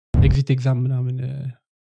ኤግዚት ኤግዛም ምናምን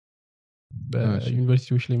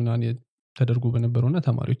በዩኒቨርሲቲዎች ላይ ምናምን ተደርጎ በነበረውና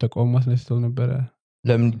ተማሪዎች ተቃውሞ አስነስተው ነበር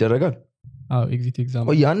ለምን ይደረጋል አዎ ኤግዚት ኤግዛም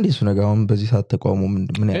ቆይ አንዴ እሱ ነገር አሁን በዚህ ሰዓት ተቃውሞ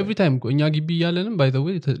ምን ኤቭሪ ታይም እኛ ግቢ ያለንም ባይ ዘ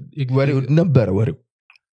ዌይ ወሬው ነበር ወሬው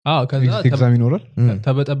ከዛ ኤግዛም ይኖራል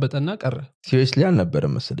ተበጠበጠና ቀረ ሲሪየስሊ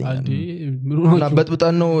አልነበረም መሰለኝ አንዴ እና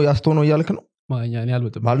በጥብጣን ነው ያስተውነው እያልክ ነው ማኛኔ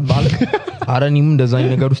አልበጠበ ማለት አረኒም እንደዛ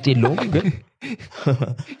አይነት ነገር ውስጥ የለውም ግን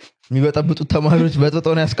የሚበጠብጡት ተማሪዎች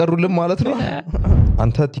በጥብጣው ነው ያስቀሩልን ማለት ነው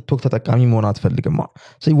አንተ ቲክቶክ ተጠቃሚ መሆን አትፈልግማ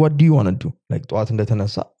so what do you want to do like ጧት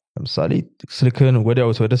እንደተነሳ ለምሳሌ ስልክህን ወዲያው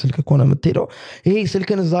ወደ ስልክ ከሆነ የምትሄደው ይሄ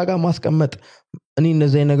ስልክን እዛ ጋር ማስቀመጥ እኔ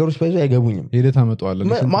እነዚህ ነገሮች ባይዞ አይገቡኝም ሄደህ ታመጣዋለህ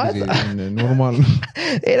ኖርማል ነው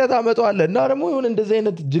ሄደህ ታመጣዋለህ እና ደግሞ ይሁን እንደዚህ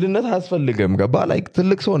አይነት ጅልነት አያስፈልግም ገባ ላይክ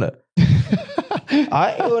ትልቅ ሰው ነህ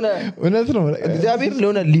አይ ሆነ እውነት ነው እግዚአብሔር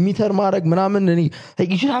ለሆነ ሊሚተር ማድረግ ምናምን እኔ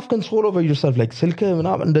you should have control over yourself like ስልክ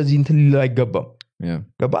ምናምን እንደዚህ እንትን ሊል አይገባም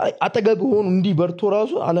ገባ አጠገብ ሆኖ እንዲህ በርቶ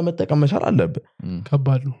ራሱ አለመጠቀም መቻል አለብህ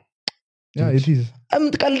ከባድ ነው it is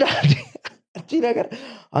እምትቀልዳለህ እቺ ነገር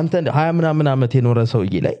አንተ 20 ምናምን አመት የኖረ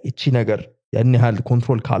ሰውዬ ላይ እቺ ነገር ያን ያህል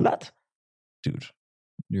ኮንትሮል ካላት dude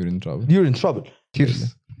you're in trouble cheers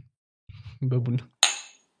በቡና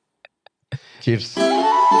cheers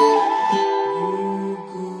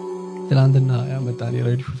ትላንትና ያመጣን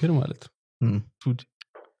የራይድ ሹፌር ማለት ነው dude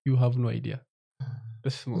you have no idea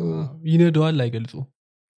ይነደዋል አይገልጹ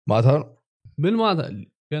ማታ ምን ማታ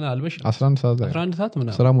ገና አልበሽ 11 ሰዓት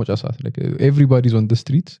ምናምን ስራ መውጫ ሰዓት like everybody's on the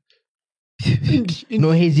streets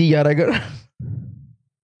no hazy ያረገ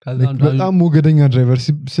በጣም ሞገደኛ ድራይቨር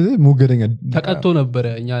ሞገደኛ ተቀጥቶ ነበር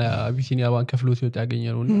እኛ አቢሲኒያ ባንክ ከፍሎ ሲወጣ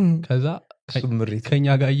ያገኘነውና ከዛ ከኛ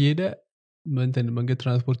ጋር እየሄደ መንገድ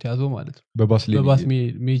ትራንስፖርት ያዘው ማለት ነው በባስ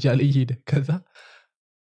ሜጃ ላይ እየሄደ ከዛ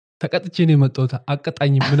ተቀጥቼ ነው የመጣሁት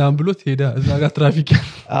አቀጣኝ ምናምን ብሎት ሄደ እዛ ጋር ትራፊክ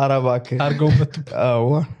አረባክ አርገው መጡ አዎ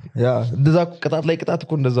ያ እንደዛ ቅጣት ላይ ቅጣት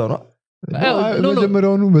እኮ እንደዛ ነው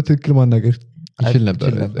መጀመሪያውኑ በትክክል ማናገር ይችል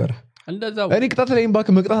ነበር እንደዛው እኔ ቅጣት ላይ ባክ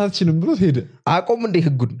መቅጣት አትችልም ብሎት ሄደ አቆም እንደ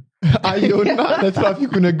ህጉን አየውና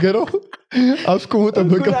ለትራፊኩ ነገረው አስቆሞ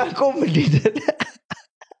ጠበቀው አቆም እንደ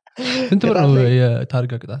እንት ነው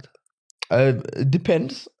የታርጋ ቅጣት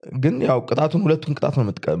ዲፔንድስ ግን ያው ቅጣቱን ሁለቱን ቅጣት ነው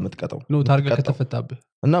የምትቀጣው ነው ታርጋ ከተፈታብህ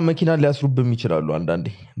እና መኪና ሊያስሩብም ይችላሉ አንዳንዴ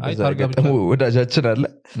እንደዛ ገጠሙ ወዳጃችን አለ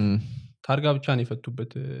ታርጋ ብቻ ነው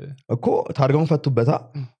የፈቱበት እኮ ታርጋውን ፈቱበታ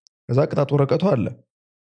ከዛ ቅጣት ወረቀቱ አለ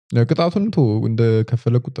ቅጣቱን እንደ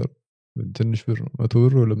ከፈለ ቁጥር ትንሽ ብር ነው 100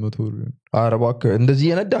 ብር ወለ 200 ብር አረባክ እንደዚህ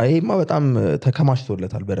የነዳ ይሄማ በጣም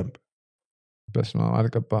ተከማችቶለታል በደንብ በስማ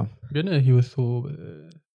አልቀባም ግን ህይወቱ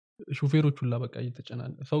ሹፌሮቹ ሁላ በቃ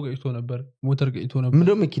እየተጨናነ ሰው ገጭቶ ነበር ሞተር ገጭቶ ነበር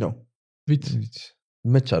ምንድነው መኪናው ቪት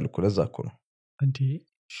ይመቻል እኮ ለዛ እኮ ነው እንዴ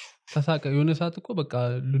ተሳቀ የሆነ ሰዓት እኮ በቃ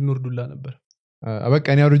ልንወርዱላ ነበር በቃ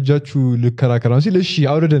እኔ አውርጃችሁ ልከራከራ ሲል እሺ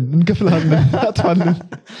አውርደን እንከፍላለን አጥፋለን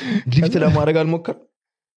ድሪፍት ለማድረግ አልሞከር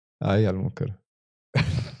አይ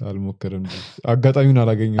አልሞከረም አጋጣሚውን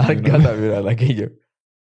አላገኘም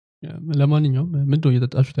ለማንኛውም ምንድነው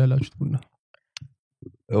እየጠጣችሁት ያላችሁት ቡና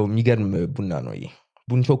የሚገርም ቡና ነው ይሄ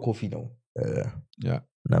ቡንቾ ኮፊ ነው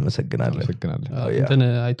እናመሰግናለን እንትን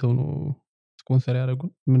አይተው ነው ስፖንሰር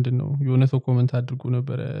ያደረጉን ምንድነው የሆነ ሰው ኮሜንት አድርጎ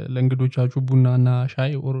ነበር ለእንግዶቻችሁ ቡናና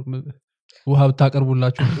ሻይ ኦር ውሃ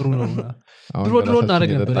ብታቀርቡላችሁ ጥሩ ነውና ድሮ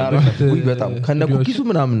እናደርግ ነበር በጣም ከነ ኩኪሱ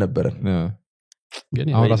ምናምን ነበር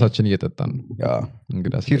አሁን ራሳችን እየጠጣን ያ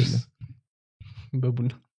እንግዳ ቺርስ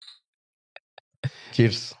በቡና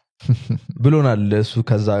ቺርስ ብሎናል እሱ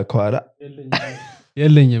ከዛ ከኋላ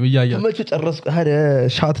የለኝም እያያ ከመቼ ጨረስኩ ሀደ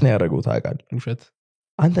ሻት ነው ያደረገው ታውቃለህ ውሸት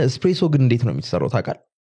አንተ ስፕሬሶ ግን እንዴት ነው የሚሰራው ታውቃለህ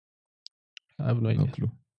አብኖ አይደል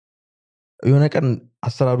የሆነ ቀን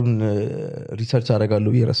አሰራሩን ሪሰርች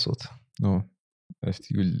አደርጋለሁ እየረሳሁት ነው እስቲ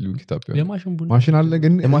ሉኪታፕ የማሽን ቡና ማሽን አለ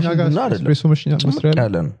ግን የማሽን ቡና አይደል ስፕሬሶ መስሪያ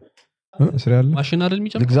ያለ ነው መስሪያ ያለ ማሽን አይደል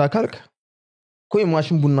የሚጨምር ግዛ ካልክ እኮ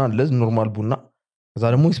የማሽን ቡና አለ ኖርማል ቡና ከዛ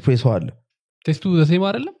ደግሞ ስፕሬሶ አለ ቴስቱ ዘሴም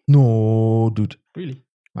አይደለም ኖ ዱድ ሪሊ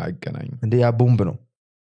አይገናኝም እንደ ያ ቦምብ ነው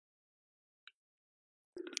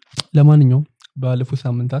ለማንኛውም ባለፉት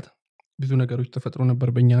ሳምንታት ብዙ ነገሮች ተፈጥሮ ነበር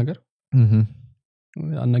በእኛ ሀገር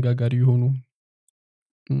አነጋጋሪ የሆኑ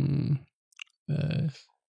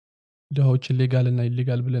ደሃዎችን ሌጋል እና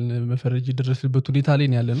ኢሌጋል ብለን መፈረጅ ድረስበት ሁኔታ ላይ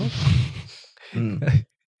ያለ ነው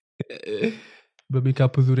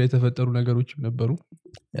በሜካፕ ዙሪያ የተፈጠሩ ነገሮችም ነበሩ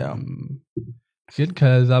ግን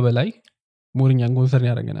ከዛ በላይ ሞርኛን ኮንሰርን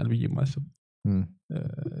ያደርገናል ብዬ ማስብ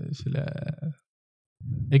ስለ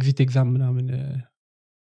ኤግዚት ኤግዛም ምናምን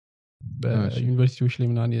በዩኒቨርሲቲዎች ላይ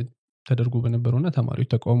ምናምን ተደርጎ በነበረውና ተማሪዎች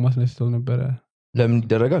ተቃውሞ አስነስተው ነበር ለምን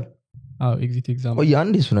ይደረጋል ኤግዚት ኤግዛም ቆይ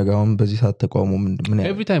አንዴ እሱ ነገር አሁን በዚህ ሰዓት ተቃውሞ ምን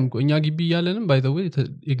ኤቭሪ ታይም እኛ ግቢ ያለንም ባይ ዘ ዌይ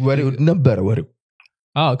ወሬው ነበር ወሬው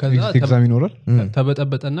ከዛ ኤግዛም ይኖራል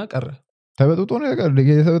ተበጠበጠና ቀረ ተበጥጦ ነው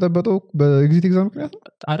የተበጠበጠው በኤግዚት ኤግዛም ምክንያት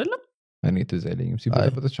አይደለም እኔ ትዝ አይለኝም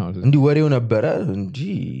ሲበጠበጠች ማለት እንዲህ ወሬው ነበረ እንጂ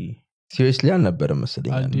ሲሪየስሊ አልነበረም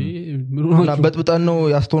መሰለኝ እና በጥብጠን ነው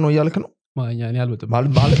ያስተው እያልክ ነው ማኛኔ አልበጥም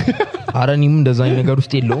አረኒም እንደዛ ነገር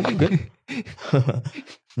ውስጥ የለውም ግን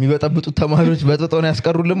የሚበጠብጡት ተማሪዎች በጥብጠው ነው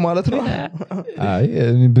ያስቀሩልን ማለት ነው አይ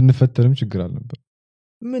ብንፈተንም ችግር አልነበር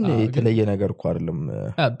ምን የተለየ ነገር እኮ አይደለም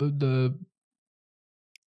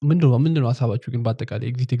ምንድነው ሐሳባችሁ ግን በአጠቃላይ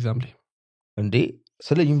ኤግዚት ኤግዛም ላይ እንዴ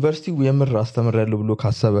ስለ ዩኒቨርሲቲው የምር አስተምር ያለው ብሎ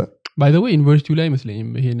ካሰበ ባይ ዘ ወይ ዩኒቨርሲቲው ላይ መስለኝም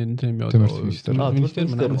ይሄንን እንትን የሚያወጣው ሚኒስተር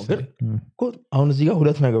ምናምን አሁን እዚህ ጋር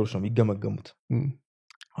ሁለት ነገሮች ነው የሚገመገሙት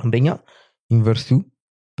አንደኛ ዩኒቨርሲቲው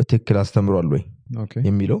በትክክል አስተምሯል ወይ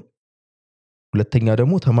የሚለው ሁለተኛ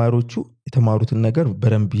ደግሞ ተማሪዎቹ የተማሩትን ነገር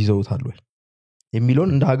በደንብ ይዘውታል ወይ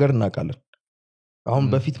የሚለውን እንደ ሀገር እናውቃለን አሁን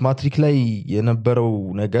በፊት ማትሪክ ላይ የነበረው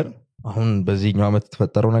ነገር አሁን በዚህኛው ዓመት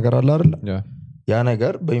የተፈጠረው ነገር አለ አይደል ያ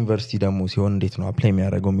ነገር በዩኒቨርሲቲ ደግሞ ሲሆን እንዴት ነው አፕላይ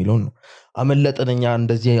የሚያደርገው የሚለውን ነው አመለጠነኛ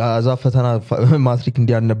እንደዚህ አዛ ፈተና ማትሪክ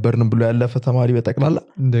እንዲያነበርንም ብሎ ያለፈ ተማሪ በጠቅላላ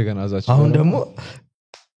እንደገና አዛቸው አሁን ደግሞ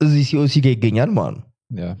እዚህ ሲኦሲ ጋር ይገኛል ማለት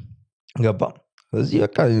ነው ገባ እዚህ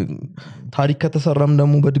በቃ ታሪክ ከተሰራም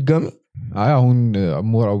ደግሞ በድጋሚ አሁን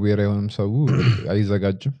ሞር አዌር የሆነም ሰው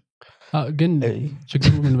አይዘጋጅም ግን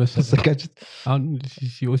ችግሩ ምን መሰለህ አሁን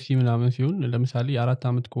ሲኦሲ ምናምን ሲሆን ለምሳሌ 4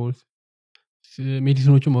 አመት ኮርስ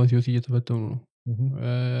ሜዲሲኖቹም አሁን ሲኦሲ እየተፈተኑ ነው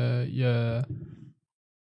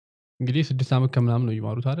እንግዲህ 6 አመት ከምናምን ነው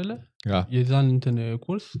ይማሩት አይደለ የዛን እንትን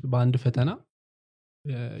ኮርስ በአንድ ፈተና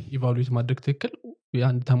ኢቫሉዌት ማድረግ ትክክል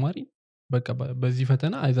የአንድ ተማሪ በቃ በዚህ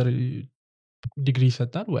ፈተና አይዘር ዲግሪ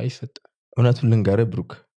ይሰጣል ወይ አይሰጥም እውነቱን ልንገርህ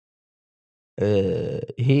ብሩክ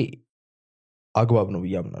ይሄ አግባብ ነው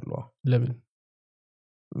ብያምናለሁ ለምን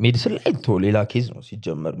ሜዲሲን ላይ ሌላ ኬዝ ነው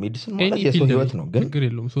ሲጀመር ሜዲሲን ማለት የሰው ህይወት ነው ግን ችግር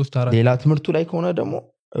የለውም 3-4 ሌላ ትምህርቱ ላይ ከሆነ ደግሞ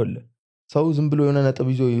ሰው ዝም ብሎ የሆነ ነጥብ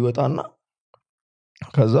ይዞ ይወጣና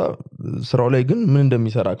ከዛ ስራው ላይ ግን ምን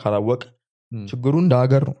እንደሚሰራ ካላወቀ ችግሩ እንደ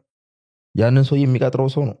ሀገር ነው ያንን ሰው የሚቀጥረው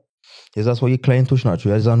ሰው ነው የዛ ሰው ክላይንቶች ናቸው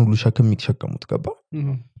ያዛን ሁሉ ሸክም የሚሸከሙት ገባ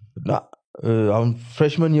እና አሁን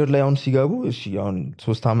ፍሬሽመን ይር ላይ አሁን ሲገቡ እሺ አሁን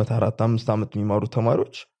 3 አመት 4 5 አመት የሚማሩት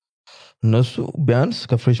ተማሪዎች እነሱ ቢያንስ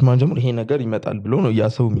ከፍሬሽማን ጀምሮ ይሄ ነገር ይመጣል ብሎ ነው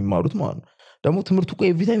ያሰው የሚማሩት ማለት ነው ደግሞ ትምህርቱ እኮ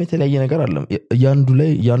ኤቭሪ ታይም የተለያየ ነገር አለ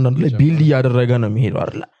ያንዳንዱ ላይ ቢልድ እያደረገ ነው የሚሄደው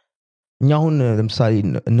አይደል እኛ አሁን ለምሳሌ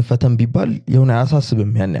እንፈተን ቢባል የሆነ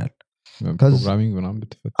አያሳስብም ያን ያህል ፕሮግራሚንግ ምናምን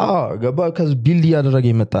ብትፈተን ገባ ከዚ ቢልድ እያደረገ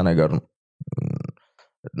የመጣ ነገር ነው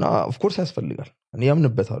እና ኦፍ ኮርስ ያስፈልጋል እኔ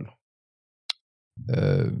ያምንበታለሁ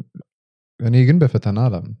እኔ ግን በፈተና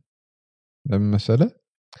አላምን ለምን መሰለህ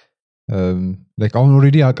like አሁን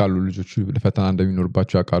ኦሬዲ ያውቃሉ ልጆቹ ለፈተና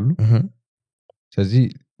እንደሚኖርባቸው ያውቃሉ ስለዚህ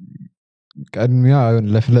ቀድሚያ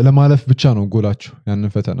ለማለፍ ብቻ ነው ጎላቸው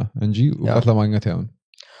ያንን ፈተና እንጂ እውቀት ለማግኘት አይሆን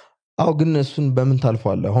ግን እሱን በምን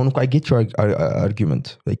ታልፈዋለህ አሁን እኮ I get your argument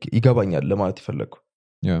like ይገባኛል ለማለት ይፈልኩ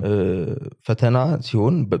ፈተና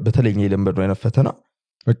ሲሆን በተለይ የለምበርው አይነት ፈተና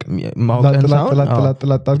በቃ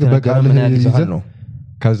ማውጣት በቃል ምን ያህል ነው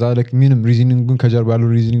ከዛ ለክ ምንም ሪዝኒንግን ከጀርባ ያለው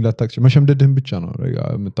ሪዝኒንግ ላታክሽ መሸምደድህን ብቻ ነው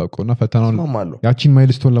የምታውቀውና ፈተናውን ያቺን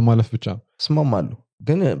ማይልስቶን ለማለፍ ብቻ ነው ስማማለሁ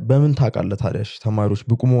ግን በምን ታውቃለህ ታዲያሽ ተማሪዎች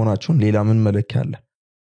ብቁ መሆናቸውን ሌላ ምን መለኪያ አለ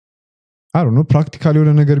አይ ዶንት ኖ ፕራክቲካሊ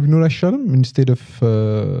የሆነ ነገር ቢኖር አይሻልም ኢንስቴድ ኦፍ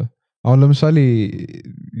አሁን ለምሳሌ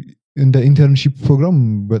እንደ ኢንተርንሺፕ ፕሮግራም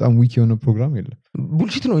በጣም ዊክ የሆነ ፕሮግራም የለም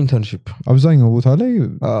ቡልሺት ነው ኢንተርንሺፕ አብዛኛው ቦታ ላይ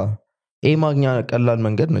ማግኛ ቀላል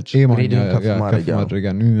መንገድ ነች ግሬዲንግ ከፍ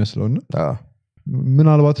ማድረጊያ ነው የሚመስለውና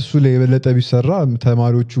ምናልባት እሱ ላይ የበለጠ ቢሰራ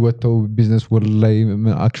ተማሪዎቹ ወጥተው ቢዝነስ ወርልድ ላይ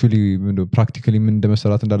አክቹሊ ፕራክቲካሊ ምን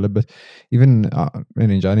እንደመሰራት እንዳለበት ኢቭን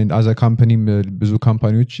አዘ ካምፓኒ ብዙ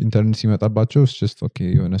ካምፓኒዎች ኢንተርኔት ሲመጣባቸው ጀስት ኦኬ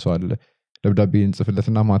የሆነ ሰው አለ ደብዳቤ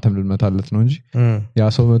እንጽፍለትና ማተም ልመታለት ነው እንጂ ያ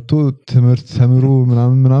ሰው መጥቶ ትምህርት ተምሮ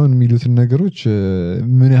ምናምን የሚሉትን ነገሮች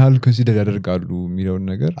ምን ያህል ኮንሲደር ያደርጋሉ የሚለውን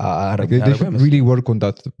ነገር really work on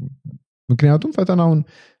that ምክንያቱም ፈተናውን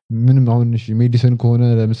ምንም አሁን ሜዲሲን ከሆነ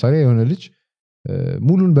ለምሳሌ የሆነ ልጅ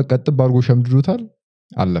ሙሉን በቀጥብ አድርጎ ሸምድዶታል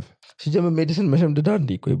አለፈ ሲጀምር ሜዲሲን መሸምድዳ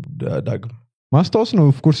እንዴ ቆይ ዳግም ማስታወስ ነው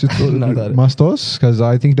ኦፍ ኮርስ ማስታወስ ከዛ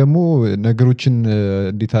አይ ቲንክ ደግሞ ነገሮችን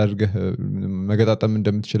እንዴት አድርገህ መገጣጠም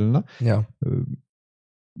እንደምትችልና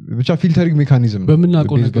ብቻ ፊልተሪንግ ሜካኒዝም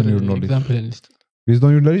በመናቆ ነገር ኤግዛምፕል እንስጥ ቤዝድ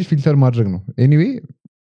ኦን ዩር ኖሌጅ ፊልተር ማድረግ ነው ኤኒዌይ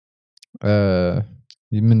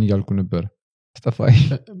ምን ያልኩ ነበር ተጠፋይ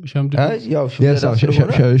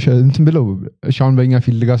እንትን ብለው ሻውን በእኛ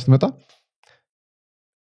ፊልድ ጋር ስትመጣ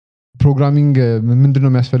ፕሮግራሚንግ ምንድነው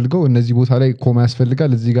የሚያስፈልገው እነዚህ ቦታ ላይ ኮማ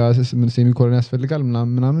ያስፈልጋል እዚህ ጋር ሴሚኮሎን ያስፈልጋል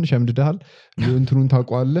ምናምን ሸምድደሃል እንትኑን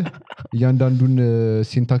ታውቀዋለህ እያንዳንዱን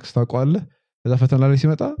ሲንታክስ ታውቀዋለህ ከዛ ፈተና ላይ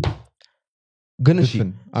ሲመጣ ግን እሺ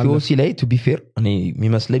ሲኦሲ ላይ ቱ ቢ ፌር እኔ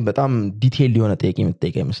የሚመስለኝ በጣም ዲቴይል የሆነ ጥያቄ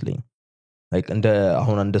የምትጠይቅ አይመስለኝም ላይክ እንደ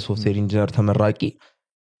አሁን እንደ ሶፍትዌር ኢንጂነር ተመራቂ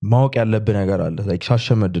ማወቅ ያለብህ ነገር አለ ላይክ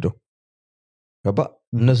ሻሸመድደው ገባ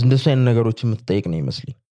እንደሱ አይነት ነገሮች የምትጠይቅ ነው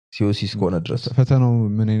ይመስለኝ ሲኦሲ እስከሆነ ድረስ ፈተናው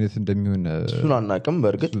ምን አይነት እንደሚሆን እሱን አናውቅም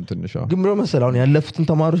በእርግጥ ግን ብሎ መሰለህ አሁን ያለፉትን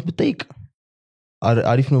ተማሪዎች ብትጠይቅ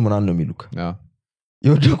አሪፍ ነው ምናምን ነው የሚሉክ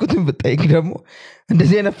የወደቁትን ብትጠይቅ ደግሞ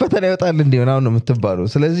እንደዚህ አይነት ፈተና ይወጣል እንዴ ምናምን ነው የምትባለው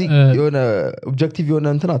ስለዚህ የሆነ ኦብጀክቲቭ የሆነ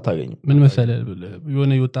እንትን አታገኝም ምን መሰለህ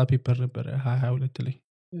የሆነ የወጣ ፔፐር ነበር 2022 ላይ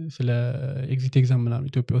ስለ ኤግዚት ኤግዛም ምናምን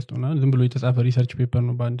ኢትዮጵያ ውስጥ ምናምን ዝም ብሎ የተጻፈ ሪሰርች ፔፐር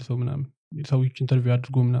ነው በአንድ ሰው ምናምን ሰዎች ኢንተርቪው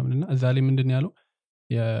አድርጎ ምናምን እና እዛ ላይ ምንድን ያለው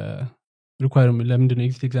የሪኳየርመንት ለምንድነው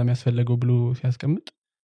ኤግዚት ኤግዛም ያስፈለገው ብሎ ሲያስቀምጥ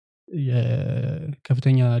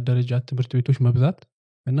የከፍተኛ ደረጃ ትምህርት ቤቶች መብዛት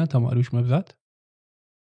እና ተማሪዎች መብዛት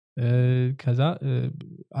ከዛ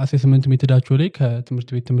አሴስመንት ሜቶዳቸው ላይ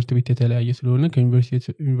ከትምህርት ቤት የተለያየ ስለሆነ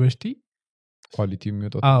ከዩኒቨርሲቲ ኳሊቲ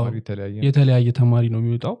የሚወጣው ተማሪ የተለያየ ተማሪ ነው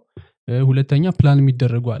የሚወጣው ሁለተኛ ፕላን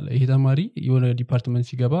የሚደረጉ አለ ይሄ ተማሪ የሆነ ዲፓርትመንት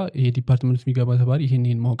ሲገባ ይሄ ዲፓርትመንት የሚገባ ተማሪ ይሄን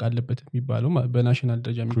ማወቅ አለበት የሚባለው በናሽናል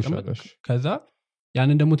ደረጃ የሚቀመጥ ከዛ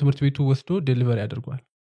ያንን ደግሞ ትምህርት ቤቱ ወስዶ ዴሊቨሪ ያደርጓል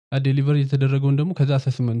ዴሊቨሪ የተደረገውን ደግሞ ከዛ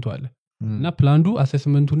አሴስመንቱ አለ እና ፕላንዱ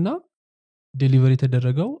አሴስመንቱና ዴሊቨሪ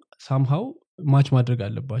የተደረገው ሳምሃው ማች ማድረግ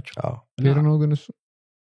አለባቸው ፌር ነው ግን እሱ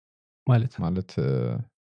ማለት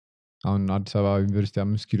አሁን አዲስ አበባ ዩኒቨርሲቲ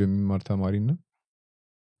 5 ኪሎ የሚማር ተማሪና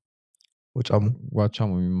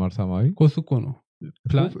ዋቻሞ የሚማር ተማሪ ኮስ እኮ ነው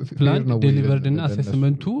ፕላን ዴሊቨርድ እና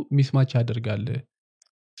አሴስመንቱ ሚስማች ያደርጋል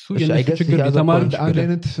እሱ የነሱ ችግር የተማሪዎች አንድ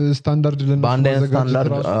አይነት ስታንዳርድ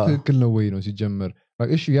ለነሱ ትክክል ነው ወይ ነው ሲጀመር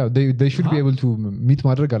እሺ ያ they should be able to meet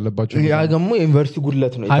ማድረግ አለባቸው ያ ደግሞ የዩኒቨርሲቲ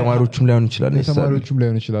ጉድለት ነው የተማሪዎቹም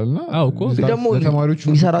ላይሆን ይችላልና አዎ እኮ ደግሞ ተማሪዎቹ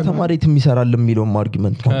የሚሰራ ተማሪ ይሰራል የሚለውም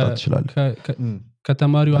አርጊመንት ማምጣት ይችላል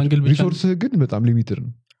ከተማሪው አንግል ብቻ ሪሶርስ ግን በጣም ሊሚትድ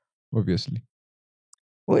ነው obviously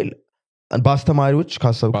ወይ በአስተማሪዎች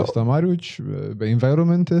ካሰብኩ በአስተማሪዎች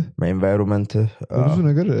በኤንቫይሮንመንት ብዙ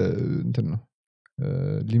ነገር እንትን ነው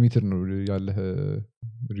ሊሚትድ ነው ያለህ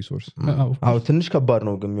ሪሶርስ አዎ ትንሽ ከባድ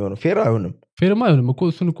ነው ግን የሚሆነው ፌርማ አይሆንም እኮ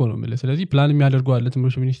እሱን እኮ ነው ማለት ስለዚህ ፕላን የሚያደርገው አለ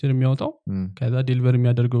ትምህርት ሚኒስቴር የሚያወጣው ከዛ ዴሊቨር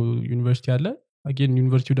የሚያደርገው ዩኒቨርሲቲ አለ አጌን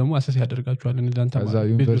ዩኒቨርሲቲው ደግሞ አሰስ ያደርጋቸዋል እነዛን ተማሪዎች ከዛ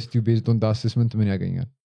ዩኒቨርሲቲው ቤዝድ ኦን ዘ አሴስመንት ምን ያገኛል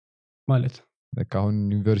ማለት በቃ አሁን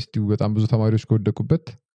ዩኒቨርሲቲው በጣም ብዙ ተማሪዎች ከወደቁበት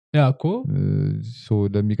ያ እኮ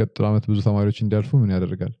ለሚቀጥለው ዓመት ብዙ ተማሪዎች እንዲያልፉ ምን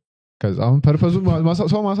ያደርጋል ከዛ አሁን ፐርፐዙ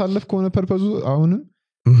ሰው ማሳለፍ ከሆነ ፐርፐዙ አሁንም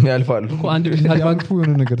ያልፋሉ እኮ አንድ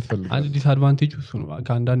ዲስአድቫንቴጅ እሱ ነው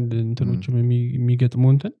ከአንዳንድ እንትኖችም የሚገጥመው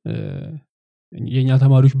እንትን የኛ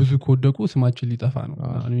ተማሪዎች ብዙ ከወደቁ ስማችን ሊጠፋ ነው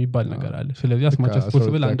የሚባል ነገር አለ ስለዚህ አስማቻስ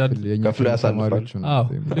ፖሲብል አንዳንድ ከፍሎ ያሳልፋሉ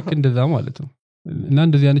ልክ እንደዛ ማለት ነው እና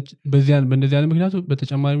እንደዚህ አይነት ምክንያቱ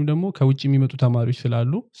በተጨማሪም ደግሞ ከውጭ የሚመጡ ተማሪዎች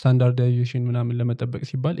ስላሉ ስታንዳርዳይዜሽን ምናምን ለመጠበቅ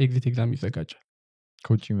ሲባል ኤግዚት ኤግዛም ይዘጋጃል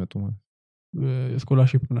ከውጭ የሚመጡ ማለት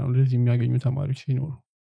ስኮላርሺፕ ምናምን ለዚህ የሚያገኙ ተማሪዎች ሲኖሩ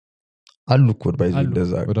አሉ እኮ ባይዚ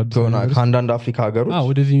እንደዛ ከአንዳንድ አፍሪካ ሀገሮች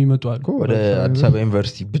ወደዚህ የሚመጡ አሉ ወደ አዲስ አበባ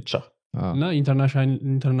ዩኒቨርሲቲ ብቻ እና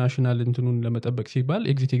ኢንተርናሽናል እንትኑን ለመጠበቅ ሲባል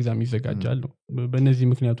ኤግዚት ኤግዛም ይዘጋጃል ነው በእነዚህ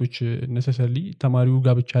ምክንያቶች ነሰሰርሊ ተማሪው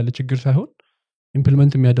ጋር ብቻ ያለ ችግር ሳይሆን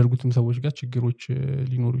ኢምፕሊመንት የሚያደርጉትም ሰዎች ጋር ችግሮች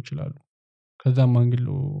ሊኖሩ ይችላሉ ከዛም አንግሎ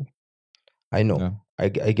I know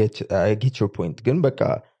I get your point ግን በቃ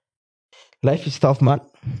life is tough man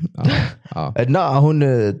እና አሁን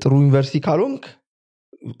ጥሩ ዩኒቨርሲቲ ካልሆንክ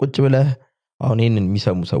ቁጭ ብለህ አሁን ይሄንን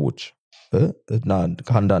የሚሰሙ ሰዎች እና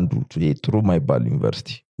ከአንዳንዱ ጥሩ ማይባል ዩኒቨርሲቲ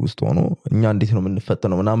ውስጥ ሆኖ እኛ እንዴት ነው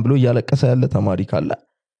የምንፈተነው ምናምን ብሎ እያለቀሰ ያለ ተማሪ ካለ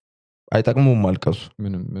አይጠቅሙም ማልቀሱ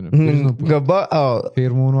ምንም ገባ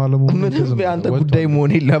ፌር መሆኑ አለመሆኑ ምንም ያንተ ጉዳይ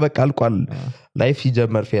መሆን ይለበቃ አልቋል ላይፍ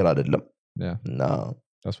ሲጀመር ፌር አይደለም እና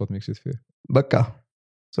that's what makes it fair በቃ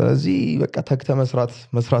ስለዚህ በቃ ተክተ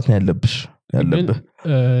መስራት ነው ያለብህ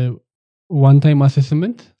ዋን ታይም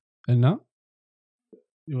አሴስመንት እና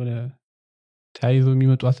የሆነ ታይዞ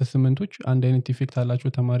የሚመጡ አሴስመንቶች አንድ አይነት ኢፌክት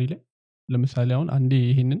አላቸው ተማሪ ላይ ለምሳሌ አሁን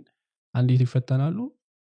አንዴ ይፈተናሉ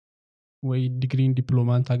ወይ ዲግሪን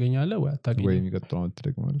ዲፕሎማን ታገኛለህ ወይ አታገኝም ወይ የሚቀጥለው አመት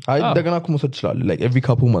ደግሞ አይ እንደገና መስራት ይችላል like every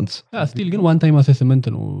couple months ስቲል ግን ዋን ታይም አሴስመንት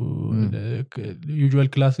ነው ዩजुዋል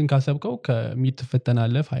ክላስን ካሰብከው ከሚት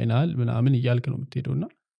ትፈተናለህ ፋይናል ምናምን እያልክ ነው የምትሄደውና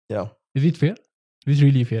is it fair is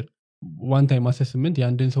really fair ዋን ታይም አሴስመንት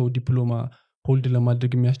የአንድን ሰው ዲፕሎማ ሆልድ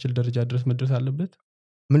ለማድረግ የሚያስችል ደረጃ ድረስ መድረስ አለበት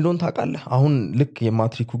ምን እንደሆነ ታውቃለህ አሁን ልክ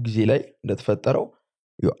የማትሪኩ ጊዜ ላይ እንደተፈጠረው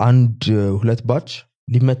አንድ ሁለት ባች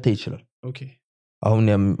ሊመታ ይችላል ኦኬ አሁን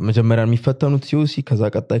መጀመሪያ የሚፈተኑት ሲኦሲ ከዛ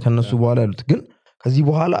ቀጣይ ከነሱ በኋላ ያሉት ግን ከዚህ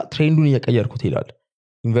በኋላ ትሬንዱን እየቀየርኩት ይላል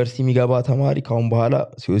ዩኒቨርሲቲ የሚገባ ተማሪ ካሁን በኋላ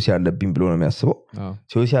ሲኦሲ ያለብኝ ብሎ ነው የሚያስበው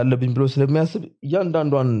ሲኦሲ ያለብኝ ብሎ ስለሚያስብ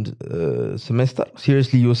እያንዳንዷን ሴሜስተር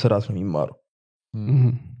ሲሪየስሊ እየወሰዳት ነው የሚማረው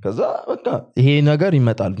ከዛ በቃ ይሄ ነገር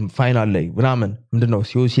ይመጣል ፋይናል ላይ ምናምን ምንድነው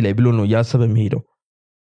ሲኦሲ ላይ ብሎ ነው ያሰበ የሚሄደው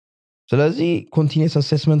ስለዚህ continuous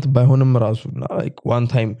assessment ባይሆንም ራሱና like one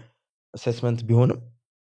time assessment ቢሆንም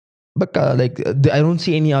በቃ like I don't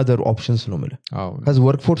see any other options ነው ማለት cuz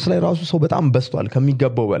workforce ላይ ራሱ ሰው በጣም በስቷል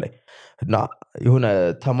ከሚገባው በላይ እና የሆነ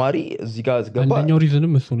ተማሪ እዚህ ጋር ገባ አንደኛው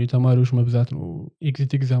ሪዝንም እሱ ነው የተማሪዎች መብዛት ነው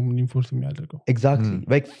ኤግዚት ኤግዛሙን ኢንፎርስ የሚያደርገው exactly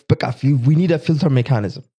like በቃ we need a filter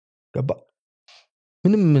mechanism ገባ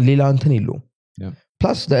ምንም ሌላ እንትን የለውም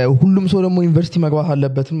ፕላስ ሁሉም ሰው ደግሞ ዩኒቨርሲቲ መግባት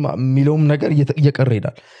አለበትም የሚለውም ነገር እየቀረ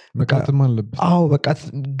ይላል መቃተም አለበት አዎ በቃ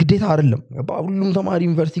ግዴታ አይደለም ሁሉም ተማሪ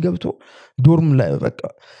ዩኒቨርሲቲ ገብቶ ዶርም ላይ በቃ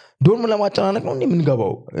ዶርም ለማጨናነቅ ነው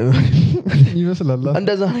እንደምንገባው ይመስላል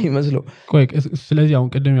እንደዛ ነው ይመስለው ቆይ ስለዚህ አሁን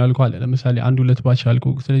ቀደም ያልኩህ አለ ለምሳሌ አንድ ሁለት ባች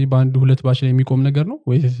ያልኩህ ስለዚህ በአንድ ሁለት ባች ላይ የሚቆም ነገር ነው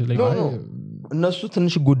ወይስ እነሱ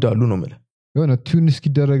ትንሽ ይጎዳሉ ነው ማለት የሆነ ቱን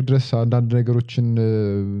እስኪደረግ ድረስ አንዳንድ ነገሮችን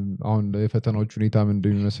አሁን የፈተናዎች ሁኔታ ምን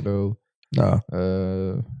እንደሚመስለው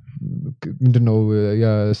ምንድነው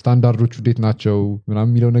የስታንዳርዶቹ እንዴት ናቸው ምናምን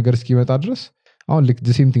የሚለው ነገር እስኪመጣ ድረስ አሁን ልክ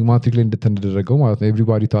the same thing ማትሪክ ላይ እንደተደረገው ማለት ነው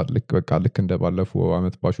everybody thought ልክ እንደባለፈው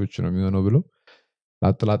አመት ባሾች ነው የሚሆነው ብለው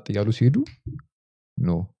ላጥላጥ ያሉ ሲሄዱ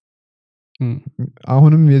ኖ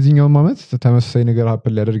አሁንም የዚህኛው አመት ተመሳሳይ ነገር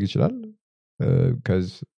ሀፕን ሊያደርግ ይችላል cuz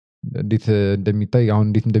እንዴት እንደሚታይ አሁን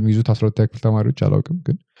እንዴት እንደሚይዙት 12 ክፍል ተማሪዎች አላውቅም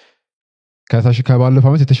ግን ከባለፈው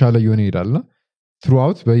አመት የተሻለ ይሆን ይሄዳልና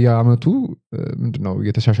throughout በየአመቱ ምንድነው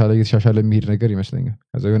የተሻሻለ የሚሄድ ነገር ይመስለኛል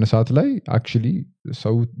ከዛ የሆነ ሰዓት ላይ actually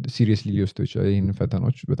ሰው seriously ሊወስደው ይችላል ይሄን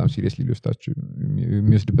ፈተናዎች በጣም seriously ሊወስዳቸው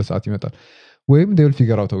የሚወስድበት ሰዓት ይመጣል ወይም they will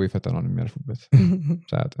figure out a way ፈተናውን የሚያልፉበት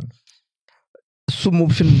ሳያጠኑ እሱም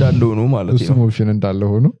ኦፕሽን እንዳለው ነው ማለት ነው እሱም ኦፕሽን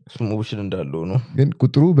እንዳለው ነው ግን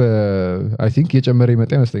ቁጥሩ I think የጨመረ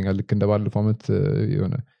ይመጣ ይመስለኛል ልክ እንደባለፈው አመት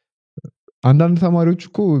የሆነ አንዳንድ ተማሪዎች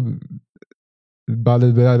እኮ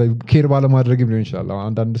ኬር ባለማድረግም ሊሆን ይችላል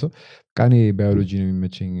አንዳንድ ሰው ቃኔ ባዮሎጂ ነው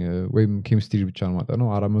የሚመቸኝ ወይም ኬሚስትሪ ብቻ ነው ማጠናው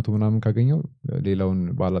 400 ምናምን ካገኘው ሌላውን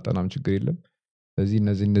ባላጠናም ችግር የለም ስለዚህ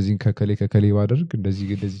እነዚህን ከከሌ ባደርግ እንደዚህ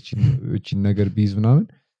እቺን ነገር ቢዝ ምናምን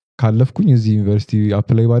ካለፍኩኝ እዚህ ዩኒቨርሲቲ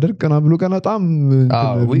አፕላይ ባደርግ ቀና ብሎ ቀና በጣም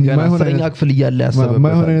ማይሆነኛ ክፍል እያለ ያሰበበት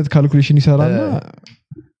ማይሆነ አይነት ካልኩሌሽን ይሰራልና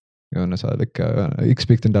የሆነ ሳልክ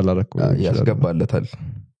ኤክስፔክት እንዳላረከው ያስገባለታል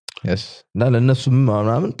yes እና ለነሱም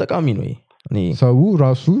ምናምን ጠቃሚ ነው ሰው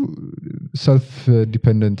ራሱ ሰልፍ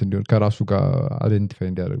ዲፔንደንት እንዲሆን ከራሱ ጋር አይደንቲፋይ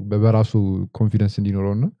እንዲያደርግ በራሱ ኮንፊደንስ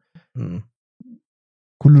እንዲኖረውና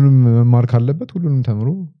ሁሉንም መማር ካለበት ሁሉንም ተምሮ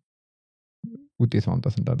ውጤት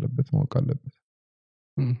ማምጣት እንዳለበት ማወቅ አለበት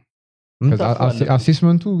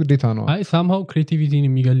አሴስመንቱ ግዴታ ነው አይ ሳምሃው ክሬቲቪቲን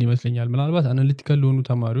የሚገል ይመስለኛል ምናልባት አናሊቲካል ለሆኑ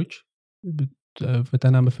ተማሪዎች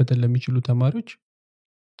ፈተና መፈተን ለሚችሉ ተማሪዎች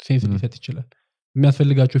ሴንስ ሊሰጥ ይችላል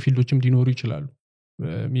የሚያስፈልጋቸው ፊልዶችም ሊኖሩ ይችላሉ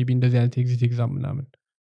ሜቢ እንደዚህ አይነት ኤግዚት ኤግዛም ምናምን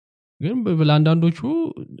ግን በአንዳንዶቹ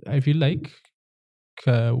አይ ፊል ላይክ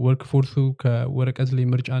ከወርክ ፎርሱ ከወረቀት ላይ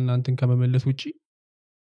ምርጫ እና እንትን ከመመለስ ውጪ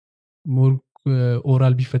ሞር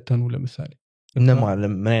ኦራል ቢፈተኑ ለምሳሌ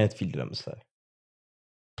ምን አይነት ፊልድ ለምሳሌ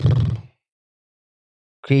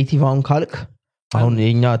ክሪኤቲቭ አሁን ካልክ አሁን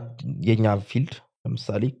የኛ ፊልድ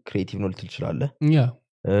ለምሳሌ ክሪኤቲቭ ነው ልትል ይችላል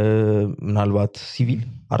ምናልባት ሲቪል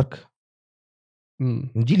አርክ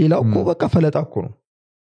እንጂ ሌላው እኮ በቃ ፈለጣ እኮ ነው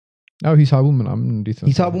ያው ሂሳቡ ምናምን እንዴት ነው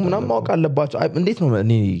ሂሳቡ ምናምን ማወቅ አለባቸው እንዴት ነው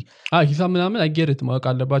እኔ ሂሳብ ምናምን አይገርት ማወቅ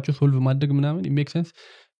አለባቸው ሶልቭ ማድረግ ምናምን ኢት ሜክ ሴንስ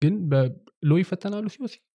ግን በሎ ይፈተናሉ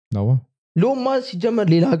ሲወሲ ነው ሎማ ሲጀመር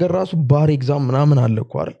ሌላ ሀገር ራሱ ባር ኤግዛም ምናምን አለ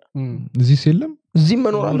እኮ አይደል እዚህ የለም እዚህ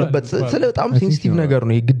መኖር አለበት ስለ በጣም ሴንሲቲቭ ነገር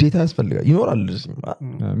ነው ግዴታ ያስፈልጋል ይኖራል እዚህ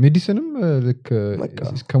ሜዲሲንም ልክ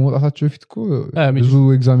ከመውጣታቸው በፊት እኮ ብዙ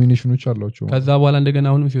ኤግዛሚኔሽኖች አሏቸው ከዛ በኋላ እንደገና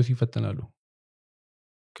አሁንም ሲወሲ ይፈተናሉ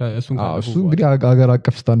እሱ እንግዲህ ሀገር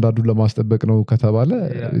አቀፍ ስታንዳርዱን ለማስጠበቅ ነው ከተባለ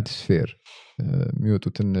ኢትስ ፌር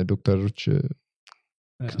የሚወጡትን ዶክተሮች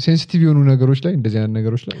ሴንሲቲቭ የሆኑ ነገሮች ላይ እንደዚህ አይነት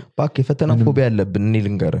ነገሮች ላይ ባክ የፈተና ፎቢያ ያለብን እኔ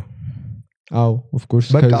ልንገርህ አው ኦፍ ኮርስ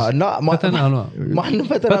በቃ እና ፈተና ነው ማንም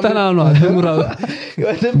ፈተና ነው አትምራው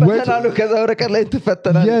ፈተና ነው ከዛ ወረቀት ላይ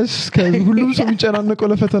ትፈተናለህ yes ሁሉም ሰው የሚጨናነቀው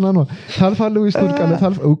ለፈተና ነው ታልፋለህ ወይስ ትወድቃለህ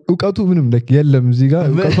እውቀቱ ምንም ለክ የለም እዚህ ጋር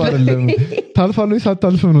እውቀቱ አይደለም ታልፋለህ ወይስ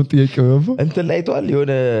አታልፍ ነው ጥያቄው እንትን ላይ ተዋል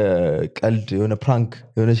የሆነ ቀልድ የሆነ ፕራንክ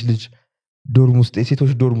የሆነች ልጅ ዶርም ውስጥ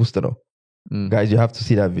የሴቶች ዶርም ውስጥ ነው guys you have to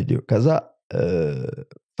see that video ከዛ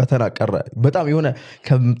ፈተና ቀረ በጣም የሆነ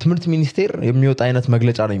ከትምህርት ሚኒስቴር የሚወጣ አይነት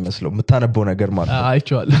መግለጫ ነው የሚመስለው የምታነበው ነገር ማለት ነው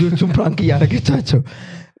አይቼዋለሁ ልጆቹን ፕራንክ እያደረገቻቸው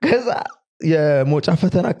ከዛ የመውጫ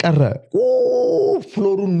ፈተና ቀረ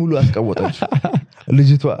ፍሎሩን ሙሉ አስቀወጠች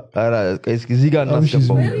ልጅቷ እዚህ ጋር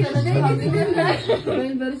እናስገባው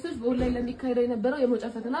ዩኒቨርሲቲዎች በኦንላይን ለሚካሄደው የነበረው የመውጫ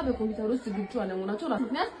ፈተና በኮምፒውተር ውስጥ ዝግጁ አለመሆናቸው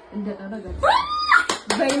ምክንያት እንደቀረ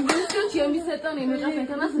በዩኒቨርሲቲዎች የሚሰጠው ነው የመውጫ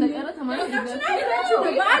ፈተና ስለቀረ ተማሪዎች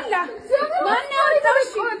ባላ ማን ያወጣሽ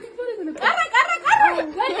ቀረ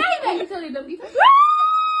ወላይ በይተው ለምዲታ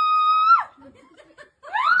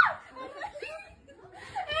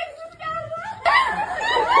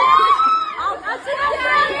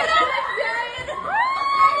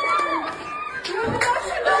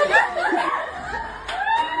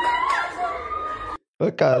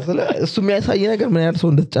በቃ እሱ የሚያሳይ ነገር ምን ያህል ሰው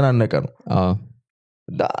እንደተጨናነቀ ነው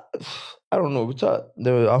I don't know ብቻ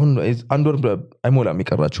አሁን አንድ ወር አይሞላም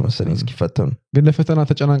የሚቀራቸው መሰለኝ እስኪፈተኑ ግን ለፈተና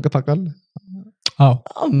ተጨናንቀህ ታውቃለህ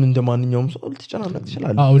እንደማንኛውም ሰው ልትጨናነቅ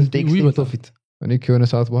ትችላለህ እኔ ከሆነ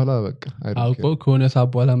ሰዓት በኋላ በቃ ከሆነ ሰዓት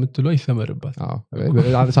በኋላ የምትለው ይሰመርባት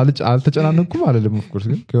አልተጨናነቅኩም አይደለም ኦፍኮርስ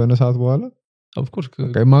ግን ከሆነ ሰዓት በኋላ ኦፍኮርስ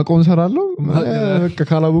ማቆም ሰራለሁ በቃ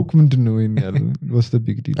ካላወኩ ምንድነው ወይም ያለ what's the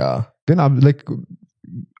big deal ግን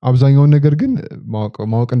አብዛኛውን ነገር ግን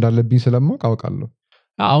ማወቅ እንዳለብኝ ስለማውቅ አውቃለሁ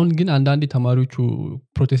አሁን ግን አንዳንዴ ተማሪዎቹ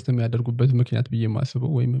ፕሮቴስት የሚያደርጉበት ምክንያት ብዬ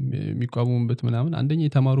ማስበው ወይም የሚቋሙበት ምናምን አንደኛ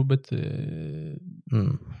የተማሩበት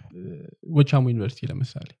ወቻሞ ዩኒቨርሲቲ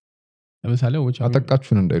ለምሳሌ ወቻሞ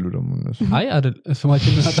አጠቃችሁን እንዳይሉ ደግሞ እነሱ አይ አይደል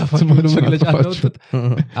ስማችንን አጣፋችሁ መግለጫ አውጥተት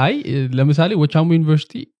አይ ለምሳሌ ወቻሞ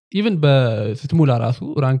ዩኒቨርሲቲ ኢቭን በስትሙላ ራሱ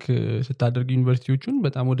ራንክ ስታደርግ ዩኒቨርሲቲዎቹን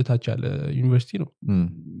በጣም ወደታች ያለ ዩኒቨርሲቲ ነው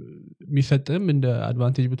የሚሰጥም እንደ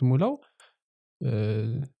አድቫንቴጅ ብትሞላው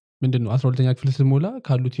ምንድነው 12ኛ ክፍል ስትሞላ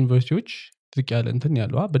ካሉት ዩኒቨርሲቲዎች ዝቅ ያለ እንትን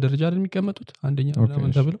ያለው በደረጃ አይደል የሚቀመጡት አንደኛ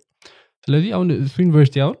ምናምን ተብለው ስለዚህ አሁን እሱ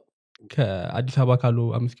ዩኒቨርሲቲ አሁን ከአዲስ አበባ ካለው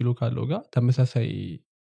 5 ኪሎ ካለው ጋር ተመሳሳይ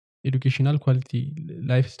ኤዱኬሽናል ኳሊቲ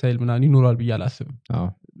ላይፍ ስታይል ምናምን ይኖራል ብዬ አላስብም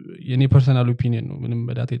የኔ ፐርሰናል ኦፒኒየን ነው ምንም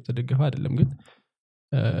በዳታ የተደገፈ አይደለም ግን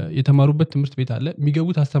የተማሩበት ትምህርት ቤት አለ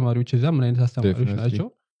የሚገቡት አስተማሪዎች እዛ ምን አይነት አስተማሪዎች ናቸው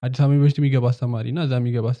አዲስ አበባ ዩኒቨርሲቲ የሚገባ አስተማሪና እዛ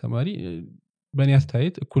የሚገባ አስተማሪ በእኔ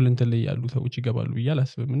አስተያየት እኩል እንትን ላይ ያሉ ሰዎች ይገባሉ ብዬ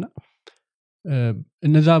አላስብምና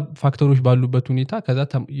እነዛ ፋክተሮች ባሉበት ሁኔታ ከዛ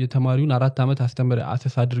የተማሪውን 4 አመት አስተምረ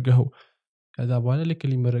አሰስ አድርገው ከዛ በኋላ ልክ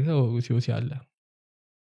ሊመረቀው ሲኦሲ አለ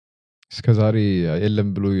እስከዛሬ የለም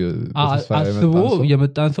ብሎ አስቦ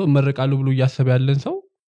የመጣን ሰው መረቃሉ ብሎ ያሰበ ያለን ሰው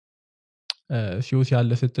ሲኦሲ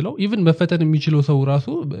አለ ስትለው ኢቭን መፈተን የሚችለው ሰው ራሱ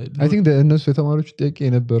I think እነሱ የተማሪዎች ጥያቄ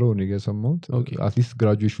የነበረው ነው የሰማሁት at least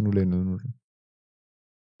graduation ላይ ነው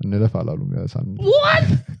እንለፍ አላሉም ያሳን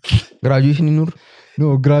graduation ይኑር no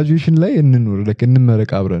graduation ላይ እንኑር ለከ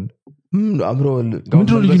እንመረቅ አብረን አብሮ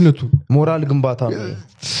ምንድነው ልዩነቱ ሞራል ግንባታ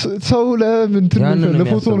ሰው ለምን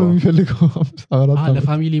ለፎቶ ነው የሚፈልገው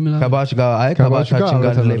ለፋሚሊ ምናምን ከባቻችን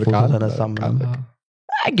ጋር ላይ ፎቶ ተነሳም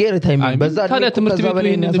አገር ታይም በዛ ታዲያ ትምህርት ቤቱ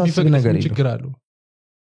ይሄን እንደሚፈቅድ ችግር አለው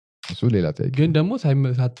እሱ ሌላ ታይም ግን ደግሞ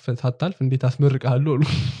ሳታልፍ እንዴት አስመርቃለሁ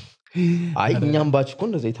አይ እኛም ባች እኮ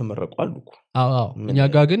እንደዛ የተመረቁ አሉ እኮ አዎ እኛ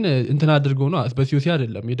ጋር ግን እንትን አድርገው ነው በሲኦሲ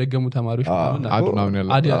አይደለም የደገሙ ተማሪዎች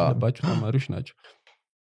አዲ ያለባቸው ተማሪዎች ናቸው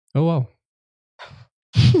ዋው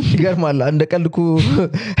ይገርማል እንደ ቀልኩ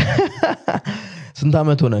ስንት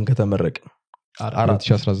አመት ሆነን ከተመረቅን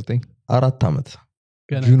 2019 4 አመት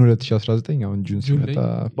ጁን 2019 አሁን ጁን ሲመጣ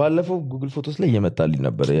ባለፈው ጉግል ፎቶስ ላይ እየመጣልኝ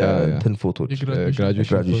ነበር እንትን ፎቶች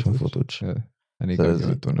ግራጁዌሽን ፎቶች እኔ ጋር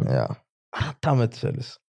እየመጡ ነው 4 አመት ሰልስ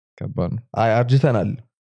ከባድ ነው አይ አርጅተናል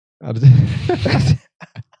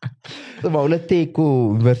ሁለቴ እኮ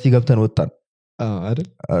ዩኒቨርሲቲ ገብተን ወጣን አይደል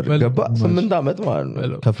ገባ 8 አመት ማለት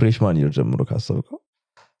ነው ከፍሬሽማን ይር ጀምሮ ካሰብከው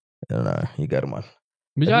ይገርማል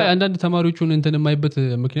ብቻ አንዳንድ ተማሪዎቹን እንትን የማይበት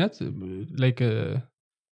ምክንያት ላይክ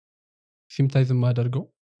ሲምታይዝ ማደርገው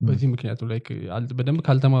በዚህ ምክንያቱ ላይክ በደንብ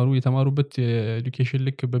ካልተማሩ የተማሩበት ኤዱኬሽን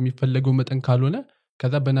ልክ በሚፈለገው መጠን ካልሆነ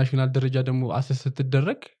ከዛ በናሽናል ደረጃ ደግሞ አሰስ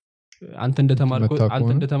ስትደረግ አንተ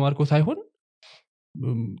እንደተማርከው ሳይሆን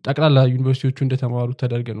ጠቅላላ ዩኒቨርሲቲዎቹ እንደተማሩ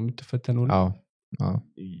ተደርገ ነው የምትፈተነው አዎ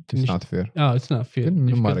it's not fair it's not fair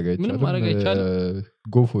ምንም ማድረግ አይቻልም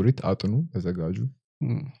go for it አጥኑ ተዘጋጁ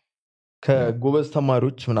ከጎበዝ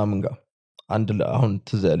ተማሪዎች ምናምን ጋር አንድ አሁን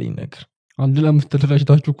ትዝ ያለኝ ነገር አንድ ለምን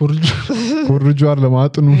ተደራጅታችሁ ኮርጁ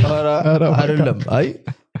ለማጥኑ አይደለም አይ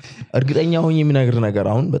እርግጠኛ ሆኜ የሚነግር ነገር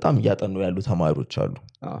አሁን በጣም እያጠኑ ያሉ ተማሪዎች አሉ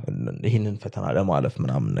ይሄንን ፈተና ለማለፍ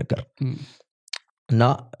ምናምን ነገር እና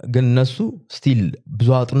ግን እነሱ ስቲል ብዙ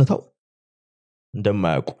አጥንተው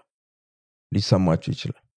እንደማያውቁ ሊሰማቸው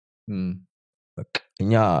ይችላል በቃ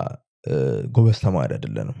እኛ ጎበዝ ተማሪ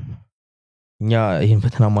አይደለንም እኛ ይሄን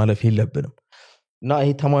ፈተና ማለፍ የለብንም እና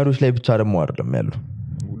ይሄ ተማሪዎች ላይ ብቻ ደግሞ አይደለም ያለው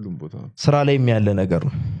ሁሉም ቦታ ስራ ላይ ያለ ነገር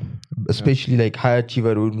ነው especially like high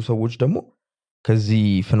achiever የሆኑ ሰዎች ደግሞ ከዚህ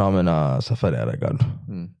ፊኖሜና ሰፈር ያደርጋሉ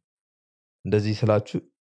እንደዚህ ስላችሁ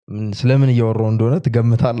ስለምን እያወራው እንደሆነ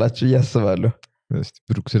ትገምታላችሁ ያስባለሁ እስቲ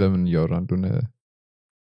ብሩክ ስለምን እያወራ እንደሆነ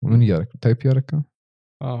ምን ያረክ ታይፕ ያረካ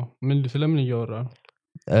ምን ስለምን እያወራ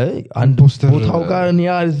አንድ ቦታው ጋር እኔ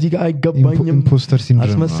እዚህ ጋር አይገባኝም ኢምፖስተር ሲንድሮም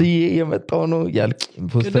አስመስዬ የመጣው ነው ያልክ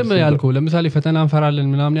ቅድም ያልከው ለምሳሌ ፈተና እንፈራለን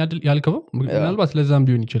ምናምን ያልከው ምናልባት ለዛም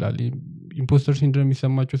ቢሆን ይችላል ኢምፖስተር ሲንድሮም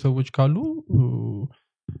የሚሰማቸው ሰዎች ካሉ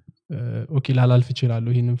ኦኬ ላላልፍ ይችላል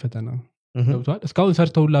ይሄንን ፈተና ገብቷል እስካሁን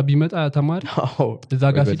ሰርተውላ ቢመጣ ተማሪ እዛ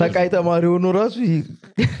ጋር ተቃይ ተማሪ ሆኖ ራሱ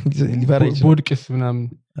ሊፈራ ይችላል ቦድቅስ ምናምን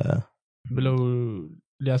ብለው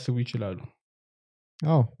ሊያስቡ ይችላሉ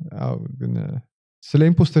አዎ ግን ስለ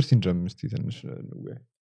ኢምፖስተር ሲንድሮም እስቲ ትንሽ ነው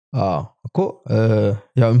እኮ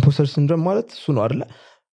ያው ኢምፖስተር ሲንድሮም ማለት እሱ ነው አይደለ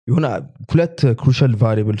የሆነ ሁለት ክሩሻል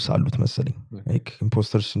ቫሪያብልስ አሉት መሰለኝ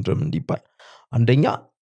ኢምፖስተር ሲንድሮም እንዲባል አንደኛ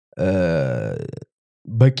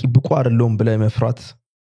በቂ ብቁ አይደለም ብለ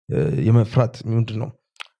የመፍራት ምንድነው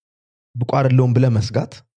ብቁ አይደለም ብለ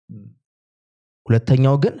መስጋት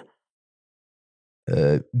ሁለተኛው ግን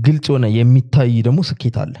ግልጽ ሆነ የሚታይ ደግሞ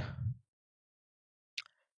ስኬት አለ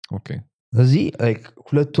ኦኬ ስለዚህ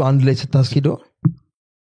ሁለቱ አንድ ላይ ስታስኬደው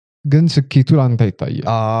ግን ስኬቱ ላንተ ይታያል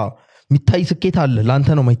የሚታይ ስኬት አለ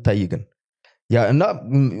ላንተ ነው የማይታይ ግን ያ እና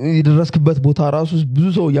የደረስክበት ቦታ ራሱ ብዙ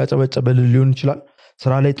ሰው ያጨበጨበ ሊሆን ይችላል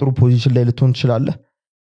ስራ ላይ ጥሩ ፖዚሽን ላይ ልትሆን ትችላለህ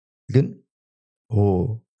ግን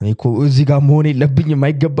እኔኮ እዚህ ጋር መሆን የለብኝም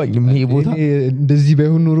አይገባኝም ይሄ ቦታ እንደዚህ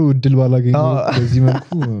ባይሆን ኖሮ እድል ባላገኘው በዚህ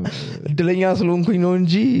መልኩ እድለኛ ስለሆንኩኝ ነው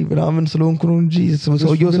እንጂ ምናምን ስለሆንኩ ነው እንጂ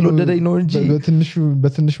ሰውየው ስለወደደኝ ነው እንጂ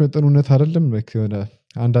በትንሽ መጠኑነት አይደለም የሆነ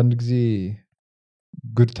አንዳንድ ጊዜ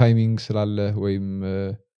ጉድ ታይሚንግ ስላለ ወይም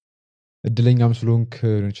እድለኛም ስለሆንክ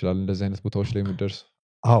ሊሆን ይችላል እንደዚህ አይነት ቦታዎች ላይ የምትደርስ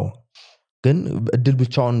አዎ ግን እድል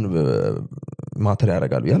ብቻውን ማተር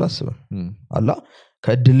ያደርጋል ያላስብም አላ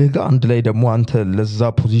ከእድልህ ጋር አንድ ላይ ደግሞ አንተ ለዛ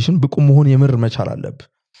ፖዚሽን ብቁ መሆን የምር መቻል አለብህ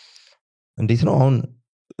እንዴት ነው አሁን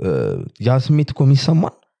ያ ስሜት እኮ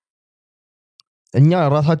የሚሰማን እኛ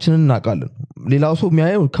ራሳችንን እናውቃለን ሌላው ሰው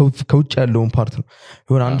የሚያየው ከውጭ ያለውን ፓርት ነው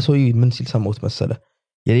ይሁን አንድ ሰው ምን ሲል ሰማሁት መሰለ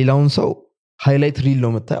የሌላውን ሰው ሃይላይት ሪል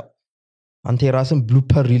ነው የምታየው አንተ የራስን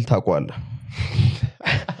ብሉፐር ሪል ታውቀዋለህ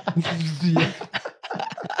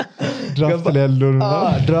ድራፍት ላይ ያለው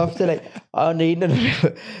ድራፍት ላይ አሁን ይሄንን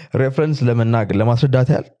ሬፈረንስ ለማስረዳት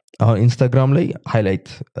ያህል አሁን ኢንስታግራም ላይ ሃይላይት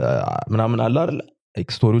ምናምን አለ አይደል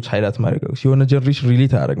ስቶሪዎች ሃይላይት ማድረግ ሲሆነ ጀነሬሽን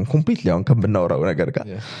ሪሌት አያደርግም ኮምፕሊትሊ አሁን ከምናወራው ነገር ጋር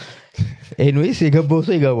ኤኒዌይስ የገባው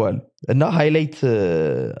ሰው ይገባል እና ሃይላይት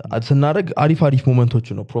ስናደርግ አሪፍ ሞመንቶች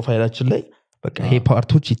ነው ፕሮፋይላችን ላይ በቃ ይሄ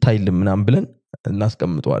ፓርቶች ይታይልን ምናምን ብለን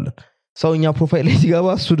እናስቀምጠዋለን ሰው እኛ ፕሮፋይል ላይ ሲገባ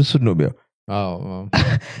እሱ ነው ቢያው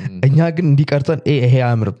እኛ ግን እንዲቀርጸን ይሄ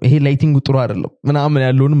አያምርም ይሄ ላይቲንግ ጥሩ አይደለም ምናምን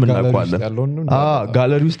ያለውንም እናውቀዋለን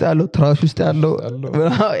ጋለሪ ውስጥ ያለው ትራሽ ውስጥ ያለው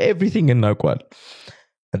ኤቭሪቲንግ እናውቀዋለን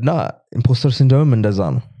እና ኢምፖስተር ሲንድሮም እንደዛ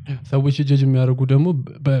ነው ሰዎች ጀጅ የሚያደርጉ ደግሞ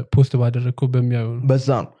በፖስት ባደረግከው በሚያዩ በዛ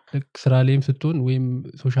ነው ስራ ላይም ስትሆን ወይም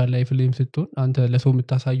ሶሻል ላይፍ ላይም ስትሆን አንተ ለሰው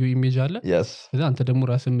የምታሳየው ኢሜጅ አለ ከዛ አንተ ደግሞ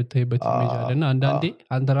ራስህ የምታይበት ኢሜጅ አለ እና አንዳንዴ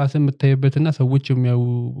አንተ ራስህ የምታይበትና ሰዎች የሚያዩ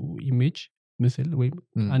ኢሜጅ ምስል ወይም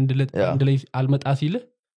አንድ ላይ አልመጣ ሲልህ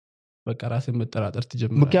በቃ ራስህ መጠራጠር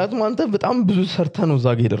ትጀምራለህ ምክንያቱም አንተ በጣም ብዙ ሰርተህ ነው እዛ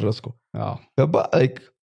ጋር የደረስከው ገባ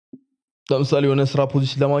ለምሳሌ የሆነ ስራ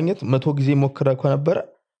ፖዚሽን ለማግኘት 100 ጊዜ ሞክረህ ከነበረ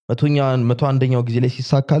 101ኛው ጊዜ ላይ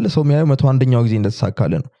ሲሳካለ ሰው የሚያየው 101ኛው ጊዜ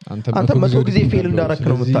እንደተሳካለ ነው አንተ 100 ጊዜ ፌል እንዳረክ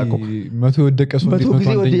ነው የምታውቀው 100 ወደቀ ሰው እንዴት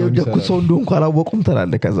 100 ጊዜ ሰው እንደሆነ አላወቁም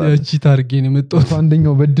ትላለህ ከዛ እቺ ታርጌ ነው የመጣው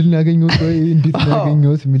አንደኛው በድል ነው ያገኘው ወይ እንዴት ነው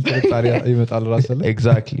ያገኘው የሚል ጥርጣሬ ይመጣል ራስ ላይ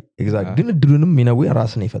ኤግዛክትሊ ግን እድሉንም ይነው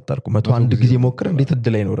ራስ ነው የፈጠርከው 101 ጊዜ ሞክረ እንዴት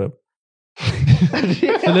እድል አይኖርም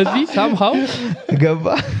ስለዚህ somehow ገባ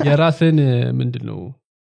የራስን ምንድነው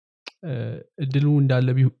እድሉ እንዳለ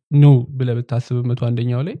ነው ብለህ ብታስብ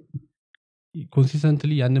 101ኛው ላይ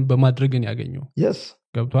ኮንሲስተንትሊ ያንን በማድረግን ያገኘው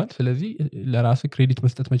ገብቷል ስለዚህ ለራስ ክሬዲት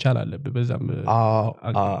መስጠት መቻል አለብህ በዛም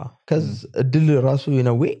ከዝ እድል ራሱ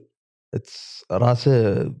የነዌ ራስ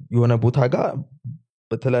የሆነ ቦታ ጋር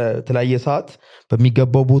በተለያየ ሰዓት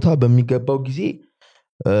በሚገባው ቦታ በሚገባው ጊዜ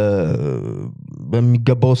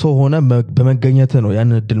በሚገባው ሰው ሆነ በመገኘት ነው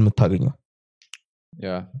ያን እድል የምታገኘው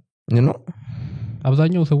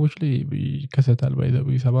አብዛኛው ሰዎች ላይ ይከሰታል ባይዘው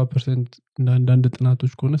 70% እና አንዳንድ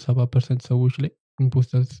ጥናቶች ከሆነ 70% ሰዎች ላይ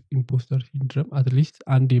ኢምፖስተር ሲንድሮም አትሊስት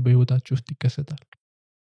አንዴ በህይወታቸው ውስጥ ይከሰታል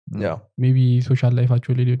ሜቢ ሶሻል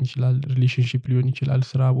ላይፋቸው ላይ ሊሆን ይችላል ሪሌሽንሺፕ ሊሆን ይችላል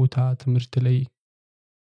ስራ ቦታ ትምህርት ላይ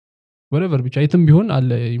whatever ብቻ የትም ቢሆን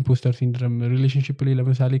አለ ኢምፖስተር ሲንድሮም ሪሌሽንሺፕ ላይ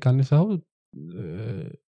ለምሳሌ ካነሳው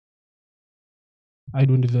I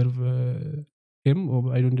don't deserve him or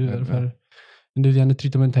I don't deserve her እንደዚህ አይነት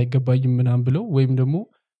ትሪትመንት አይገባኝም ምናምን ብለው ወይም ደግሞ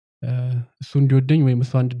እሱ እንዲወደኝ ወይም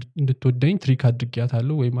እሷ እንድትወደኝ ትሪክ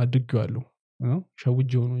አድርጊያታለሁ ወይም አድርጌዋለሁ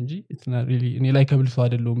ሸውጄው ነው እንጂ it's not really እኔ ላይ ከብል ሰው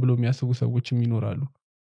አይደለም ብሎ የሚያስቡ ሰዎችም ይኖራሉ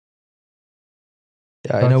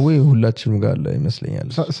አይነው ሁላችንም ጋር አለ ይመስለኛል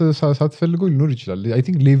ሳትፈልገው ሊኖር ይችላል አይ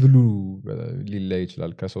ቲንክ ሌቭሉ ሊለያይ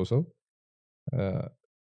ይችላል ከሰው ሰው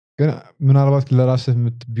ግን ምናልባት ለራስህ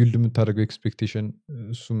ቢልድ የምታደርገው ኤክስፔክቴሽን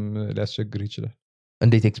እሱም ሊያስቸግር ይችላል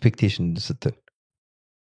እንዴት ኤክስፔክቴሽን ስትል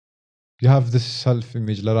you have this self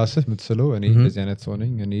image ለራስህ የምትስለው እኔ እንደዚህ አይነት ሰው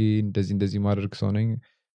ነኝ እኔ እንደዚህ ማድረግ ሰው ነኝ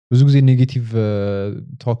ብዙ ጊዜ ኔጌቲቭ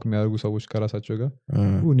ቶክ የሚያደርጉ ሰዎች ከራሳቸው ጋር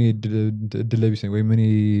እኔ እድለቢስ ነኝ ወይ እኔ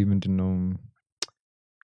ምንድነው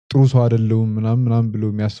ጥሩ ሰው አይደለሁም ምናምን ብሎ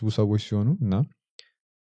የሚያስቡ ሰዎች ሲሆኑ እና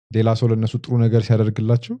ሌላ ሰው ለነሱ ጥሩ ነገር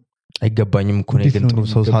ሲያደርግላቸው አይገባኝም እኮ ነው ግን ጥሩ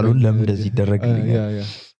ሰው ሳሉን ለምን እንደዚህ ይደረግልኛል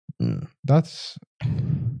that's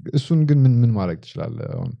እሱን ግን ምን ማድረግ ትችላለህ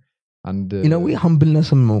አሁን አንድ humbleness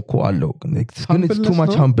እኮ አለው ግን it's too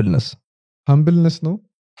much humbleness ነው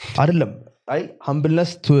አይደለም አይ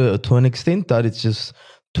humbleness to an extent that it's just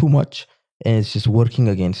too much and it's just working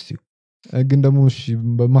against you ግን ደግሞ እሺ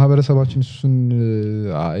በማህበረሰባችን እሱን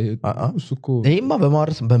እሱኮ ይሄማ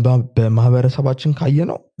በማህበረሰባችን ካየ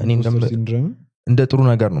ነው እኔ እንደ ጥሩ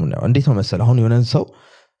ነገር ነው ነው እንዴት ነው መሰለ አሁን የሆነን ሰው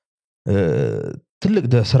ትልቅ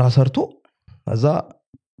ስራ ሰርቶ አዛ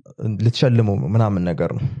ልትሸልመው ምናምን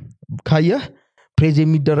ነገር ነው ካየህ ፕሬዝ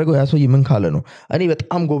የሚደረገው ያ ሰው ምን ካለ ነው እኔ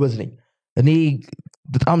በጣም ጎበዝ ነኝ እኔ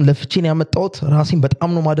በጣም ለፍቼን ያመጣሁት ራሴን በጣም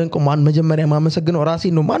ነው ማደንቀው ማን መጀመሪያ ማመሰግነው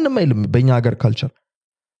ራሴን ነው ማንንም አይልም በእኛ ሀገር ካልቸር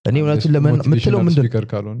እኔ እውነቱን ለምትለው ምንድነው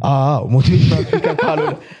ሞቲቬሽናል ስፒከር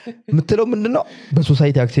ካልሆነ ምትለው ምንድነው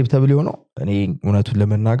በሶሳይቲ አክሴፕታብል የሆነው እኔ እውነቱን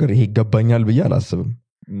ለመናገር ይሄ ይገባኛል ብዬ አላስብም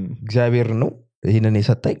እግዚአብሔር ነው ይሄንን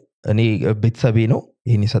የሰጠኝ እኔ ቤተሰቤ ነው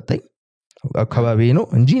ይሄን የሰጠኝ አካባቢ ነው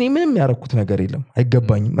እንጂ እኔ ምንም ያረኩት ነገር የለም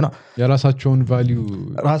አይገባኝም እና የራሳቸውን ቫልዩ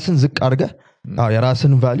ራስን ዝቅ አድርገ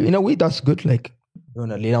የራስን ቫልዩ in a way that's good like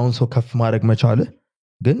የሆነ ሌላውን ሰው ከፍ ማድረግ መቻል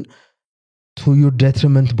ግን to your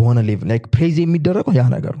detriment በሆነ ሌቭል like praise የሚደረገው ያ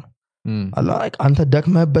ነገር ነው like አንተ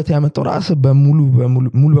ደክመህበት ያመጣው ራስ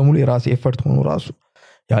በሙሉ የራስ ኤፈርት ሆኖ ራሱ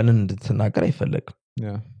ያንን እንድትናገር አይፈልግም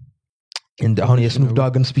አሁን የስኑፕ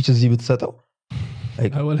ዶግን ስፒች እዚህ ብትሰጠው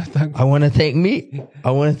like I want to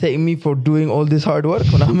thank me for doing all this hard work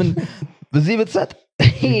ምናምን በዚህ ብትሰጥ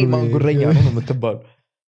ማንጉረኛ ነው የምትባሉ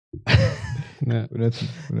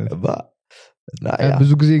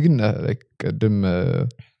ብዙ ጊዜ ግን ቀደም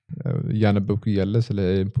እያነበብኩ እያለ ስለ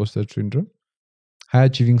ኢምፖስተር ሲንድሮም high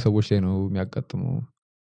achieving ሰዎች ላይ ነው የሚያጋጥመው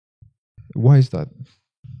why is that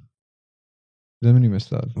ለምን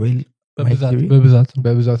ይመስላል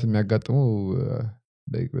በብዛት የሚያጋጥመው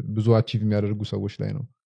ብዙ አቺቭ የሚያደርጉ ሰዎች ላይ ነው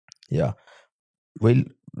ያ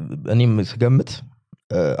እኔም ስገምት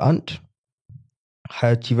አንድ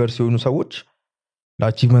high achievers የሆኑ ሰዎች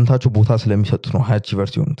ለአቺቭመንታቸው ቦታ ስለሚሰጡት ነው high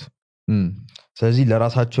achievers የሆኑት ስለዚህ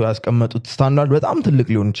ለራሳቸው ያስቀመጡት ስታንዳርድ በጣም ትልቅ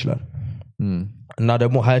ሊሆን ይችላል እና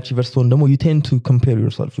ደግሞ high achievers ሆን ደግሞ you tend to compare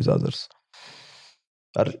yourself with others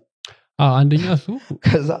አይደል አንደኛ እሱ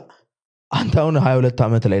ከዛ አንተ አሁን 22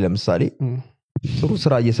 ዓመት ላይ ለምሳሌ ጥሩ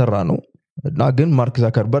ስራ እየሰራ ነው እና ግን ማርክ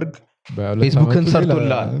ዛከርበርግ ፌስቡክን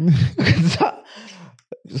ሰርቶላል ከዛ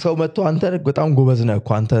ሰው መጥቶ አንተ በጣም ጎበዝ ነህ እኮ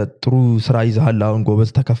አንተ ጥሩ ስራ ይዘሃል አሁን ጎበዝ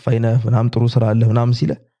ተከፋይ ነህ ምናምን ጥሩ ስራ አለ ምናምን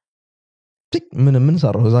ሲለ ምን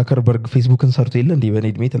ሰራው ዛከርበርግ ፌስቡክን ሰርቶ የለ እንዴ በኔ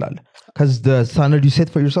እድሜ ትላለህ cuz the standard you set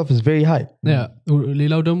for yourself is very high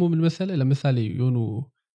ሌላው ደግሞ ምን መሰለ ለምሳሌ የሆኑ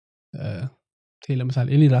ለምሳሌ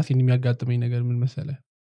እኔ ራሴን የሚያጋጥመኝ ነገር ምን መሰለ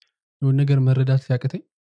የሆነ ነገር መረዳት ሲያቅተኝ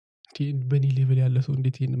በኔ ሌቭል ያለ ሰው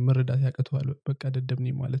እንዴት ይሄን መረዳት ያቀተዋል በቃ ደደብኔ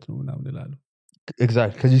ማለት ነው ምናምን እላለሁ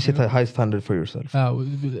exactly because you set a high standard for yourself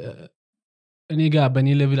እኔ ጋር በኔ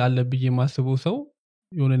ሌቭል አለ ብዬ ማስበው ሰው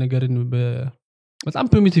የሆነ ነገርን በጣም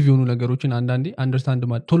ፕሪሚቲቭ የሆኑ ነገሮችን አንዳንዴ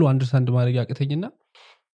ቶሎ አንደርስታንድ ማድረግ ያቀተኝና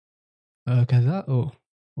ከዛ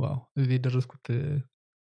ዋው እዚህ ደረስኩት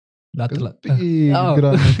ላጥላጥ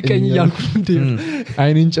ቀኝ ያልኩት እንዴ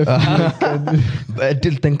አይኔን ጨፍኝ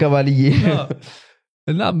በእድል ተንከባልዬ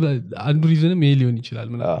እና አንዱ ሪዝንም ይሄ ሊሆን ይችላል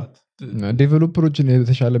ምናልባት ዴቨሎፐሮችን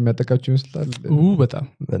የተሻለ የሚያጠቃቸው ይመስላል በጣም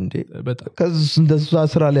እንዴ ከዚህ እንደዛ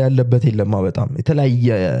ስራ ላይ ያለበት የለማ በጣም የተለያየ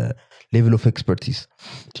ሌቭል ኦፍ ኤክስፐርቲዝ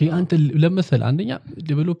አንተ ለምሳሌ አንደኛ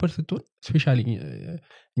ዴቨሎፐር ስትሆን ስፔሻሊ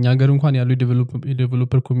እኛ ሀገር እንኳን ያለው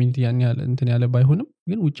ዴቨሎፐር ኮሚኒቲ ያን ያለ እንትን ያለ ባይሆንም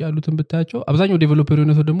ግን ውጪ ያሉትን ብታያቸው አብዛኛው ዴቨሎፐር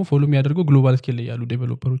የሆነ ሰው ደግሞ ፎሎ የሚያደርገው ግሎባል ስኬል ላይ ያሉ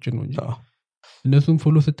ዴቨሎፐሮችን ነው እንጂ እነሱም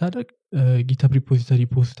ፎሎ ስታደርግ ጊታብ ሪፖዚተሪ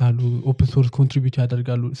ፖስት አሉ ኦፕን ሶርስ ኮንትሪቢዩት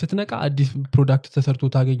ያደርጋሉ ስትነቃ አዲስ ፕሮዳክት ተሰርቶ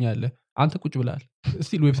ታገኛለህ አንተ ቁጭ ብለሃል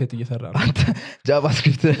ስቲል ዌብሳይት እየሰራ ነው አንተ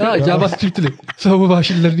ጃቫስክሪፕት ላይ ሰው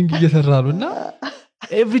ማሽን ለርኒንግ እየሰራ ነው እና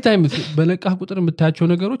ኤቭሪ ታይም በነቃህ ቁጥር የምታያቸው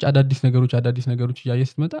ነገሮች አዳዲስ ነገሮች እያየህ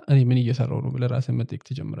ስትመጣ እኔ ምን እየሰራው ነው ብለህ ራስህን መጠየቅ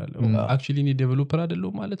ትጀምራለህ አክቹሊ እኔ ዴቨሎፐር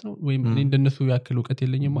አይደለሁም ማለት ነው ወይም እኔ እንደነሱ ያክል እውቀት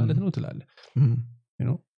የለኝም ማለት ነው ትላለህ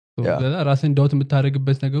ራስን ዳውት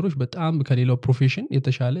የምታደርግበት ነገሮች በጣም ከሌላው ፕሮፌሽን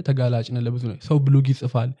የተሻለ ተጋላጭ ነው ለብዙ ነው ሰው ብሎግ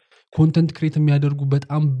ይጽፋል ኮንተንት ክሬት የሚያደርጉ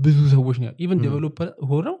በጣም ብዙ ሰዎች ነው ኢቭን ዴቨሎፐር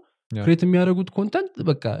ሆነው ክሬት የሚያደርጉት ኮንተንት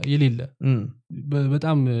በቃ የሌለ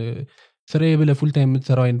በጣም ስራዬ ብለህ ፉል ታይም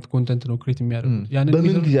የምትሰራው አይነት ኮንተንት ነው ክሬት የሚያደርጉት ያንን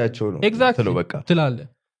በምን ጊዜያቸው ነው ኤግዛክትሊ በቃ ትላለህ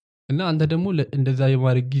እና አንተ ደግሞ እንደዛ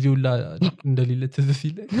የማድረግ ጊዜው እንደሌለ ትዝ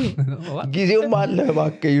ሲል ጊዜውም አለ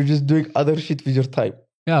እባክህ you just doing other shit with your time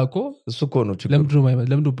ያ እኮ እሱ እኮ ነው ችግሩ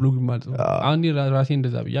ለምንድነው ብሎግ የማልጽፈው አሁን ራሴ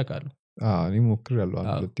እንደዛ ብዬ አውቃለሁ እኔ ሞክሬያለሁ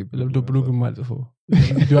ለምንድነው ብሎግ የማልጽፈው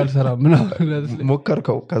ቪዲዮ አልሰራም ምናምን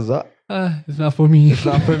ሞከርከው ከዛ it's not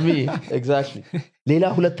for me exactly ሌላ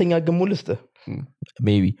ሁለተኛ ግሙ ልስጥህ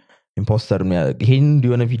maybe ኢምፖስተር ይሄን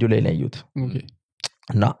የሆነ ቪዲዮ ላይ ነው ያየሁት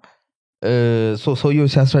እና ሰውየው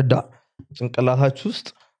ሲያስረዳ ጭንቅላታችሁ ውስጥ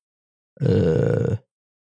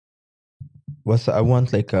what I want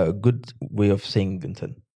like a good way of saying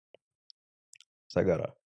እንትን ሰገራ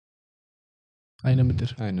አይነ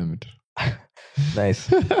ምድር ናይስ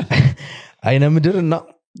አይነ ምድር እና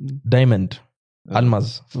ዳይመንድ አልማዝ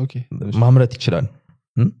ማምረት ይችላል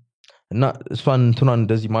እና እሷን እንትኗን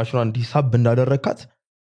እንደዚህ ማሽኗን እንዲሳብ እንዳደረካት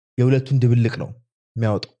የሁለቱን ድብልቅ ነው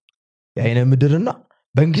የሚያወጣው የአይነ ምድርና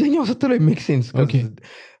በእንግሊዝኛው ስትለው make sense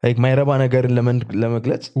like ማይረባ ነገርን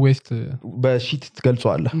ለመግለጽ ዌስት በሺት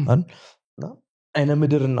ትገልጸዋለህ እና አይነ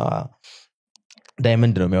ምድርና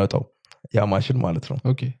ዳይመንድ ነው የሚያወጣው ያ ማሽን ማለት ነው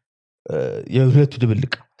ኦኬ የሁለቱ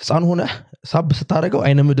ድብልቅ ህፃን ሆነ ሳብ ስታረገው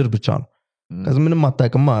አይነ ምድር ብቻ ነው ከዚ ምንም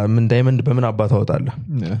አታውቅማ ምን ዳይመንድ በምን አባታ ወጣለህ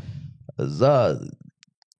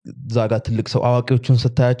እዛ ጋር ትልቅ ሰው አዋቂዎቹን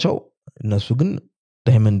ስታያቸው እነሱ ግን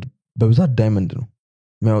ዳይመንድ በብዛት ዳይመንድ ነው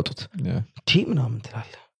የሚያወጡት ቲ ምናምን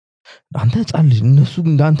ትላለህ አንተ ህፃን ልጅ እነሱ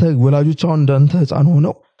እንዳንተ ወላጆች አሁን እንዳንተ ህፃን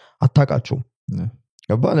ሆነው አታውቃቸውም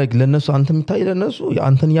ገባ ለነሱ አንተ የሚታይ ለነሱ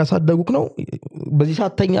አንተን ያሳደጉክ ነው በዚህ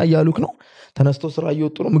ሳተኛ እያሉክ ነው ተነስቶ ስራ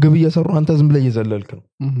እየወጡ ነው ምግብ እየሰሩ አንተ ዝም ብለህ እየዘለልክ ነው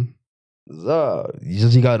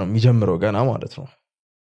እዚህ ጋር ነው የሚጀምረው ገና ማለት ነው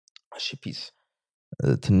እሺ ፒስ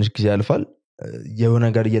ትንሽ ጊዜ ያልፋል የሆነ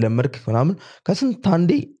ነገር እየለመድክ ምናምን ከስንት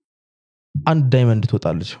አንዴ አንድ ዳይመንድ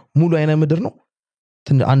ትወጣለች ሙሉ አይነ ምድር ነው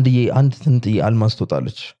አንድ ትንጥዬ አልማዝ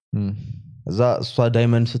ትወጣለች እዛ እሷ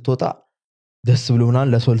ዳይመንድ ስትወጣ ደስ ብሎናል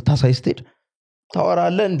ለሰው ልታሳይ ስትሄድ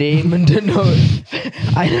ታወራለህ እንዴ ምንድነው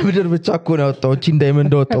አይነ ምድር ብቻ እኮ ነው ያወጣው እቺ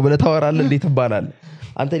ዳይመንድ ወጣው ብለህ ታወራለህ እንዴ ትባላለህ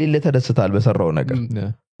አንተ ሌለ ተደስታል በሰራው ነገር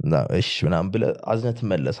እና እሺ ምናምን ብለህ አዝነህ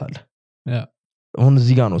ትመለሳለህ አሁን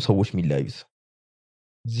እዚህ ጋር ነው ሰዎች የሚለያዩት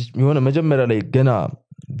የሆነ መጀመሪያ ላይ ገና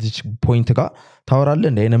እዚህ ፖይንት ጋር ታወራለህ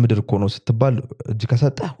እንደ አይነ ምድር እኮ ነው ስትባል እጅ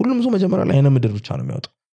ከሰጠ ሁሉም ሰው መጀመሪያ ላይ አይነ ምድር ብቻ ነው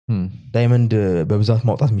የሚያወጣው ዳይመንድ በብዛት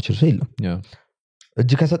ማውጣት የሚችል ሰው የለም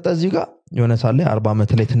እጅ ከሰጠ እዚህ ጋር የሆነ ሳለ 40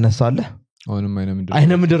 ዓመት ላይ ትነሳለህ አሁንም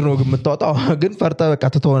አይነ ምድር ነው የምታወጣው ግን ፈርተ በቃ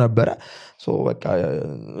ተተው ነበረ ሶ በቃ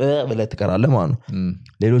ብለህ ትቀራለህ ማለት ነው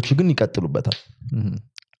ሌሎቹ ግን ይቀጥሉበታል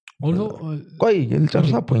ቆይ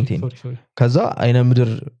ልጨርሳ ፖይንቴን ከዛ አይነ ምድር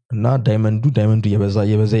እና ዳይመንዱ እየበዛ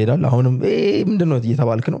ይሄዳል አሁንም ምንድነው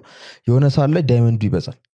እየተባልክ ነው የሆነ ሳለ ላይ ዳይመንዱ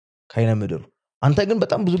ይበዛል ከአይነ ምድሩ አንተ ግን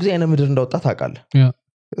በጣም ብዙ ጊዜ አይነ ምድር እንዳወጣ ታውቃለህ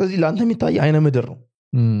ስለዚህ ለአንተ የሚታይ አይነ ምድር ነው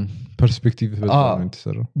ፐርስፔክቲቭ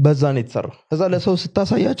በዛ ነው የተሰራው ከዛ ለሰው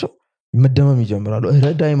ስታሳያቸው መደመም ይጀምራሉ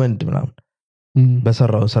ዳይመንድ ምናምን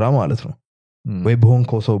በሰራው ስራ ማለት ነው ወይ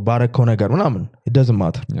በሆንከው ሰው ባረከው ነገር ምናምን it doesn't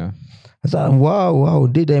matter እዛ ዋው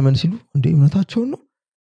እንዴ ዳይመንድ ሲሉ እንዴ እውነታቸው ነው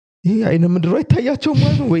ይሄ አይነ ምድሩ አይታያቸው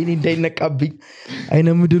ማለት ነው ወይኔ እንዳይነቃብኝ አይነ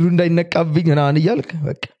ምድሩ እንዳይነቃብኝ ምናምን እያልክ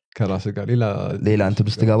በቃ ከራስ ጋር ሌላ እንትን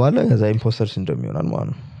ውስጥ ትገባለህ ከዛ ኢምፖስተር ሲንድሮም ይሆናል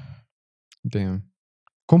ማለት ነው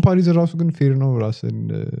ኮምፓሪዝን ራሱ ግን ፌር ነው ራስን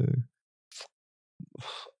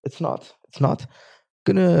it's not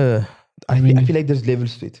ግን I feel like there's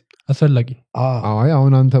levels to it አስፈላጊ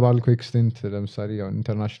አሁን አንተ ባልከው ኤክስቴንት ለምሳሌ አሁን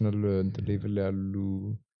ኢንተርናሽናል ሌቭል ላይ ያሉ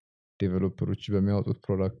ዴቨሎፐሮች በሚያወጡት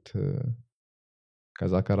ፕሮዳክት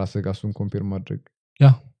ከዛ ከራስ ጋር እሱን ኮምፔር ማድረግ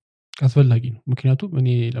አስፈላጊ ነው ምክንያቱም እኔ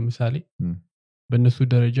ለምሳሌ በእነሱ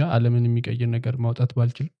ደረጃ ዓለምን የሚቀይር ነገር ማውጣት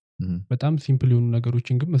ባልችል በጣም ሲምፕል የሆኑ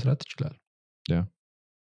ነገሮችን ግን መስራት ይችላል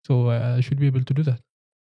so I should be able to do that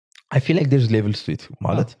I feel like there's levels to it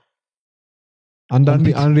ማለት አንዳንዴ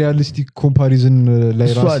አንሪያሊስቲክ ኮምፓሪዝን ላይ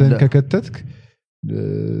ራስን ከከተትክ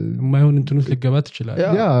የማይሆን እንትን ውስጥ ልገባ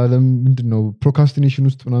ትችላለህ ያ ምንድነው ፕሮካስቲኔሽን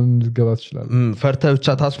ውስጥ ምናምን ልገባ ትችላለህ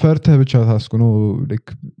ፈርተህ ብቻ ታስኩ ነው ላይክ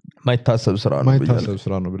ማይታሰብ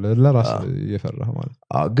ስራ ነው ብለህ ለራስ እየፈራህ ማለት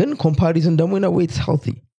ግን ኮምፓሪዝን ደግሞ ነው way it's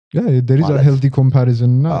healthy there is a healthy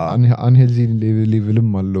comparison እና unhealthy levelም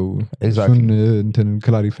አለው እሱን እንትን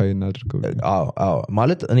ክላሪፋይ እናድርገው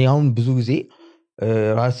ማለት እኔ አሁን ብዙ ጊዜ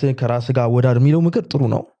ከራስ ጋር ወዳድ የሚለው ምክር ጥሩ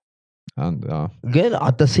ነው ግን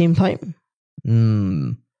at the same time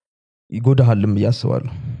ይጎዳሃልም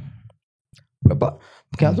ያስባለሁ ገባ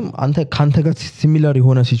ምክንያቱም አንተ ካንተ ጋር ሲሚላር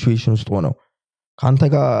የሆነ ሲቹዌሽን ውስጥ ሆነው ካንተ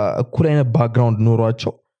ጋር እኩል አይነት ባክግራውንድ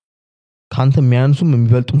ኖሯቸው ካንተ የሚያንሱም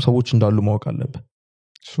የሚበልጡም ሰዎች እንዳሉ ማወቅ አለብህ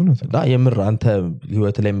እሱ ነው እና የምር አንተ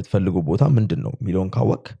ህይወት ላይ የምትፈልገው ቦታ ምንድነው የሚለውን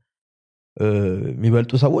ካወቅ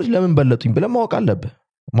የሚበልጡ ሰዎች ለምን በለጡኝ ብለህ ማወቅ አለብህ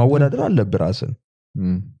ማወዳደር አለብህ ራስን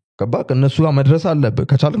ገባ ከነሱ ጋር መድረስ አለብህ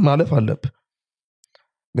ከቻልክ ማለፍ አለብህ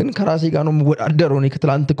ግን ከራሴ ጋር ነው የምወዳደረው እኔ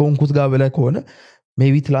ከትላንት ከሆንኩት ጋር ብለህ ከሆነ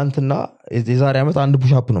ሜቢ ትላንትና የዛሬ ዓመት አንድ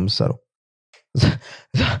ፑሽ አፕ ነው የምትሰራው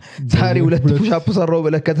ዛሬ ሁለት ፑሽ አፕ ሰራው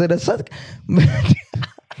ብለህ ከተደሰትክ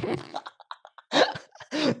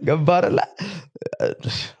ገባ አይደለ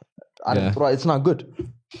it's not good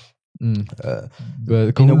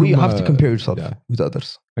but you have to compare yourself with others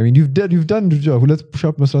I mean you've done ሁለት push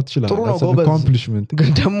up መስራት ይችላል that's an accomplishment ግን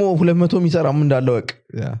ደግሞ 200 የሚሰራም እንዳለ ወቅ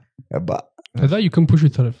ገባ ከዛ you can push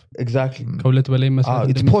yourself exactly ከሁለት በላይ መስራት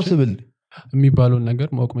it's possible የሚባለውን ነገር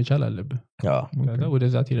ማወቅ መቻል አለብህ ከዛ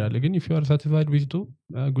ወደዛ ትሄዳለህ ግን if you are satisfied with it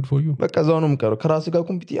good for you በቃ እዛው ነው የምቀረው ከራስ ጋር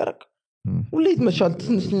ኮምፒት ያደርግ ሁሌ መቻል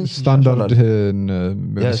ስታንዳርድ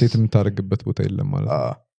ሴት የምታደርግበት ቦታ የለም ማለት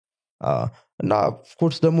እና of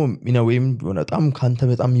course ደግሞ ወይም በጣም ካንተ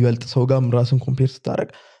በጣም ይበልጥ ሰው ጋር ራስን ኮምፔር ስታደርግ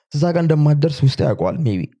እዛ ጋር እንደማትደርስ ውስጥ ያውቀዋል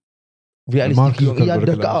ሜቢ ሪያሊስቲክ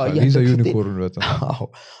ያደርጋ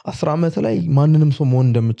 10 ዓመት ላይ ማንንም ሰው መሆን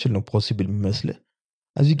እንደምችል ነው ፖሲብል የሚመስልህ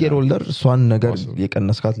እዚህ ጌር ኦልደር እሷን ነገር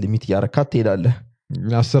የቀነስካት ሊሚት ያረካት ትሄዳለህ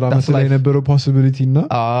 10 ዓመት ላይ የነበረው ፖሲቢሊቲ እና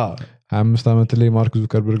 25 ዓመት ላይ ማርክ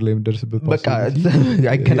ዙከርበርግ ላይ የምደርስበት በቃ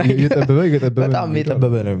በጣም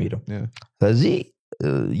የጠበበ ነው የሚለው ስለዚህ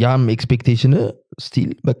ያም ኤክስፔክቴሽን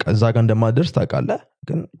ስቲል በቃ እዛ ጋር እንደማደርስ ታውቃለህ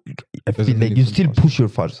ግን I feel like you still push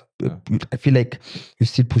your further I feel like you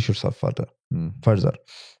still push yourself further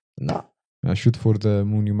እና shoot for the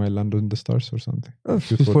moon you might land on the stars or something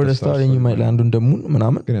shoot for the star and you might land on the moon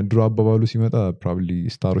ምናምን ግን ድሮ አባባሉ ሲመጣ probably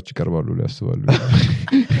ስታሮች ይቀርባሉ ሊያስባሉ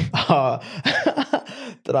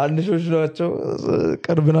ትራንሾች ናቸው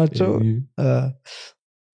ቅርብ ናቸው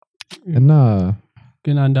እና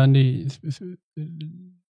ግን አንዳንዴ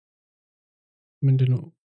ምንድነው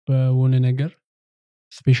በሆነ ነገር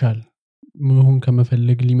ስፔሻል መሆን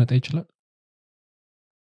ከመፈለግ ሊመጣ ይችላል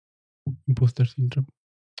ኢምፖስተር ሲንድሮም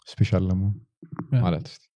ስፔሻል ለመሆን ማለት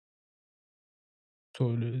so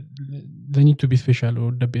they need to be special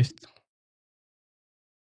or the best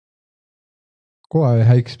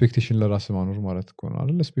ሃይ ኤክስፔክቴሽን ለራስ ማኖር ማለት እኮ ነው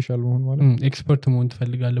አይደል ስፔሻል መሆን ማለት ኤክስፐርት መሆን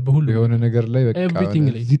ትፈልጋለህ በሁሉ የሆነ ነገር ላይ በቃ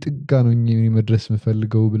እዚህ ጥጋ ነው እኔ መድረስ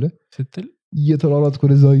የምፈልገው ብለህ ስትል እየተሯሯጥክ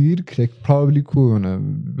ወደዛው ይሄድክ like probably ኮነ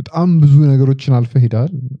በጣም ብዙ ነገሮችን አልፈህ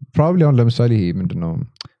ሄዳል probably አሁን ለምሳሌ ይሄ ምንድነው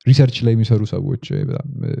ሪሰርች ላይ የሚሰሩ ሰዎች በጣም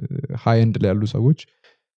ሃይ ኤንድ ላይ ያሉ ሰዎች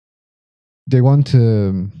they want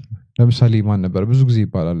ለምሳሌ ማን ነበር ብዙ ጊዜ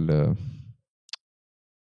ይባላል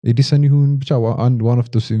ኤዲሰን ይሁን ብቻ one of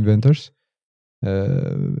those inventors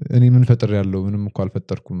እኔ ምን ፈጥር ያለው ምንም እኮ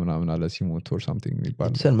አልፈጠርኩም ምናምን አለ ሲሞት or something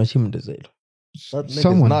ይባላል ሰን መቼም እንደዛ ይለው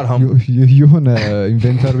የሆነ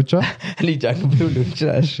ኢንቨንተር ብቻ ሊጃክ ብሎ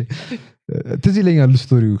ይችላል ትዝ ይለኛል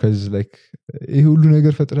ስቶሪው ከዚህ like ይሄ ሁሉ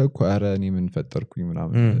ነገር ፈጥረህ እኮ ኧረ እኔ ምን ፈጠርኩኝ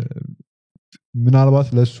ምናምን ምናልባት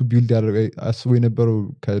ለሱ ቢልድ ያደረገ አስቦ የነበረው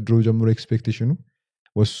ከድሮ ጀምሮ ኤክስፔክቴሽኑ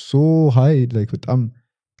was so high like በጣም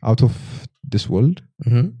out of this world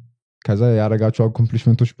ከዛ ያረጋቸው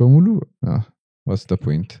አኮምፕሊሽመንቶች በሙሉ what's the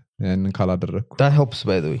point ያንን ካላደረኩ that helps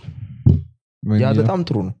by the way ያ በጣም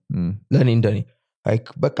ጥሩ ነው ለኔ እንደኔ like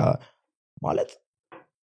በቃ ማለት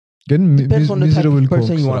ግን miserable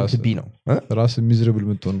person you want to be ነው ራስ miserable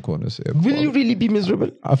ምትሆን ከሆነ will you really be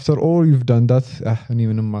miserable after all you've done that እኔ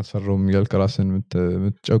ምንም አልሰራውም ያልክ ራስን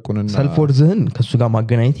ምትጨቁንና self worthህን ከሱ ጋር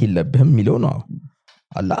ማገናኘት የለብህም የሚለው ነው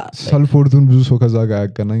አላ self worthን ብዙ ሰው ከዛ ጋር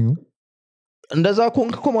ያገናኙ እንደዛ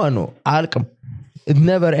ኮንክ እኮ ማለት ነው አልቅም it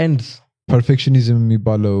never ends perfectionism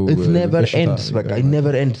የሚባለው it never ends በቃ it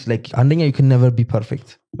never ends like አንደኛ you can never be perfect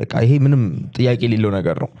በቃ ይሄ ምንም ጥያቄ የሌለው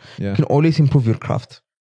ነገር ነው you can always improve your craft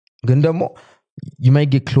ግን ደግሞ you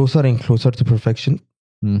might get closer and closer to perfection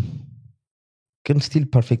ግን still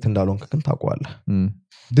perfect እንዳልሆንክ ግን ታውቀዋለህ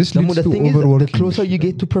this leads to overworking the closer you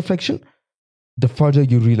get to perfection the farther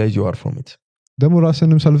you realize you are from it ደግሞ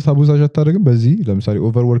ራስንም ሰልፍ ታቦዛጅ አታደርግም በዚህ ለምሳሌ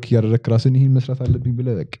ኦቨርወርክ እያደረግክ ራስን ይህን መስራት አለብኝ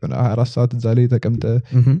ብለህ በቃ 4 ሰዓት እዛ ላይ ተቀምጠ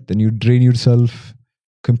then you drain yourself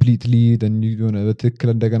completely then you በትክክል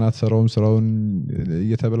እንደገና ተሰራውን ስራውን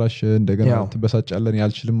እየተበላሽ እንደገና ትበሳጫለን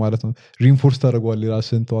ያልችልም ማለት ነው ሪንፎርስ ታደርገዋለህ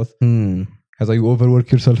ራስን ተዋት ከዛ you overwork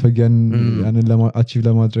yourself again ያንን አቺቭ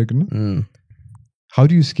ለማድረግ ነው how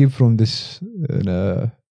do you escape from this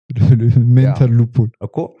mental loop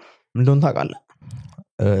እኮ እንደውን ታውቃለህ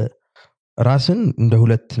ራስን እንደ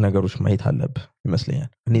ሁለት ነገሮች ማየት አለብህ ይመስለኛል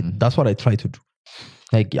እኔ that's what I try to do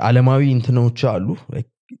like ዓለማዊ እንትኖች አሉ like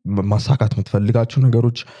ማሳካት የምትፈልጋቸው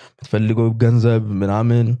ነገሮች የምትፈልገው ገንዘብ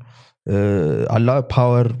ምናምን አላ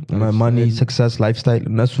ፓወር ማኒ ሰክሰስ ላይፍ ስታይል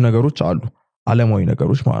እነሱ ነገሮች አሉ ዓለማዊ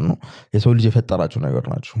ነገሮች ማለት ነው የሰው ልጅ የፈጠራቸው ነገር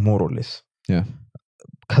ናቸው ሞር ኦር ሌስ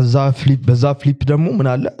ከዛ በዛ ፍሊፕ ደግሞ ምን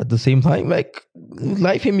አለ at the same time like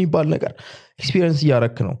ላይፍ የሚባል ነገር ኤክስፒሪየንስ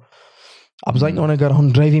እያረክ ነው አብዛኛው ነገር አሁን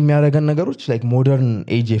ድራይቭ የሚያደርገን ነገሮች like ሞደርን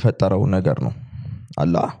ኤጅ የፈጠረው ነገር ነው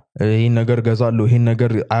አላ ይሄን ነገር ገዛለሁ ይሄን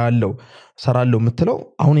ነገር አያለው ሰራለሁ የምትለው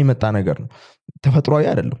አሁን የመጣ ነገር ነው ተፈጥሯዊ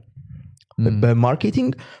አይደለም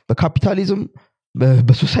በማርኬቲንግ በካፒታሊዝም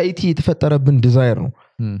በሶሳይቲ የተፈጠረብን ዲዛይር ነው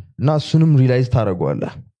እና እሱንም ሪላይዝ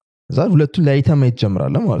ታደርገዋለህ እዛ ሁለቱን ለይተህ ማየት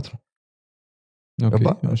ጀምራለህ ማለት ነው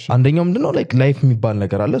አንደኛው ምንድነው like ላይፍ የሚባል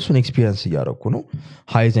ነገር አለ እሱን ኤክስፒሪየንስ እያደረኩ ነው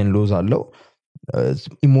ሃይዝ ኤንድ ሎዝ አለው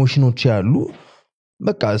ኢሞሽኖች ያሉ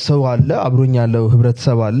በቃ ሰው አለ አብሮኝ ያለው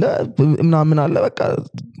ህብረተሰብ አለ ምናምን አለ በቃ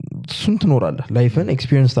እሱን ትኖራለህ ላይፍን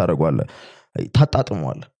ኤክስፒሪየንስ ታደርገዋለህ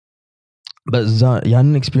ታጣጥመዋለህ በዛ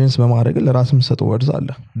ያንን ኤክስፒሪየንስ በማድረግ ለራስህ የምትሰጠው ወርዝ አለ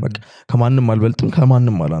በቃ ከማንም አልበልጥም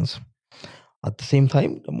ከማንም አላንስም at the same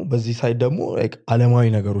time ደግሞ በዚህ ሳይድ ደግሞ like ዓለማዊ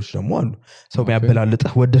ነገሮች ደግሞ አሉ ሰው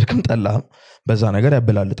የሚያበላልጥህ ወደድክም ጠላህም በዛ ነገር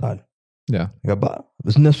ያበላልጣል ገባ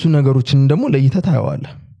እነሱ ነገሮችን ደግሞ ለይተህ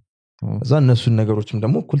ታየዋለህ እዛ እነሱ ነገሮችም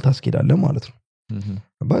ደግሞ እኩል ታስኬዳለህ ማለት ነው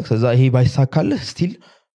ገባ ከዛ ይሄ ባይሳካልህ ስቲል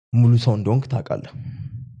ሙሉ ሰው እንደሆንክ ታውቃለህ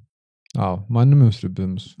አዎ ማንም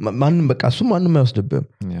አይወስድብህም ማንም በቃ እሱ ማንም አይወስድብህም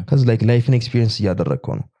ከዛ like ላይፍን ኤክስፒሪየንስ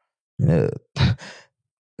እያደረግከው ነው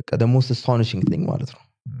በቃ the most astonishing thing ማለት ነው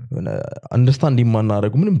አንደርስታንድ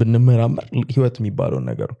የማናደርጉ ምንም ብንመራመር ህይወት የሚባለው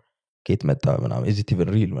ነገር ከየት መጣ ምናምን is it even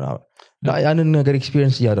real ምናምን ያንን ነገር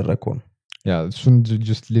ኤክስፒሪየንስ እያደረግከው ነው እሱን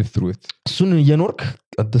just live through it እሱን እየኖርክ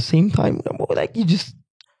at the same time ደግሞ like you just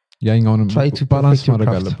ያኛውንም try to balance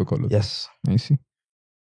ማድረግ አለብህ ኮሎ yes I see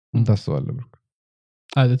እንታስባለህ ብሩክ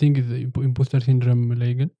I think imposter syndrome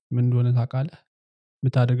ላይ ግን ምን እንደሆነ ታውቃለህ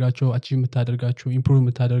የምታደርጋቸው አቺቭ የምታደርጋቸው ኢምፕሩቭ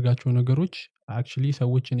የምታደርጋቸው ነገሮች actually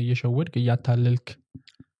ሰዎችን እየሸወድክ እያታለልክ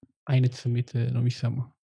አይነት ስሜት ነው የሚሰማው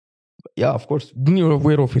yeah of course being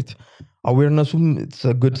aware of it awareness it's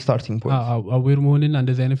a good starting point aware መሆንና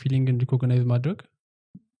እንደዚህ አይነት ፊሊንግ ሪኮግናይዝ ማድረግ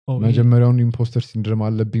መጀመሪያውን ኢምፖስተር ሲንድሮም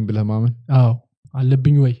አለብኝ ብለህ ማመን አዎ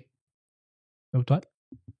አለብኝ ወይ ገብቷል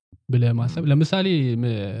ብለህ ማሰብ ለምሳሌ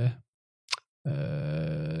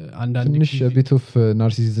አንዳንድ ትንሽ ቢት ኦፍ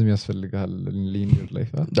ናርሲሲዝም ያስፈልጋል ሊኒየር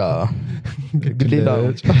ላይፍ ግዴታ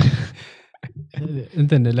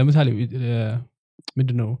እንትን ለምሳሌ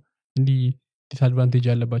ምንድነው እንዲህ ዲስአድቫንቴጅ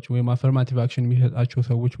ያለባቸው ወይም አፈርማቲቭ አክሽን የሚሰጣቸው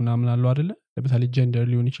ሰዎች ምናምን አሉ አይደለ ለምሳሌ ጀንደር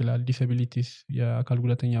ሊሆን ይችላል ዲስአቢሊቲስ የአካል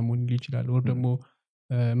ጉዳተኛ መሆን ይችላል ወር ደግሞ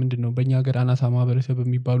ምንድነው በእኛ ሀገር አናሳ ማህበረሰብ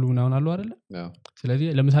የሚባሉ ምናምን አሉ አይደለ ስለዚህ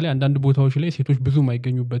ለምሳሌ አንዳንድ ቦታዎች ላይ ሴቶች ብዙ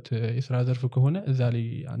የማይገኙበት የስራ ዘርፍ ከሆነ እዛ ላይ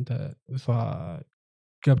አንተ እሷ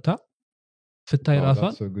ገብታ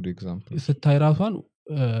ስታይ ራሷን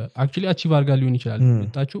actually achieve አድርጋ ሊሆን ይችላል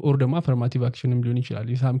መጣችሁ ኦር ደግሞ አፈርማቲቭ አክሽንም ሊሆን ይችላል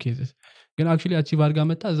የሳም ኬዝስ ግን actually achieve አድርጋ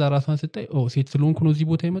መጣ እዛ ራሷን ስታይ ሴት ስለሆንኩ ነው እዚህ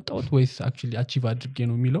ቦታ የመጣሁት ወይስ actually achieve አድርጌ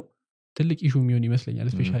ነው የሚለው ትልቅ ኢሹ የሚሆን ይመስለኛል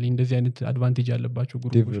ስፔሻሊ እንደዚህ አይነት አድቫንቴጅ ያለባቸው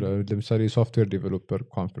ግሩፖች ለምሳሌ ሶፍትዌር ዴቨሎፐር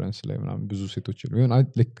ኮንፈረንስ ላይ ምናምን ብዙ ሴቶች ይሆን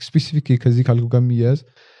like specifically ከዚህ ካልኩ ጋር የሚያያዝ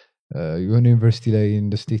የሆነ ዩኒቨርሲቲ ላይ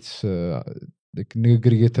እንደ ስቴትስ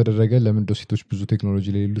ንግግር እየተደረገ ለምን እንደው ሴቶች ብዙ ቴክኖሎጂ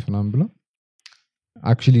ላይ የሉት ምናምን ብለው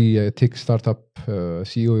actually ቴክ ስታርታፕ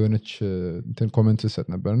ሲኢኦ የሆነች እንትን ኮሜንት ሰጥ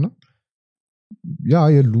ነበርና ያ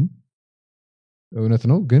የሉም እውነት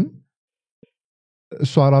ነው ግን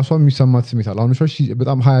እሷ ራሷ የሚሰማት ስሜት አለ አሁን እሷ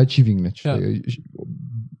በጣም ሃይ አቺቪንግ ነች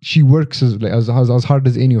she works like as hard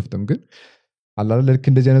as any of them ግን አላለ ልክ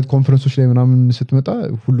እንደዚህ አይነት ኮንፈረንሶች ላይ ምናምን ስትመጣ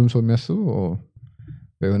ሁሉም ሰው የሚያስበው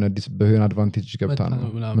በሆነ አድቫንቴጅ ገብታ ነው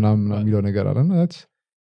ምናምን የሚለው ነገር አለና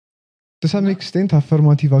to some extent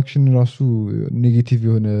affirmative action ራሱ ኔጌቲቭ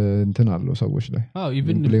የሆነ እንትን አለው ሰዎች ላይ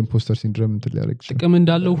even imposter syndrome እንትን ሊያደርግ ይችላል ጥቅም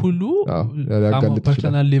እንዳለው ሁሉ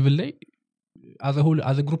ፐርሰናል ሌቭል ላይ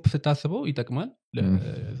as a group ስታስበው ይጠቅማል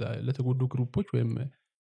ለተጎዱ ግሩፖች ወይም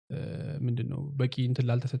ምንድነው በቂ እንትን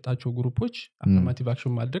ላልተሰጣቸው ግሩፖች affirmative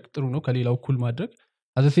action ማድረግ ጥሩ ነው ከሌላው እኩል ማድረግ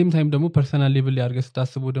at the same time ደግሞ ፐርሰናል ሌቭል ላይ አድርገህ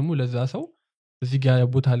ስታስበው ደግሞ ለዛ ሰው እዚህ ጋር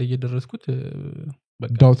ቦታ ላይ እየደረስኩት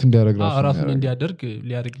ዳውት እንዲያደርግ ራሱን እንዲያደርግ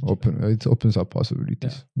ሊያደርግ ይችላል it opens up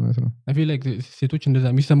possibilities ማለት ነው I feel like ሴቶች እንደዛ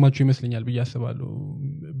የሚሰማቸው ይመስለኛል ብዬ አስባለሁ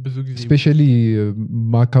ብዙ ጊዜ especially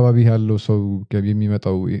ማካባቢ ያለው ሰው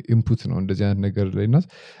የሚመጣው ኢንፑት ነው እንደዚህ አይነት ነገር ላይና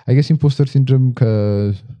I guess imposter syndrome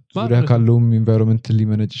ከዙሪያ ካለውም environment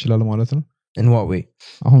ሊመነጭ ይችላል ማለት ነው in what way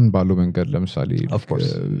አሁን ባለው መንገድ ለምሳሌ of course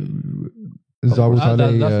እዛ ቦታ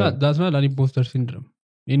ላይ that's not an imposter syndrome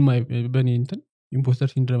in my በኔ እንትን ኢምፖስተር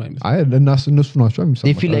ሲንድሮም አይመስልም አይ እነሱ ናቸው የሚሰማው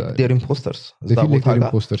they feel like they're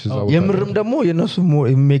imposters የምርም ደግሞ የነሱ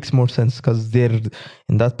it makes more sense because they're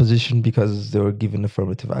in that position because they were given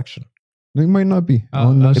affirmative action it might not be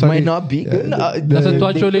it might not be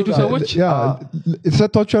ተሰጥቷቸው ሌቱ ሰዎች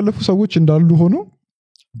ተሰጥቷቸው ያለፉ ሰዎች እንዳሉ ሆኖ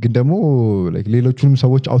ግን ደግሞ ሌሎቹንም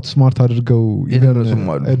ሰዎች አውትስማርት አድርገው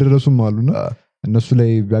የደረሱም አሉና እነሱ ላይ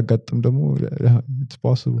ቢያጋጥም ደግሞ it's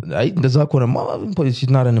possible አይ እንደዛ ከሆነማ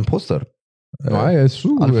she's not an imposter አይ እሱ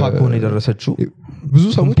አልፋ ከሆነ የደረሰችው ብዙ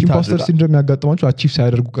ሰዎች ኢምፖስተር ሲንድሮም ያጋጥማቸው አቺቭ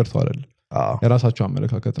ሳያደርጉ ቀርተው አይደል የራሳቸው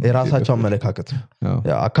አመለካከት ነው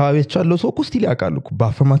አካባቢያቸው ያለው ሰው እኮ ስቲል ያውቃሉ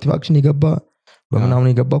በአፈርማቲቭ አክሽን የገባ በምናምን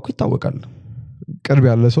የገባ እኮ ይታወቃል ቅርብ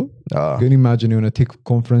ያለ ሰው ግን ኢማጂን የሆነ ቴክ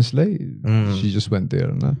ኮንፈረንስ ላይ she just went there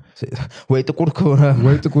እና ወይ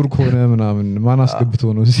ጥቁር ከሆነ ምናምን ማን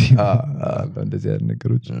አስገብቶ ነው እዚህ እንደዚህ አይነት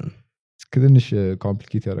ነገሮች ትንሽ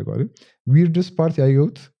ኮምፕሊኬት ያደርጋሉ ዊርድስ ፓርት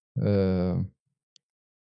ያየሁት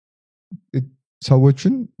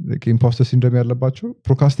ሰዎችን ኢምፖስተር ሲንድሮም ያለባቸው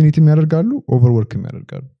ፕሮካስቲኔትም ያደርጋሉ ኦቨርወርክም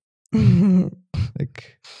ያደርጋሉ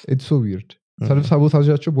it's so weird ሰልፍ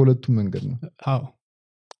ሳቦታጃቸው በሁለቱም መንገድ ነው አዎ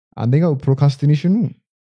አንደኛው ፕሮካስቲኔሽኑ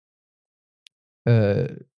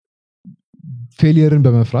ፌሊየርን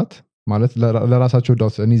በመፍራት ማለት ለራሳቸው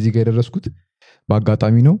ዳውት እኔ እዚህ ጋር የደረስኩት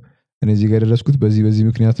በአጋጣሚ ነው እኔ እዚህ ጋር የደረስኩት በዚህ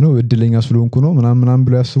ምክንያት ነው እድለኛ ስለሆንኩ ነው ምናምን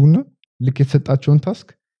ብለው ያስቡና ልክ የተሰጣቸውን ታስክ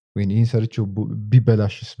ወይ ይሄን ሰርቼው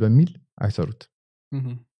ቢበላሽስ በሚል አይሰሩት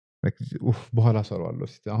በኋላ ሰራዋለሁ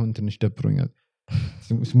አሁን ትንሽ ደብሮኛል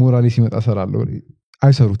ሞራሊ ሲመጣ ሰራለሁ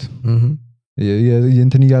አይሰሩት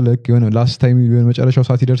የእንትን እያለ የሆነ ላስት ታይም የሆነ መጨረሻው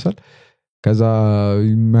ሰዓት ይደርሳል ከዛ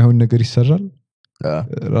የማይሆን ነገር ይሰራል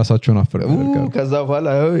ራሳቸውን አፈር ያደርጋሉ ከዛ በኋላ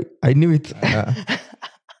I knew it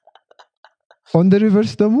on the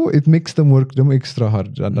reverse ደግሞ it makes them work ደግሞ extra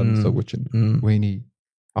hard አንዳንድ ሰዎችን ወይኔ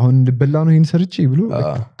አሁን ልበላ ነው ይሄን ሰርቼ ብሎ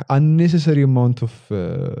unnecessary amount of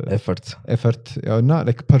effort ያውና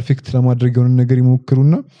like perfect ለማድረግ የሆነ ነገር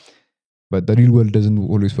ይሞክሩና but the real world doesn't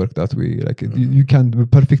always work that way like you can't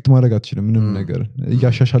perfect ማድረግ አትችልም ምንም ነገር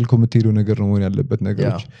ያሻሻልከው የምትሄደው ነገር ነው መሆን ያለበት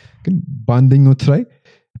ነገሮች ግን በአንደኛው ትራይ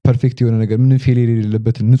ፐርፌክት የሆነ ነገር ምንም ፌሊየር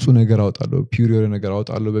የሌለበት ንጹህ ነገር አውጣለሁ ፒውር የሆነ ነገር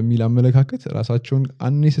አውጣለሁ በሚል አመለካከት ራሳቸውን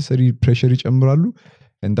unnecessary pressure ይጨምራሉ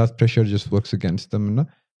and that pressure just works against them እና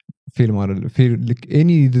ፌል ማለት like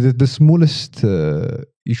any the smallest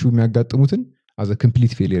issue የሚያጋጥሙትን as a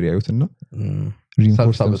complete failure ያዩትና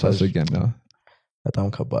reinforce themselves again በጣም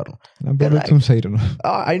ከባድ ነው በሁለቱም ሳይድ ነው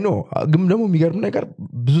አይ ኖ ግን ደግሞ የሚገርም ነገር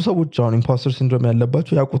ብዙ ሰዎች አሁን ኢምፖስተር ሲንድሮም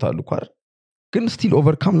ያለባቸው ያውቁታሉ ኳር ግን ስቲል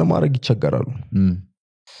ኦቨርካም ለማድረግ ይቸገራሉ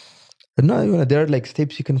እና የሆነ there are like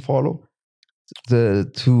steps you can follow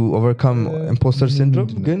to overcome imposter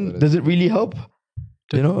syndrome ግን does it really help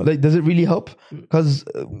you know like does it really help because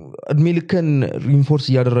admi ልከን reinforce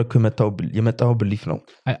እያደረግኩ የመጣው belief ነው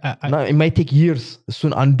እና it might take years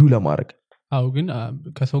እሱን አንዱ ለማድረግ አው ግን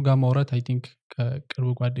ከሰው ጋር ማውራት I think ከቅርብ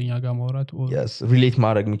ጓደኛ ጋር ማውራት yes relate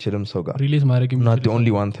ማድረግ የሚችልም ሰው ጋር relate ማድረግ የሚችል not the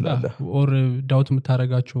only one ትላለ or doubt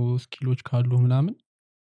የምታረጋቸው ስኪሎች ካሉ ምናምን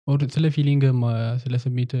or ስለ ፊሊንግ ስለ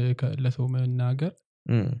ስሜት ለሰው መናገር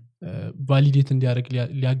ቫሊዴት እንዲያደርግ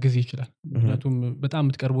ሊያግዝ ይችላል ምክንያቱም በጣም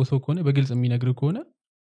የምትቀርበው ሰው ከሆነ በግልጽ የሚነግር ከሆነ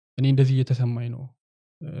እኔ እንደዚህ እየተሰማኝ ነው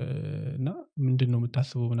እና ምንድነው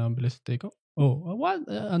የምታስበው ምናምን ብለህ ስትጠይቀው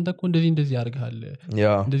አንተ እኮ እንደዚህ ያርጋል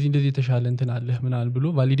እንደዚህ የተሻለ እንትን አለ ምናምን ብሎ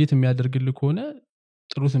ቫሊዴት የሚያደርግልህ ከሆነ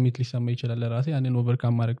ጥሩ ስሜት ሊሰማ ይችላል ለራሴ ያንን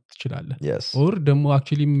ኦቨርካም ማድረግ ትችላለህ ኦር ደግሞ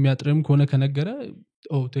አክቹሊ የሚያጥርም ከሆነ ከነገረ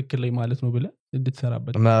ትክክል ላይ ማለት ነው ብለህ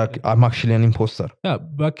እንድትሰራበት I'm actually an imposter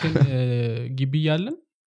ባክን ግቢ ያለን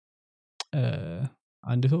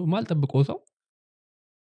አንድ ሰው ማልጠብቀው ሰው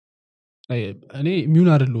እኔ ሚውን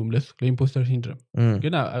አይደለሁም ለሱ ለኢምፖስተር ሲንድሮም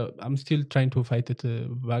ግን I'm still trying to fight it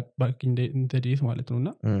back in the days ማለት ነውና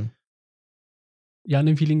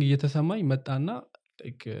ያንን ፊሊንግ እየተሰማኝ መጣና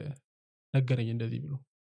ነገረኝ እንደዚህ ብሎ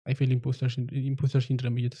I feel imposter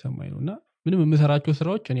syndrome እየተሰማኝ ነውና ምንም የምሰራቸው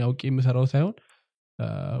ስራዎች እኔ አውቄ የምሰራው ሳይሆን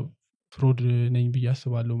ፍሮድ ነኝ ብዬ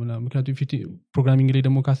አስባለሁ ምናምን ምክንያቱም ፕሮግራሚንግ ላይ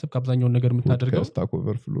ደግሞ ካሰብክ አብዛኛውን ነገር የምታደርገው ስታክ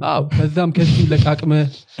ኦቨርፍሎ ከዛም ከዚህ ለቃቅመ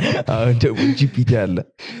ጂፒቲ አለ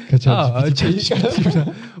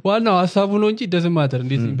ዋናው ሐሳቡ ነው እንጂ doesn't matter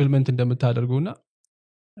እንዴት ኢምፕሊመንት እንደምታደርገውና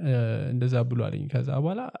እንደዛ ብሎ አለኝ ከዛ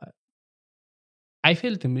በኋላ I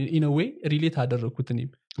felt in a way relate አደረኩት እኔ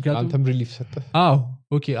ምክንያቱም አንተም ሪሊፍ ሰጠ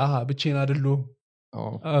okay ብቻዬን አይደለሁ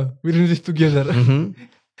we did this together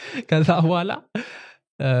ከዛ በኋላ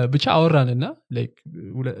ብቻ አወራንና ላይክ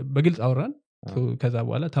በግልጽ አወራን ከዛ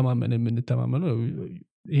በኋላ ተማመነ የምንተማመነው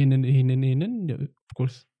ይሄንን ኦፍ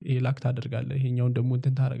ኮርስ ይሄ ላክ ታደርጋለህ ይሄኛውን ደግሞ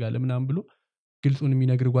እንትን ታደርጋለህ ምናምን ብሎ ግልጹን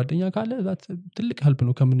የሚነግር ጓደኛ ካለ ትልቅ ሄልፕ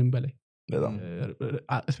ነው ከምንም በላይ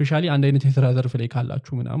ስፔሻሊ አንድ አይነት የስራ ዘርፍ ላይ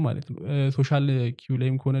ካላችሁ ምናምን ማለት ነው ሶሻል ኪው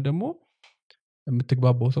ላይም ከሆነ ደግሞ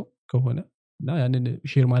የምትግባባው ሰው ከሆነ እና ያንን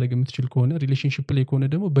ሼር ማድረግ የምትችል ከሆነ ሪሌሽንሺፕ ላይ ከሆነ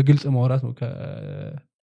ደግሞ በግልጽ ማውራት ነው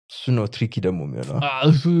እሱ ነው ትሪኪ ደግሞ የሚሆነው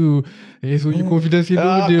እሱ የሱ ኮንፊደንስ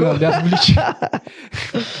ይደውል ያስብልሽ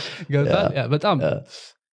በጣም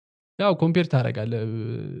ያው ኮምፔር ታደርጋለህ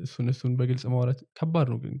እሱን በግልጽ ማውራት ከባድ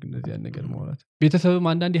ነው ግን እንደዚህ አይነት ነገር ማውራት ቤተሰብም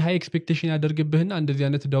አንዳንዴ ሃይ ኤክስፔክቴሽን ያደርግብህና እንደዚህ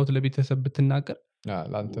አይነት ዳውት ለቤተሰብ ብትናገር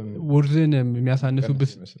ላንተም ወርዝን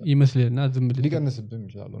የሚያሳንሱብህ ይመስልና ዝም ሊቀንስብህም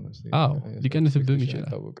ይችላል አዎ ሊቀንስብህም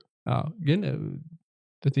ይችላል አዎ ግን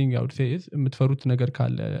the thing I would say is የምትፈሩት ነገር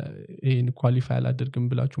ካለ ይሄን ኳሊፋይ አላደርግም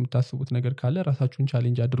ብላችሁ የምታስቡት ነገር ካለ ራሳችሁን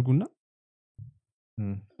ቻሌንጅ አድርጉና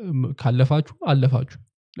ካለፋችሁ አለፋችሁ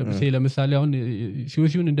ለምሳሌ አሁን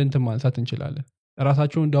ሲሲውን እንደንተም ማንሳት እንችላለን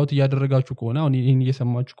ራሳችሁን ዳውት እያደረጋችሁ ከሆነ አሁን ይሄን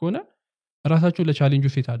እየሰማችሁ ከሆነ ራሳችሁን ለቻሌንጁ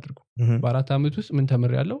ሴት አድርጉ በአራት አመት ውስጥ ምን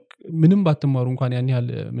ተመሪያለሁ ምንም ባትማሩ እንኳን ያን ያህል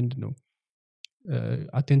ምንድነው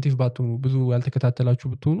አቴንቲቭ ባትሆኑ ብዙ ያልተከታተላችሁ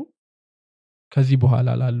ብትሆኑ ከዚህ በኋላ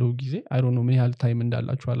ላለው ጊዜ አይ ዶንት ኖ ምን ያህል ታይም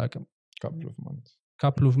እንዳላችሁ አላውቅም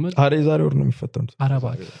ካፕል ኦፍ መንት አሬ ዛሬ ወር ነው የሚፈተኑት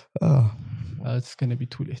አረባት it's going to be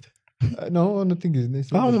too late no nothing is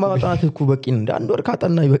አሁን ማጣት እኮ በቂ ነው አንድ ወር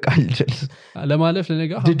ካጠና ይበቃል ለማለፍ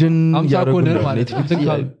ለነገ አምሳ ኮነ ማለት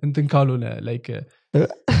እንትን ካልሆነ ላይክ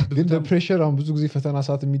ግን the አሁን ብዙ ጊዜ ፈተና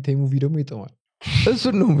ሰዓት የሚታይ ሙቪ ደግሞ ይጠማል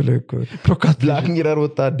እሱ ነው ብለህ ፕሮካት ብላክ ሚረር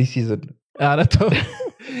ወጣ አዲስ ሲዝን አረተው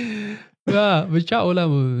ብቻ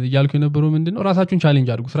ኦላም እያልኩ የነበረው ምንድነው ራሳችሁን ቻሌንጅ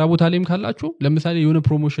አድርጉ ስራ ቦታ ላይም ካላችሁ ለምሳሌ የሆነ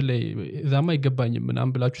ፕሮሞሽን ላይ እዛማ አይገባኝም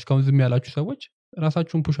ምናምን ብላችሁ እስካሁን ዝም ያላችሁ ሰዎች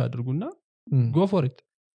ራሳችሁን ፑሽ አድርጉና go for it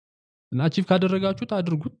እና አቺቭ ካደረጋችሁት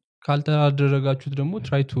አድርጉት ካልተደረጋችሁት ደግሞ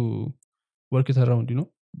try to work it around you know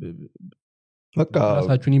በቃ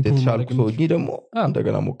ራሳችሁን ኢምፕሩቭ ማድረግ ነው ደግሞ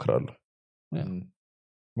እንደገና ሞክራለሁ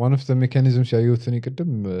one of the mechanisms ያዩትን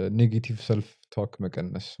ይቀድም ኔጌቲቭ ሰልፍ ቶክ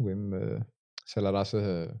መቀነስ ወይም ስለራስህ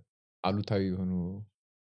አሉታዊ የሆኑ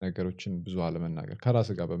ነገሮችን ብዙ አለመናገር ከራስ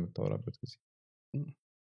ጋር በመታወራበት ጊዜ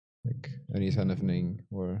እኔ ሰነፍ ነኝ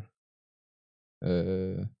or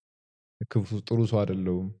ክፉ ጥሩ ሰው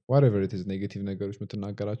አይደለሁም whatever it is ኔጌቲቭ ነገሮች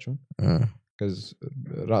የምትናገራቸው cuz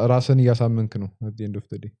ራስን እያሳመንክ ነው at the end of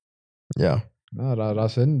the day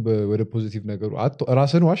ራስን ወደ ፖዚቲቭ ነገሩ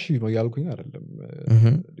ራስን ዋሽ ነው ያልኩኝ አይደለም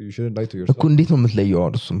you shouldn't lie to yourself እኮ እንዴት ነው የምትለየው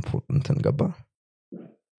እሱም እንትን ገባ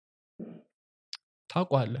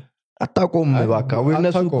ታውቃለህ አጣቆም ባካ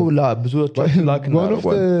ወይነሱ ኩላ ብዙዎች ላክ ነው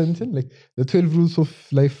እንትን like the 12 rules of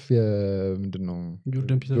life ምንድነው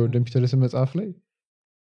ጆርዳን ፒተርሰን መጽሐፍ ላይ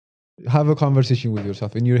have a conversation with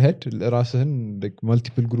yourself in your head ራስህን like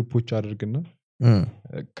multiple ግሩፖች አድርግና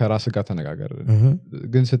ከራስ ጋር ተነጋገር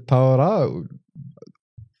ግን ስታወራ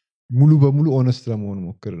ሙሉ በሙሉ ሆነስት ለመሆን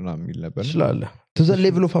ሞክርና የሚል ነበር ይችላል to the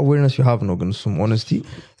level of awareness you have ነው ግን እሱም honesty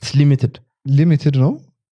it's limited ነው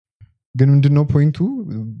ግን ምንድነው ፖይንቱ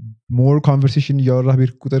more conversation እያወራህ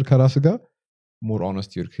ቤት ቁጥር ከራስ ጋር more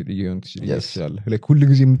honest ይችላል like ሁሉ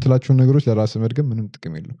ጊዜ የምትላቸው ነገሮች ለራስ መድገም ምንም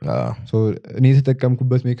ጥቅም የለው so እኔ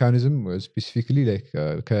የተጠቀምኩበት ሜካኒዝም specifically like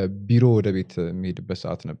ከቢሮ ወደ ቤት የሚሄድበት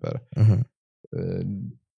ሰዓት ነበር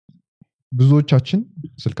ብዙዎቻችን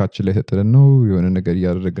ስልካችን ላይ ተጥለን ነው የሆነ ነገር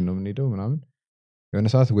እያደረግን ነው የምንሄደው ምናምን የሆነ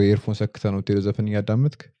ሰዓት ወይ ኤርፎን ሰክተህ ነው ቴሌዘፈን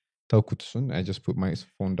እያዳመጥክ ታውኩት እሱን I just put my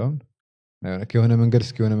phone down ከሆነ መንገድ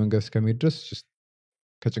እስከሚሄድ ድረስ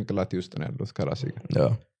ከጭንቅላቴ ውስጥ ነው ያለው ከራሴ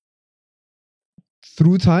ጋር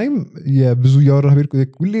through time የብዙ ያወራህ ቤት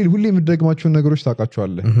ሁሌ የምትደግማቸውን ነገሮች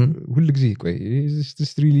ታውቃቸዋለህ ሁሉ ጊዜ ቆይ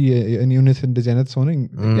this really እኔ እውነት እንደዚህ አይነት ሰው ነኝ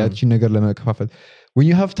ያቺን ነገር ለመከፋፈል when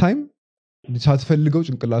you have time ሳትፈልገው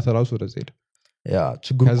ጭንቅላት ራሱ ወደዛ ሄደ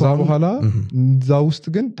ችግሩ ከዛ በኋላ እዛ ውስጥ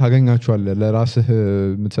ግን ታገኛቸዋለህ ለራስህ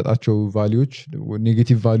የምትሰጣቸው ቫልዩዎች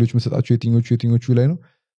ኔጌቲቭ ቫልዩዎች የምትሰጣቸው የትኞቹ ላይ ነው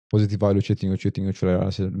ፖዚቲቭ ቫልዩዎች የትኞቹ ላይ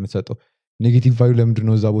ራስህ የምትሰጠው ኔጌቲቭ ቫልዩ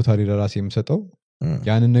ለምንድነው እዛ ቦታ ላይ ለራስህ የምትሰጠው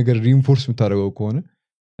ያንን ነገር ሪኢንፎርስ የምታደርገው ከሆነ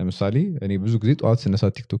ለምሳሌ እኔ ብዙ ጊዜ ጠዋት ስነሳ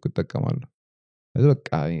ቲክቶክ እጠቀማለሁ በቃ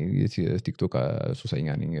ቲክቶክ ሱሰኛ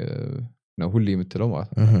ነኝ ነው ሁሌ የምትለው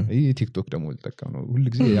ማለት ነው ይሄ ቲክቶክ ደግሞ ልጠቀም ነው ሁሉ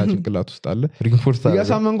ጊዜ ያ ጭንቅላት ውስጥ አለ ሪኢንፎርስ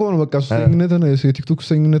ያሳመንከው ነው በቃ ሱሰኝነትን የቲክቶክ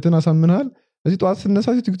ሱሰኝነትን አሳምናል እዚህ ጠዋት ስነሳ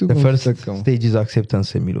ቲክቶክ ነው ተጠቀሙ ስቴጅ ኢዝ አክሴፕታንስ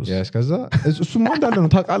የሚሉስ ከዛ እሱም እንዳለ ነው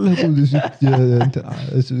ታውቃለህ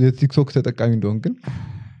የቲክቶክ ተጠቃሚ እንደሆን ግን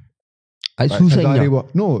አይ ሱሰኛ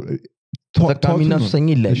ኖ ተጠቃሚና ሱሰኛ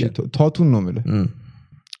ይለያል ቷቱን ነው የምልህ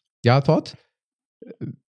ያ ቷት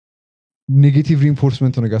ኔጌቲቭ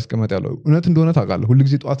ሪኢንፎርስመንት ነው ያስቀመጥ ያለው እውነት እንደሆነ ታውቃለህ ሁሉ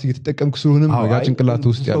ጊዜ ጠዋት እየተጠቀምክ ስለሆነም ያ ጭንቅላት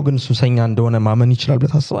ውስጥ ያለው ግን ሱሰኛ እንደሆነ ማመን ይችላል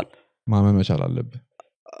ብለህ ታስባለህ ማመን መቻል አለብህ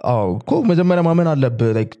እኮ መጀመሪያ ማመን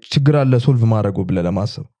አለብህ like ችግር አለ ሶልቭ ማድረጉ ብለህ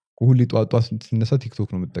ለማሰብ ሁሉ ጠዋት ስትነሳ ቲክቶክ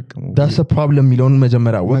ነው የምትጠቀመው that's a problem የሚለውን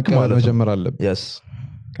መጀመሪያ ወቅ ማለት መጀመር አለብህ yes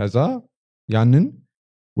ከዛ ያንን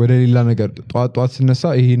ወደ ሌላ ነገር ጧት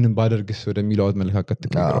ስነሳ ይሄንን ባደርግስ ወደሚለው አመለካከት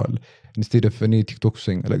ትቀይረዋለህ instead of any TikTok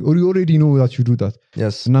saying like you already know that you do that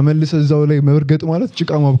እና መልሰ እዛው ላይ መርገጥ ማለት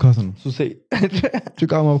ጭቃ ማብካት ነው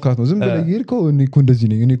ጭቃ ማብካት ነው ዝም ብለህ ይርከው እኔ እኮ እንደዚህ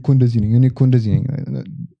ነኝ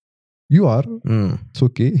you are it's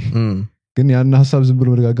okay ግን ያን ሐሳብ ዝም ብሎ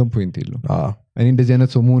መደጋገም ፖይንት የለውም እኔ እንደዚህ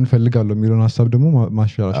አይነት ሰው መሆን ፈልጋለሁ የሚለውን ሐሳብ ደግሞ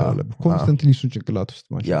ማሻሻል አለበት ኮንስታንትሊ እሱን ጭንቅላት ውስጥ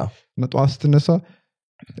ማሻሻል እና ጧት ስትነሳ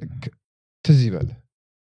ትዝ ይበል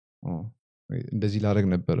እንደዚህ ላደርግ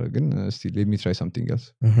ነበረ ግን እስቲ let me try something else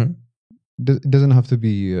it doesn't have to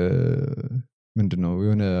be ምንድነው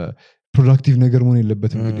የሆነ ፕሮዳክቲቭ ነገር መሆን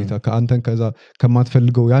የለበትም ግዴታ ከአንተን ከዛ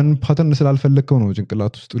ከማትፈልገው ያን ፓተርን ስላልፈለከው ነው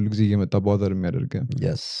ጭንቅላት ውስጥ ሁሉ ጊዜ እየመጣ ባዘር የሚያደርገው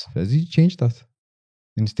ስለዚህ change that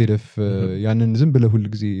instead of ያንን ዝም ብለህ ሁሉ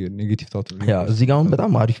ጊዜ ኔጌቲቭ ታውት እዚህ ጋር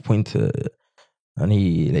በጣም አሪፍ ፖይንት እኔ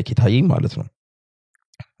ላይ ከታየኝ ማለት ነው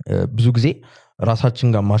ብዙ ጊዜ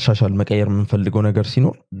ራሳችን ጋር ማሻሻል መቀየር የምንፈልገው ነገር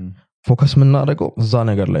ሲኖር ፎከስ የምናደርገው እዛ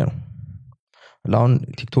ነገር ላይ ነው አሁን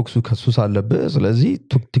ቲክቶክ ከሱስ አለብህ ስለዚህ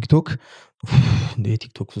ቲክቶክ እንደ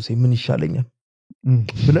ቲክቶክ ሱስ ምን ይሻለኛል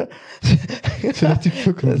ብለህ ስለ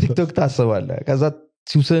ቲክቶክ ታስባለህ ከዛ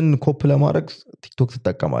ሱስን ኮፕ ለማድረግ ቲክቶክ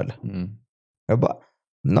ትጠቀማለህ ገባ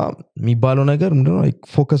እና የሚባለው ነገር ምንድነው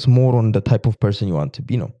ፎከስ ሞር ኦን the type of person you want to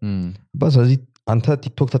be ነው ስለዚህ አንተ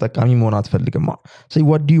ቲክቶክ ተጠቃሚ መሆን አትፈልግማ so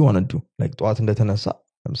what do you want to do like ጧት እንደተነሳ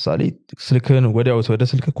ለምሳሌ ስልክህን ወዲያው ወደ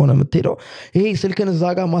ስልክ ከሆነ የምትሄደው ይሄ ስልክን እዛ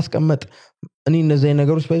ጋር ማስቀመጥ እኔ እነዚህ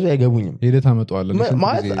ነገሮች ባይዞ አይገቡኝም ሄደህ ታመጣዋለህ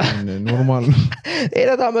ኖርማል ነው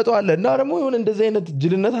ሄደህ ታመጣዋለህ እና ደግሞ ይሁን እንደዚህ አይነት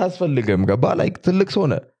ጅልነት አያስፈልግም ገባ like ትልቅ ሰው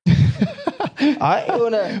ነህ አይ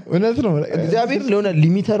ሆነ እውነት ነው እግዚአብሔር ለሆነ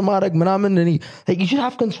ሊሚተር ማድረግ ምናምን እኔ you should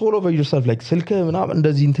have control over yourself like ስልክ ምናምን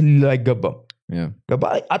እንደዚህ እንትን አይገባም ገባ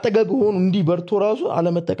አጠገብ ሆኖ እንዲህ በርቶ ራሱ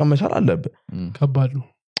አለመጠቀም መቻል አለብህ ከባድ ነው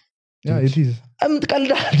it is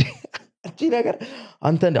እምትቀልዳለህ እቺ ነገር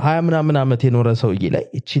አንተ 20 ምናምን አመት የኖረ ሰውዬ ላይ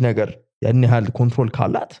እቺ ነገር ያን ያህል ኮንትሮል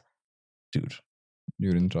ካላት dude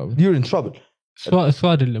you're in trouble እሱ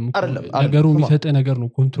አይደለም ነገሩ የሚሰጥ ነገር ነው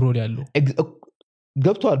ኮንትሮል ያለው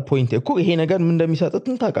ገብቷል ፖይንት እኮ ይሄ ነገር ምን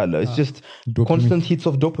እንደሚሰጥትን ታውቃለህ it's just constant hits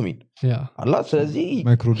of dopamine አላ ስለዚህ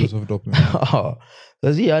microdose of dopamine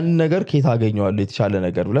ስለዚህ ያን ነገር ከየት አገኘዋለሁ የተሻለ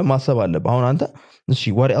ነገር ብለህ ማሰብ አለብህ አሁን አንተ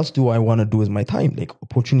እሺ what else do I want to do with my time like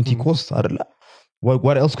opportunity cost አይደለ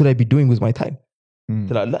what else could I be doing with my time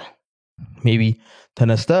ትላለህ maybe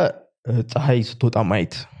ተነስተ ፀሐይ ስትወጣ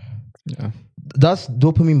ማየት that's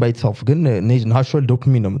dopamine by itself ግን natural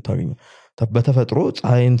dopamine ነው የምታገኘው በተፈጥሮ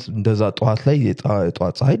ፀሐይን እንደዛ ጧት ላይ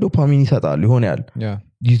ጧት ፀሐይ ዶፓሚን ይሰጣል ይሆናል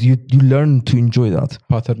you learn to enjoy that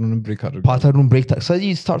pattern break so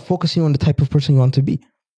you start focusing on the type of person you want to be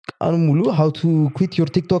ቃኑ ሙሉ how to quit your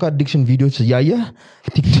TikTok addiction videos ያያህ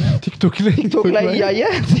TikTok ላይ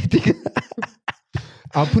ያያህ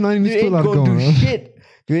አፑን አንስቶል አድርገው ነው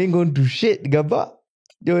you ain't going to shit ገባ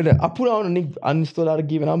የሆነ አፑን አሁን እኔ አንስቶል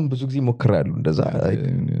አድርጌ ምናምን ብዙ ጊዜ ሞክሬያለሁ እንደዛ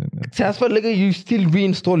ሲያስፈልግ you still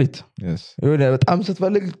reinstall it የሆነ በጣም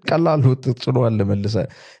ስትፈልግ ቀላል ትጭነዋለህ መልሰህ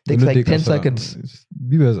takes like 10 seconds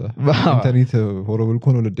ቢበዛ ኢንተርኔት ሆሮብል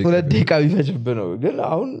ኮን ሁለት ደቂቃ ቢፈጅብህ ነው ግን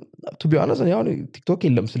አሁን to be honest እኔ አሁን ቲክቶክ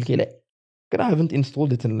የለም ስልኬ ላይ ግን I haven't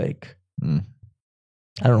installed it in like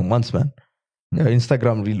I don't know months man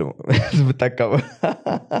Instagram reel ብጠቀም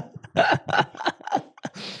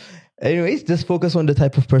anyways just focus on the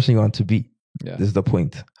type of person you want to be this is the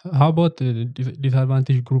point how about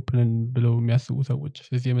disadvantage group ብለው የሚያስቡ ሰዎች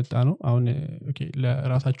ስለዚህ የመጣ ነው አሁን okay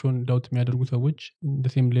ለራሳቸውን ዳውት የሚያደርጉ ሰዎች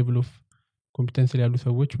the same level of competence ያሉ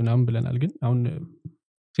ሰዎች ምናምን ብለናል ግን አሁን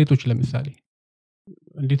ሴቶች ለምሳሌ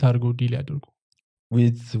እንዴት አድርገው ዲል ያደርጉ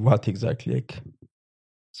with what exactly like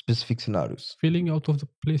specific scenarios feeling out of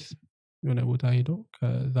the place የሆነ ቦታ ሄደው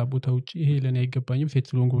ከዛ ቦታ ውጪ ይሄ ለኔ አይገባኝም ሴት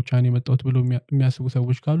ስለሆንኩ ብቻ ነው የመጣሁት ብለው የሚያስቡ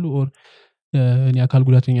ሰዎች ካሉ ኦር እኔ አካል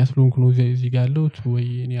ጉዳተኛ ስለሆንኩ ነው እዚህ ጋር ያለሁት ወይ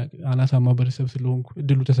እኔ አናሳማ ማህበረሰብ ስለሆንኩ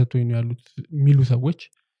እድሉ ተሰጥቶኝ ነው ያሉት የሚሉ ሰዎች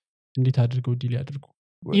እንዴት አድርገው ዲል ያደርጉ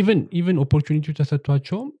even opportunity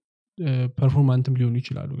ተሰጥቷቸው ፐርፎርማንስም ሊሆኑ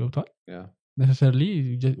ይችላሉ ገብቷል necessarily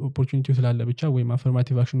opportunity ስላለ ብቻ ወይ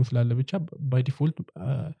affirmative action ስላለ ብቻ by default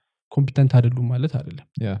competent አይደሉም ማለት አይደለም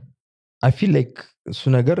I feel like እሱ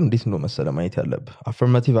ነገር እንዴት ነው መሰለ ማየት ያለብህ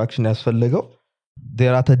affirmative action ያስፈልገው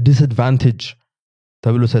they're at a disadvantage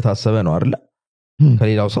ተብሎ ስለታሰበ ነው አይደል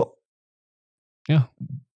ከሌላው ሰው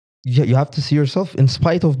you have to see yourself in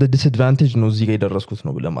spite of the disadvantage ነው እዚህ ጋር የደረስኩት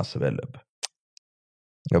ነው ብለህ ማሰብ ያለብህ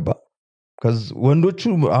ገባ cuz ወንዶቹ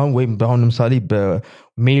አሁን ወይም በአሁን ለምሳሌ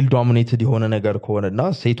በሜል ዶሚኔትድ የሆነ ነገር ከሆነና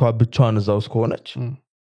ሴቷ ብቻዋን እዛው ከሆነች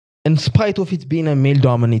in spite of it being a male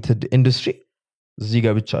dominated industry እዚህ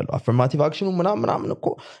ጋር ብቻ አለው affirmative action ምናምን እኮ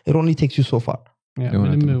it only takes you so far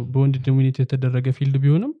ምንም በወንድ ዶሚኔት የተደረገ ፊልድ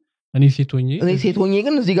ቢሆንም እኔ ሴት ሆኜ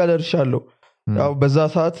ግን እዚህ ጋር ደርሻለሁ ያው በዛ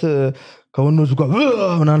ሰዓት ከወንዶች ጋር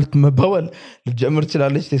ምናልባት መባባል ልጀምር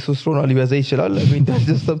ይችላልች ቴስቶስትሮን ሊበዛ ይችላል I mean that's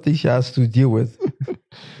just something she has to deal with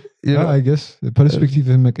yeah I guess perspective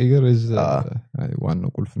መቀየር is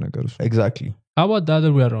ዋናው ቁልፍ ነገር እሱ exactly how about the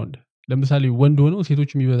other way around ለምሳሌ ወንድ ሆኖ ሴቶች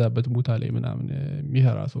የሚበዛበት ቦታ ላይ ምናምን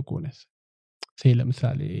የሚሰራ ሰው ከሆነስ say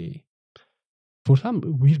ለምሳሌ for some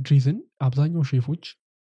weird reason አብዛኛው ሼፎች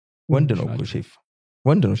ወንድ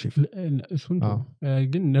ነው ሼፍ እሱን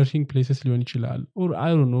ግን ነርሲንግ ፕሌስስ ሊሆን ይችላል or I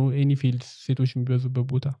don't know any field ሴቶች የሚበዙበት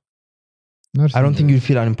ቦታ I don't think you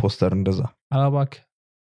feel an imposter እንደዛ አላባክ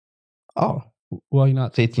why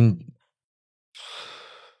not ሴቲን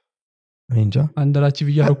እንጃ አንደራቺ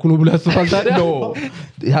ብያረኩ ነው ብለ አስፋል ታዲያ no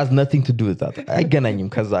it has nothing to do with that አይገናኝም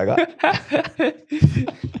ከዛ ጋር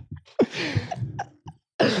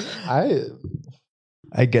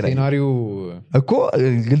አይገናኝም ሴናሪዮ እኮ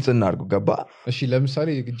ግልጽ እናርጉ ገባ እሺ ለምሳሌ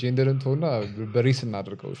ጀንደርን ተውና በሬስ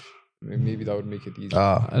እናድርገው maybe that would make it easier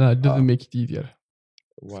it doesn't make it easier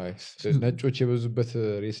why ነጮች የበዙበት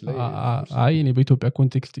ሬስ ላይ አይ እኔ በኢትዮጵያ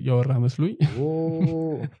ኮንቴክስት ያወራ መስሎኝ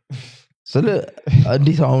ስለ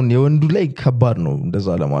እንዴት አሁን የወንዱ ላይ ከባድ ነው እንደዛ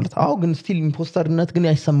ለማለት ግን ስቲል ኢምፖስተርነት ግን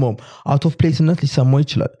አይሰማውም አውት ኦፍ ፕሌስነት ሊሰማው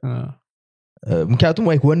ይችላል ምክንያቱም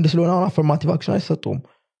like ወንድ ስለሆነ አሁን አፈርማቲቭ አክሽን አይሰጠውም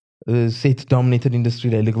ሴት ዶሚኔትድ ኢንዱስትሪ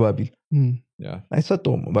ላይ ልግባ ቢል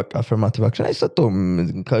አይሰጠውም በቃ አፈርማቲቭ አክሽን አይሰጠውም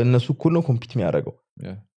ከእነሱ እኩል ነው ኮምፒት የሚያደርገው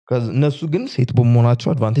እነሱ ግን ሴት በመሆናቸው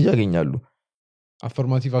አድቫንቴጅ ያገኛሉ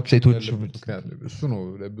አፈርማቲቭ አክሽን እሱ ነው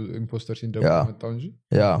ኢምፖስተር ሲንድሮም መጣው እንጂ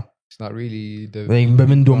it's not really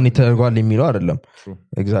በምን ዶሚኔት ተደርጓል የሚለው አይደለም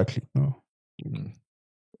exactly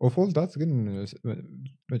of all that ግን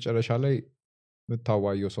መጨረሻ ላይ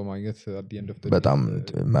መታዋየው ሰው ማግኘት at the end of the day በጣም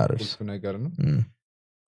ማተርስ ነገር ነው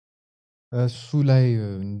እሱ ላይ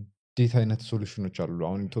እንዴት አይነት ሶሉሽኖች አሉ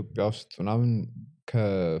አሁን ኢትዮጵያ ውስጥ ምናምን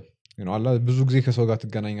አላ ብዙ ጊዜ ከሰው ጋር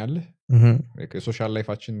ትገናኛለህ ሶሻል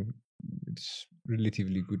ላይፋችን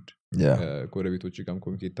relatively good ጎረቤቶች ጋርም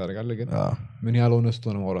ኮሚኒኬት ታደርጋለህ ግን ምን ያህል ሆነስት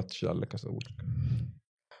ሆነ ማውራት ትችላለህ ከሰዎች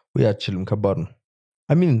ወይ አችልም ከባድ ነው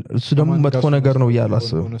I mean እሱ ደግሞ መጥፎ ነገር ነው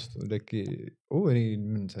ያላስበው እኔ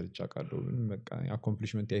ምን ሰርቻ ቃለው በቃ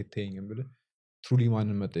አኮምፕሊሽመንት አይተኝም ብለ truly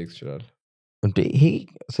ማንን መጠየቅ ይችላል እንዴ ይሄ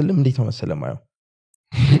ስለም እንዴት መሰለ ማየው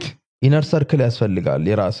ኢነር ሰርክል ያስፈልጋል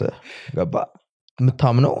የራስህ ገባ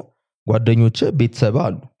የምታምነው ጓደኞች ቤተሰብ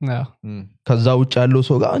አሉ ከዛ ውጭ ያለው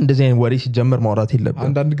ሰው ጋር እንደዚህ አይነት ወሬ ሲጀመር ማውራት የለብንም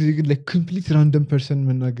አንዳንድ ጊዜ ግን like complete random person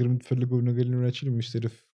መናገር የምትፈልገው ነገር ሊኖር ይችላል instead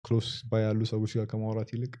of close by ያሉ ሰዎች ጋር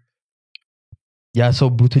ከማውራት ይልቅ ያ ሰው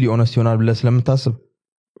brutally honest ይሆናል ብለህ ስለምታስብ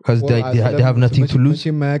because they have nothing to lose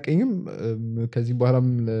የማያቀኝም ከዚህ በኋላም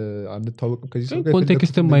አንተዋወቅም ከዚህ ሰው ጋር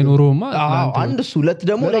ኮንቴክስት የማይኖረውማ አንድ ሁለት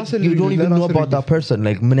ደግሞ like you don't even know about that person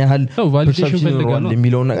like ምን ያህል ቫሊዴሽን ፈልገው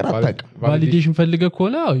የሚለው ነገር አታውቅም ቫሊዴሽን ፈልገህ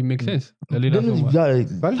ከሆነ it makes sense ለሌላ ሰው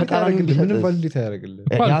ተቃራኒ ምንም ቫሊዴት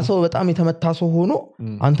ያደርግልህ ያ ሰው በጣም የተመታ ሰው ሆኖ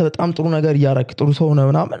አንተ በጣም ጥሩ ነገር ያያረክ ጥሩ ሰው ነው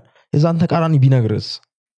ምናምን የዛን ተቃራኒ ቢነግርስ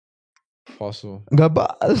ፋሶ ገባ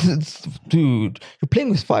dude you're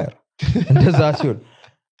playing with fire እንደዛ ሲሆን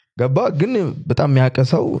ገባ ግን በጣም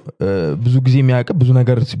የሚያቀሰው ብዙ ጊዜ የሚያቀ ብዙ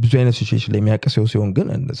ነገር ብዙ አይነት ሲቹዌሽን ላይ የሚያቀሰው ሲሆን ግን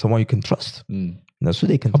someone you can trust እነሱ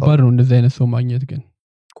they can አባር ነው እንደዚህ አይነት ሰው ማግኘት ግን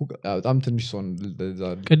በጣም ትንሽ ሰው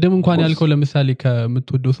ቀደም እንኳን ያልከው ለምሳሌ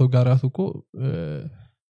ከምትወደው ሰው ጋር ራሱ እኮ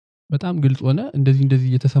በጣም ግልጽ ሆነ እንደዚህ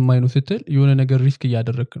እየተሰማኝ ነው ስትል የሆነ ነገር ሪስክ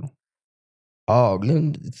እያደረክ ነው ግን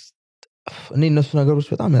እኔ እነሱ ነገሮች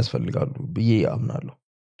በጣም ያስፈልጋሉ ብዬ አምናለሁ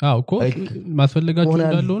እኮ ማስፈልጋቸው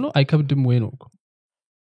እንዳለው ነው አይከብድም ወይ ነው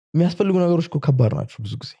የሚያስፈልጉ ነገሮች እኮ ከባድ ናቸው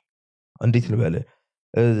ብዙ ጊዜ እንዴት ልበለ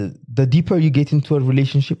the deeper you get into a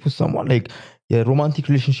relationship with someone like የሮማንቲክ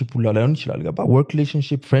ሪሌሽንሺፕ ሁላ ላይሆን ይችላል ገባ work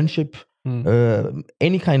relationship friendship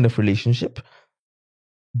any kind of relationship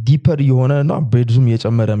deeper የሆነና በድዙም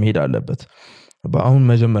እየጨመረ መሄድ አለበት አሁን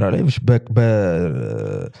መጀመሪያ ላይ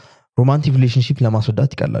በሮማንቲክ ሪሌሽንሺፕ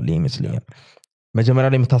ለማስረዳት ይቀላል ይመስለኛል መጀመሪያ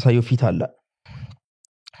ላይ የምታሳየው ፊት አለ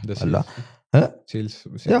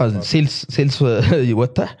ሴልስ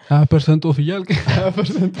ወጣ 20% ኦፍ ይያልክ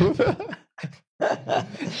 20% ኦፍ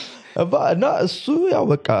እና እሱ ያው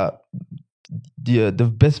በቃ the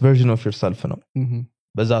best version of yourself ነው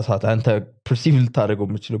በዛ ሰዓት አንተ perceive ልታደርገው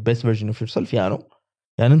የምትችለው best version of yourself ያ ነው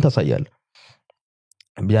ያንን ታሳያለህ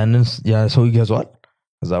ያንን ያ ሰው ይገዛዋል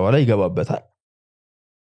ከዛ በኋላ ይገባበታል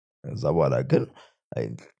ከዛ በኋላ ግን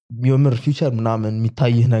የምር ፊውቸር ምናምን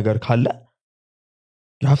የሚታይህ ነገር ካለ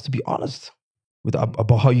you have to be honest with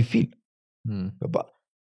about how you feel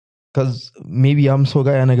because maybe am so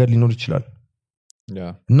ጋር ያ ነገር ሊኖር ይችላል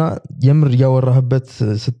እና የምር ያወራህበት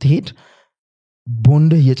ስትሄድ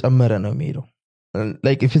ቦንድ እየጨመረ ነው የሚሄደው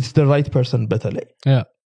like if it's the right person በተለይ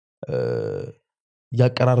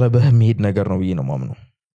ያቀራረበህ መሄድ ነገር ነው ብዬ ነው ማምነው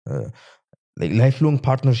ላይፍ ሎንግ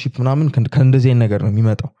ፓርትነርሺፕ ምናምን ከእንደዚህ ነገር ነው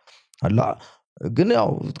የሚመጣው አላ ግን ያው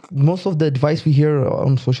most of the advice we hear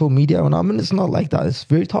on social media ምናምን it's not like that it's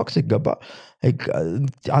very toxic ገባ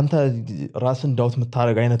አንተ ራስን ዳውት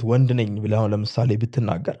የምታረግ አይነት ወንድ ነኝ ብለህ ለምሳሌ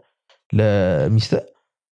ብትናገር ለሚስት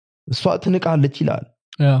እሷ ትንቃለች ይላል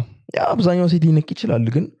ያ አብዛኛው ሴት ሊንቅ ይችላል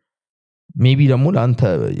ግን maybe ደግሞ ለአንተ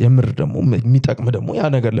የምር ደግሞ የሚጠቅም ደግሞ ያ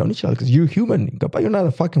ነገር ሊሆን ይችላል because you're human ገባ you're not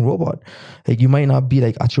a fucking robot like you might not be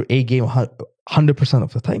like at your A game 100%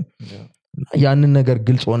 of the time ያንን ነገር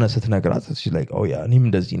ግልጽ ሆነ ስትነግራት እሺ like oh yeah እኔም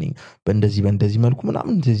እንደዚህ ነኝ በእንደዚህ መልኩ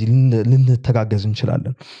ምናምን እንደዚህ ልንተጋገዝ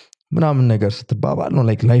እንችላለን ምናምን ነገር ስትባባል ነው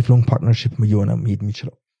like lifelong partnership የሆነ መሄድ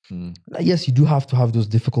የሚችለው yes you do have to have those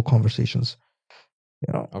difficult conversations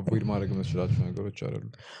you know avoid ማድረግ መስላችሁ ነገሮች አይደሉ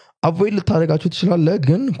avoid ልታደርጋቸው ትችላለህ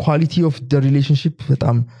ግን quality of the relationship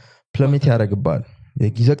በጣም plummet ያደርግባል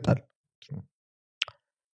ይዘቅጣል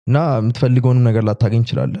እና የምትፈልገውንም ነገር ላታገኝ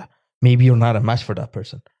ትችላለህ maybe you're not a match for that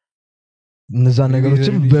person እነዛ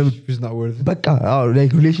ነገሮችም በቃ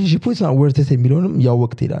like relationship is not worth it የሚለውንም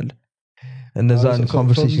ያወቅ ትሄዳለህ እነዛን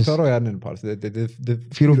conversations ሰራው ያንን part the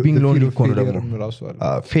fear of being lonely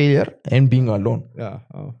failure and being alone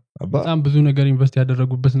በጣም ብዙ ነገር ኢንቨስት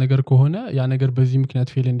ያደረጉበት ነገር ከሆነ ያ ነገር በዚህ ምክንያት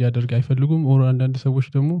ፌል እንዲያደርግ አይፈልጉም ኦር አንዳንድ ሰዎች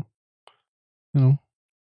ደግሞ ነው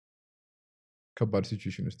ከባድ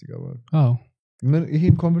ሲቹዌሽን ውስጥ ይገባሉ አዎ ምን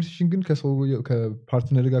ይሄን ኮንቨርሴሽን ግን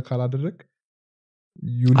ከፓርትነር ጋር ካላደረግ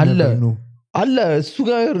አለ እሱ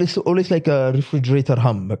ጋር always like a refrigerator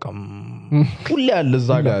hum በቃ ሁሌ አለ እዛ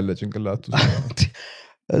ጋር አለ ጭንቅላቱ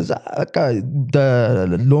እዛ በቃ the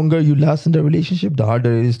longer you last in the relationship the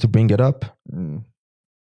harder it is to bring it up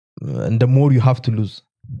and the more you have to lose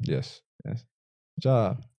yes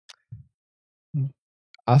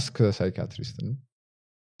ask a psychiatrist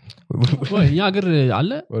ወይ ያ ሀገር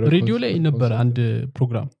አለ ሬዲዮ ላይ ነበር አንድ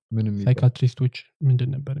ፕሮግራም ሳይካትሪስቶች ምንድን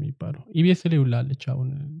ነበር የሚባለው ኢቢኤስ ላይ ውላለች አሁን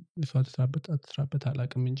እሷ ተስራበት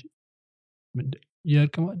አላቅም እንጂ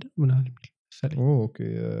የእርቅማድ ምናምን የሚል ኦኬ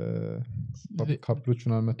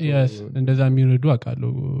ካፕሎቹን አልመጣው yes እንደዛ የሚረዱ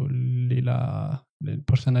አውቃለሁ ሌላ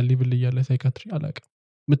ፐርሰናል ሌቭል ያለ ሳይካትሪ አላቅም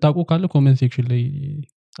ምታውቁ ካለ ኮሜንት ሴክሽን ላይ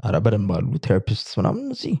አረ በደንብ አሉ ቴራፒስት ምናምን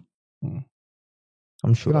እዚህ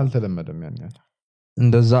I'm sure አልተለመደም ያን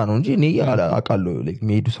እንደዛ ነው እንጂ እኔ አውቃለሁ like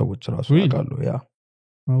የሚሄዱ ሰዎች ራሱ አውቃለሁ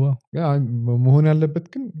ያ መሆን ያለበት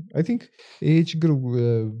ግን I think ይሄ ችግር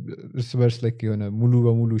እርስ በርስ like የሆነ ሙሉ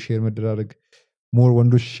በሙሉ ሼር መደራረግ ሞር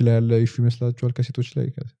ወንዶች ላይ ያለ ኢሹ ይመስላችኋል ከሴቶች ላይ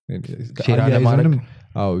ሼር አለማድረግ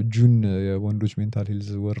አዎ ጁን የወንዶች ሜንታል ሄልዝ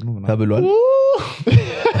ወር ነው ተብሏል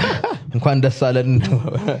እንኳን ደስ አለን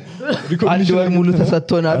አንድ ወር ሙሉ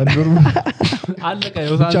ተሰጥቶናል አለቀ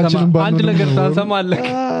አንድ ነገር ታሰማለህ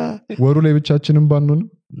ወሩ ላይ ብቻችንን ባንሆን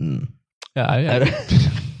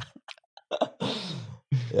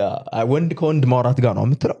ወንድ ከወንድ ማውራት ጋር ነው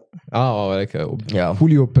የምትለው like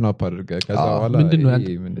fully open up አድርገህ ከዛ በኋላ ምንድነው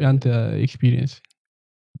ያንተ ኤክስፒሪየንስ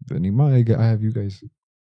I have you guys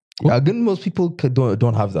ግን most people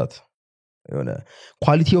don't have that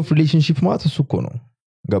quality of relationship ማለት እሱ እኮ ነው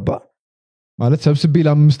ገባ ማለት ሰብስቤ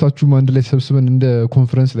ለአምስታችሁም አንድ ላይ ሰብስበን እንደ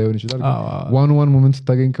ኮንፈረንስ ላይ ሆን ይችላል ዋን ሞመንት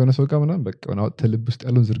ስታገኝ ከሆነ ሰው ጋር ምናምን በቃ ተልብ ውስጥ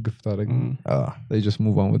ያለውን ዝርግፍ ታደረግ they just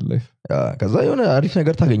move on with life ከዛ የሆነ አሪፍ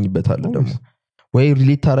ነገር ታገኝበታለህ ደግሞ ወይ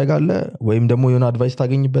ሪሌት ታደርጋለህ ወይም ደግሞ የሆነ አድቫይስ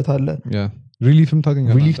ታገኝበታለህ ሪሊፍም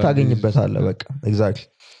ታገኝበታለህ በቃ ኤግዛክትሊ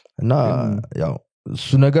እና ያው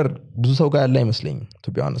እሱ ነገር ብዙ ሰው ጋር ያለ አይመስለኝም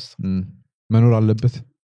to be honest መኖር አለበት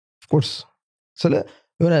of course ስለ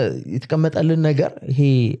የሆነ የተቀመጠልን ነገር ይሄ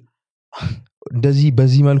እንደዚህ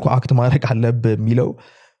በዚህ መልኩ አክት ማድረግ አለብህ የሚለው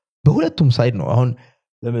በሁለቱም ሳይድ ነው አሁን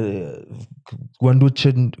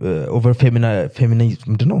ወንዶችን ኦቨር ፌሚናይዝ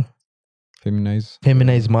ምንድነው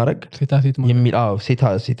ፌሚናይዝ ማድረግ የሚል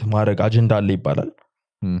ሴት ማድረግ አጀንዳ አለ ይባላል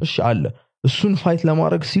እሺ አለ እሱን ፋይት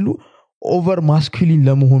ለማድረግ ሲሉ ኦቨር ማስኩሊን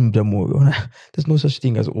ለመሆን ደግሞ የሆነ there's no such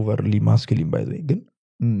thing as overly masculine by the way ግን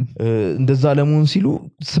እንደዛ ለመሆን ሲሉ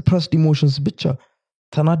suppressed emotions ብቻ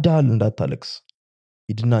ተናዳል እንዳታለቅስ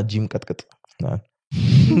ሂድና ጂም ቀጥቅጥ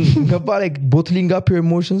ገባ like bottling up your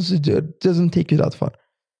emotions it doesn't take you that far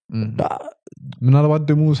ምናልባት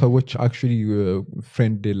ደግሞ ሰዎች actually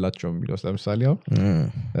friend የላቸውም የሚለው ለምሳሌ አሁን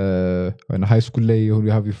high school ላይ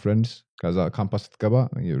you have your friends ከዛ ካምፓስ ስትገባ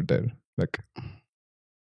you're there በቃ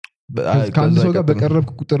ከአንድ ሰው ጋር በቀረብክ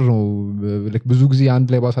ቁጥር ነው ብዙ ጊዜ አንድ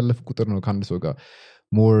ላይ ባሳለፍ ቁጥር ነው ከአንድ ሰው ጋር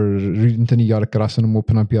ሞር እንትን እያረክ ራስንም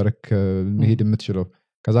ኦፕን አፕ ያረክ መሄድ የምትችለው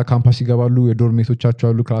ከዛ ካምፓስ ይገባሉ የዶርሜቶቻቸው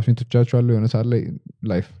አሉ ክላስሜቶቻቸው አሉ የሆነ ሰዓት ላይ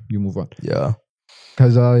ላይፍ ዩ ሙቭ ኦን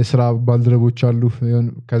ከዛ የስራ ባልደረቦች አሉ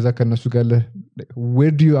ከዛ ከነሱ ጋር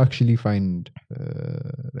where do you actually find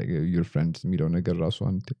like your friends የሚለው ነገር ራሱ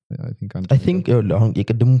I think አሁን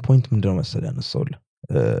የቅድሙ ፖይንት ምንድነው መሰለህ ያነሳውልህ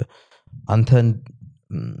አንተ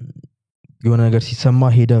የሆነ ነገር ሲሰማ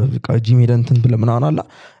ሄደ ጂም ሄደ እንትን ብለህ ምናምን አላ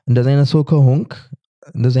እንደዚህ አይነት ሰው ከሆንክ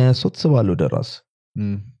እንደዚህ አይነት ሰው ትስባለህ ወደ ራስ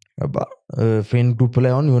አባ ፍሬንድ ግሩፕ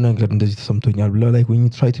ላይ አሁን የሆነ ነገር እንደዚህ ተሰምቶኛል ብለህ like when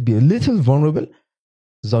you try to be a little vulnerable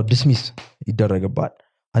እዛው dismiss ይደረግባል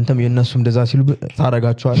አንተም የነሱ እንደዛ ሲሉ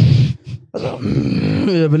ታረጋቸዋል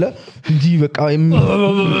ብለህ እንዲህ በቃ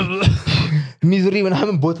ሚዝሪ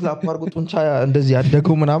ምናምን ቦትል አፓርጎ ጡንቻ እንደዚህ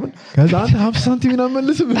ያደገው ምናምን ከዛ አንተ 50 ሳንቲም ምናምን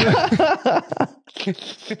መልስ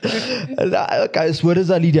በቃ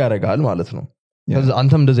ወደዛ ሊድ ያደርጋል ማለት ነው ከዛ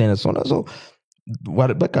አንተም እንደዚህ አይነት ሰው ነው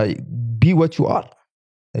በቃ be what you are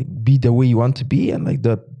like be the way you want to be and like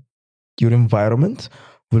your environment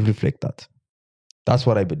will reflect that's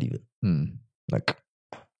what I believe in like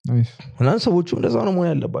nice እና ሰዎቹ እንደዛ ነው መሆን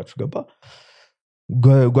ያለባችሁ ገባ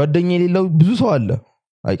ጓደኛ የሌለው ብዙ ሰው አለ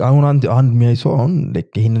like አሁን አንድ የሚያይ ሰው አሁን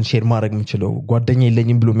like ይሄንን ሼር ማድረግ የሚችለው ጓደኛ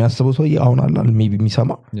የለኝም ብሎ የሚያስበው ሰው አሁን አለ maybe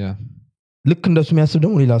የሚሰማ ልክ እንደሱ የሚያስብ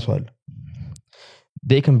ደግሞ ሌላ ሰው አለ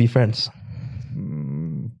they can be friends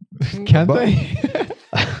can they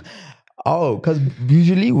because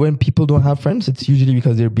usually when people don't have friends it's usually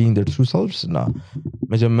because they're being their true selves እና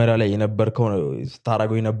መጀመሪያ ላይ የነበርከው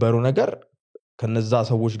ታረጋው የነበረው ነገር ከነዛ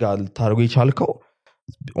ሰዎች ጋር ታረጋው ይቻልከው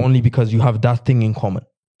only because you have that thing in common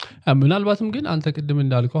ምናልባትም ግን አንተ ቅድም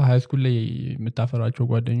እንዳልከው ሃይ ስኩል ላይ የምታፈራቸው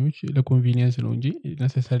ጓደኞች ለኮንቪኒየንስ ነው እንጂ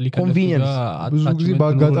necessarily convenience ብዙ ጊዜ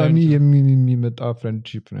በአጋጣሚ የሚመጣ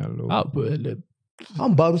ፍሬንድሺፕ ነው ያለው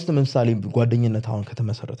አሁን ባር ውስጥ ለምሳሌ ጓደኝነት አሁን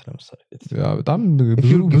ከተመሰረተ ለምሳሌ በጣም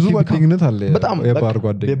ብዙ ጓደኝነት አለ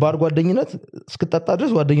የባር ጓደኝነት እስክጠጣ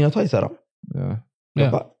ድረስ ጓደኝነቱ አይሰራም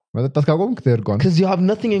መጠጣት ካቆምክ ተርጓን because you have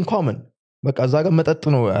nothing in common በቃ እዛ ጋር መጠጥ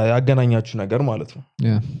ነው ያገናኛችሁ ነገር ማለት ነው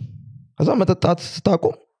ከዛ መጠጣት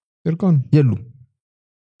ስታቆም ተርጓን የሉም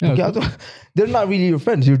they're not really your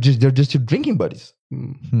friends they're just your drinking buddies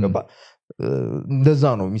እንደዛ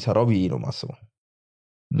ነው የሚሰራው ብዬ ነው ማስበው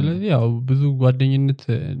ስለዚህ ያው ብዙ ጓደኝነት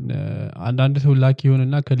አንዳንድ ሰው ላኪ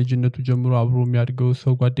ይሆንና ከልጅነቱ ጀምሮ አብሮ የሚያድገው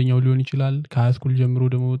ሰው ጓደኛው ሊሆን ይችላል ከሃይ ስኩል ጀምሮ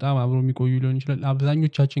ደግሞ በጣም አብሮ የሚቆዩ ሊሆን ይችላል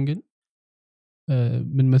አብዛኞቻችን ግን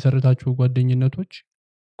ምን መሰረታቸው ጓደኝነቶች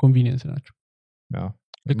ኮንቪኒየንስ ናቸው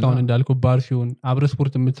ልክ አሁን እንዳልከው ባር ሲሆን አብረ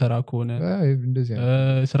ስፖርት የምትሰራ ከሆነ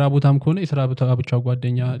ስራ ቦታም ከሆነ የስራ ቦታ ብቻ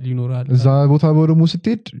ጓደኛ ሊኖራል እዛ ቦታ ደግሞ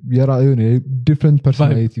ስትሄድ የሆነ ዲፍረንት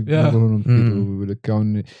ፐርሶናሊቲ ነው ልክ አሁን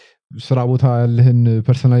ስራ ቦታ ያለህን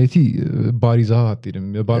ፐርሶናሊቲ ባር ይዘህ አትሄድም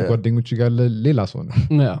የባር ጓደኞች ጋር ሌላ ሰው ነው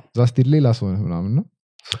እዛ ስትሄድ ሌላ ሰው ነው ምናምን ነው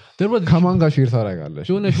ከማን ጋር ሼር ታደርጋለህ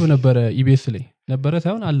የሆነ ሾው ነበረ ኢቢኤስ ላይ ነበረ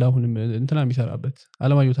ሳይሆን አለ አሁንም እንትና የሚሰራበት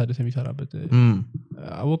አለማየሁ ታደሰ የሚሰራበት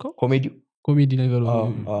አወቀው ኮሜዲ ነገር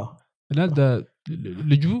እና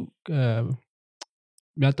ልጁ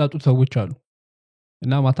የሚያጣጡት ሰዎች አሉ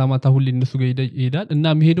እና ማታ ሁሌ እነሱ ጋር ይሄዳል እና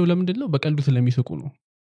የሚሄደው ለምንድን ነው በቀልዱ ስለሚስቁ ነው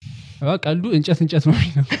ቀልዱ እንጨት ነው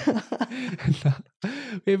የሚለው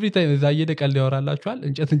ኤቭሪ ታይም እዛ እየሄደ ቀልድ ያወራላችኋል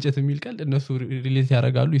እንጨት የሚል ቀልድ እነሱ ሪሌት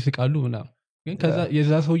ያደርጋሉ ይስቃሉ ምናምን ግን ከዛ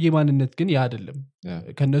የዛ ሰውዬ ማንነት ግን ያ አይደለም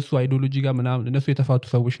ከነሱ አይዲዮሎጂ ጋር ምናምን እነሱ የተፋቱ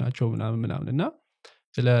ሰዎች ናቸው ምናምን እና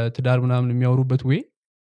ስለ ትዳር ምናምን የሚያወሩበት ወይ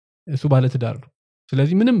እሱ ባለ ትዳር ነው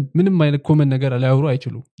ስለዚህ ምንም አይነት ኮመን ነገር ሊያወሩ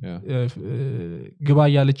አይችሉም ግባ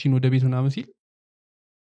ያለችኝ ወደ ቤት ምናምን ሲል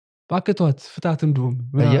ባከቷት ፍታት እንደውም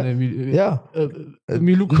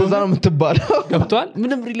ሚሉ ከዛ ነው የምትባለው ገብቷል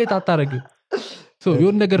ምንም ሪሌት አታረግም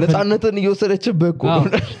የሆነ ነገር ነፃነትን እየወሰደችብህ እኮ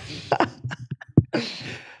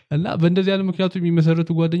እና በእንደዚህ ያለ ምክንያቱ የሚመሰረቱ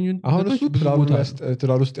ጓደኞች አሁን እሱ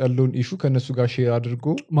ትዳር ውስጥ ያለውን ኢሹ ከነሱ ጋር ሼር አድርጎ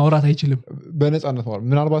ማውራት አይችልም በነፃነት ማለት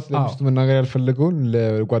ምናልባት ለሚስቱ መናገር ያልፈለገውን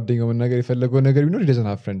ለጓደኛው መናገር የፈለገው ነገር ቢኖር doesn't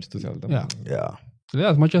have friends to tell them ስለዚህ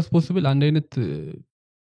as much as possible አንድ አይነት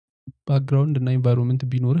ባክግራውንድ እና ኢንቫይሮንመንት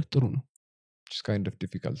ቢኖርህ ጥሩ ነው just kind of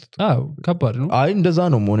difficult ከባድ ነው እንደዛ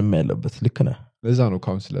ነው መሆንም ያለበት ልክ ነህ ለዛ ነው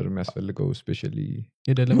ካውንስለር የሚያስፈልገው especially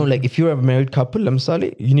no like if you have a married couple ለምሳሌ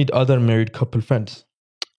you need other married couple friends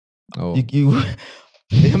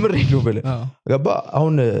የምር ነው በለ ገባ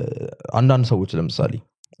አሁን አንዳንድ ሰዎች ለምሳሌ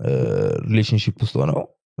ሪሌሽንሺፕ ውስጥ ሆነው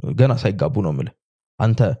ገና ሳይጋቡ ነው ማለት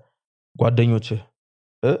አንተ ጓደኞች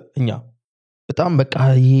እኛ በጣም በቃ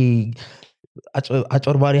ይሄ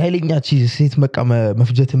አጭበርባሪ ኃይለኛ ሴት በቃ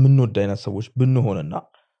መፍጀት የምንወድ አይነት ሰዎች ብንሆንና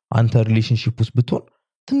አንተ ሪሌሽንሺፕ ውስጥ ብትሆን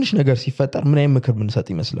ትንሽ ነገር ሲፈጠር ምን አይነት ምክር ብንሰጥ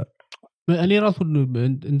ይመስላል እኔ ራሱ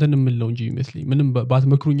እንትን የምለው እንጂ ይመስልኝ ምንም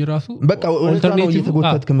ባትመክሩኝ ራሱ በቃ ኦልተርኔቲቭ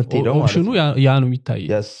ተጎተት ከመትሄደው ማለት ኦፕሽኑ ያ ነው የሚታይ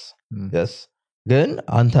yes ግን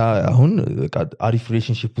አንተ አሁን አሪፍ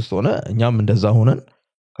ሪሌሽንሺፕ ውስጥ ሆነ እኛም እንደዛ ሆነን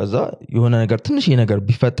ከዛ የሆነ ነገር ትንሽ ነገር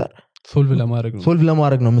ቢፈጠር ሶልቭ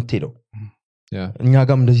ለማድረግ ነው የምትሄደው እኛ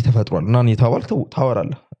ጋርም እንደዚህ ተፈጥሯል እና እኔ ታዋልክ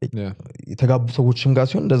ታወራለህ የተጋቡ ሰዎችም ጋር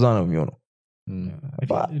ሲሆን እንደዛ ነው የሚሆነው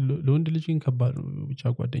ለወንድ ልጅ ግን ከባድ ነው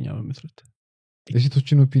ብቻ ጓደኛ መመስረት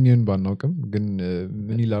የሴቶችን ኦፒኒየን ባናውቅም ግን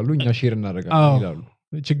ምን ይላሉ እኛ ሼር እናደርጋለን ይላሉ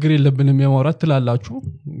ችግር የለብንም የማውራት ትላላችሁ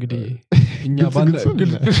እንግዲህ እኛ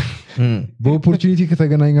በኦፖርቹኒቲ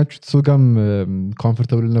ከተገናኛችሁት ሰው ጋርም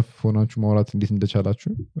ኮምፎርታብል ነፍ ሆናችሁ ማውራት እንዴት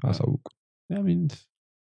እንደቻላችሁ አሳውቁ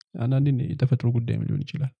አንዳንዴ የተፈጥሮ ጉዳይ ሊሆን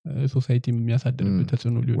ይችላል ሶሳይቲ የሚያሳድርበት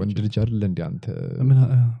ተጽዕኖ ሊሆን ወንድ ልጅ አይደል እንዴ አንተ ምን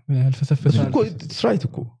ያልፈሰፈሰ ስትራይት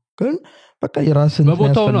እኮ ግን በቃ የራስን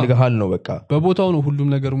ያስፈልግሃል ነው በቃ በቦታው ነው ሁሉም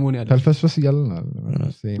ነገር መሆን ያለው ተልፈስፈስ ይያልናል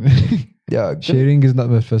sharing is not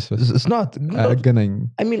መልፈስፈስ it's not አገናኝ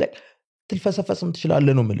I mean like ትልፈሰፈስም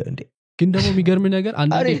ትችላለህ ነው ማለት እንዴ ግን ደግሞ የሚገርም ነገር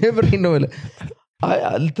አንዴ every ነው ማለት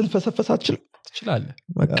ልትልፈሰፈስ ትችላለህ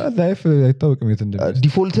በቃ ላይፍ አይታወቅም የት እንደሚሆን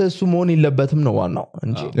ዲፎልት እሱ መሆን የለበትም ነው ዋናው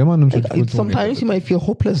እንጂ ለማንም ሰው ዲፎልት sometimes you might feel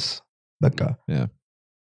hopeless በቃ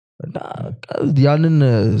እና ያንን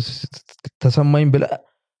ተሰማኝ ብለ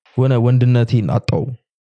ወነ ወንድነቴን አጣው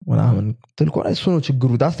ምናምን ትልኮና እሱ ነው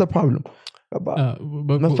ችግሩ that's the problem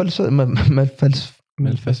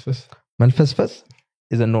መልፈስፈስ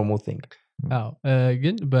is a normal thing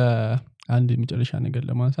ግን በአንድ መጨረሻ ነገር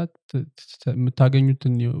ለማንሳት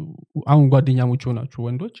የምታገኙትን አሁን ጓደኛሞች ሆናችሁ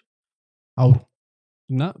ወንዶች አውሩ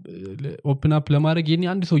እና ኦፕን አፕ ለማድረግ የኔ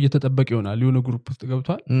አንድ ሰው እየተጠበቀ ይሆናል የሆነ ግሩፕ ውስጥ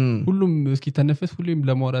ገብቷል ሁሉም እስኪ ተነፈስ ሁሉም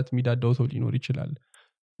ለማውራት የሚዳዳው ሰው ሊኖር ይችላል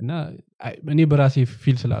እና እኔ በራሴ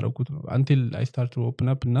ፊል ስላደረኩት ነው until I start to open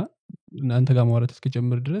up እና እናንተ ጋር ማውራት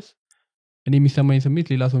እስከጀምር ድረስ እኔ የሚሰማኝ ስሜት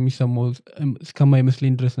ሌላ ሰው የሚሰማው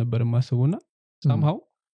እስከማይመስለኝ ድረስ ነበር የማስበውና somehow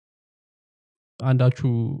አንዳችሁ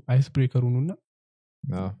አይስ ብሬከር ሆኑና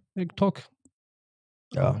ቶክ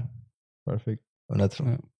ፐርፌክት እውነት ነው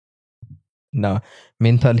እና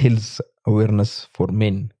ሜንታል ሄልዝ አዌርነስ ፎር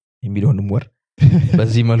ሜን የሚለውንም ወር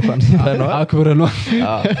በዚህ መልኩ አንስተነዋል አክብረናል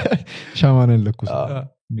ሻማንን ለኩስ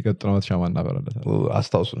የሚቀጥለው ሻማን እናበራለታል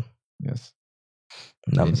አስታውሱን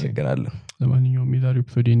እናመሰግናለን ለማንኛውም የዛሬው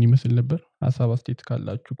ኤፒሶድ ይመስል ነበር ሐሳብ አስተያየት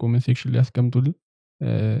ካላችሁ ኮሜንት ሴክሽን ላይ አስቀምጡልን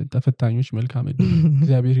ተፈታኞች መልካም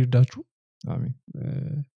እግዚአብሔር ይርዳችሁ አሜን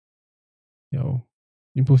ያው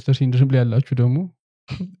ኢምፖስተር ሲንድሮም ላይ ያላችሁ ደግሞ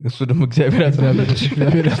እሱ ደግሞ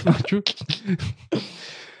እግዚአብሔር ያስናችሁ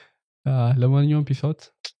ለማንኛውም ፒስ አውት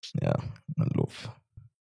ያ ሎቭ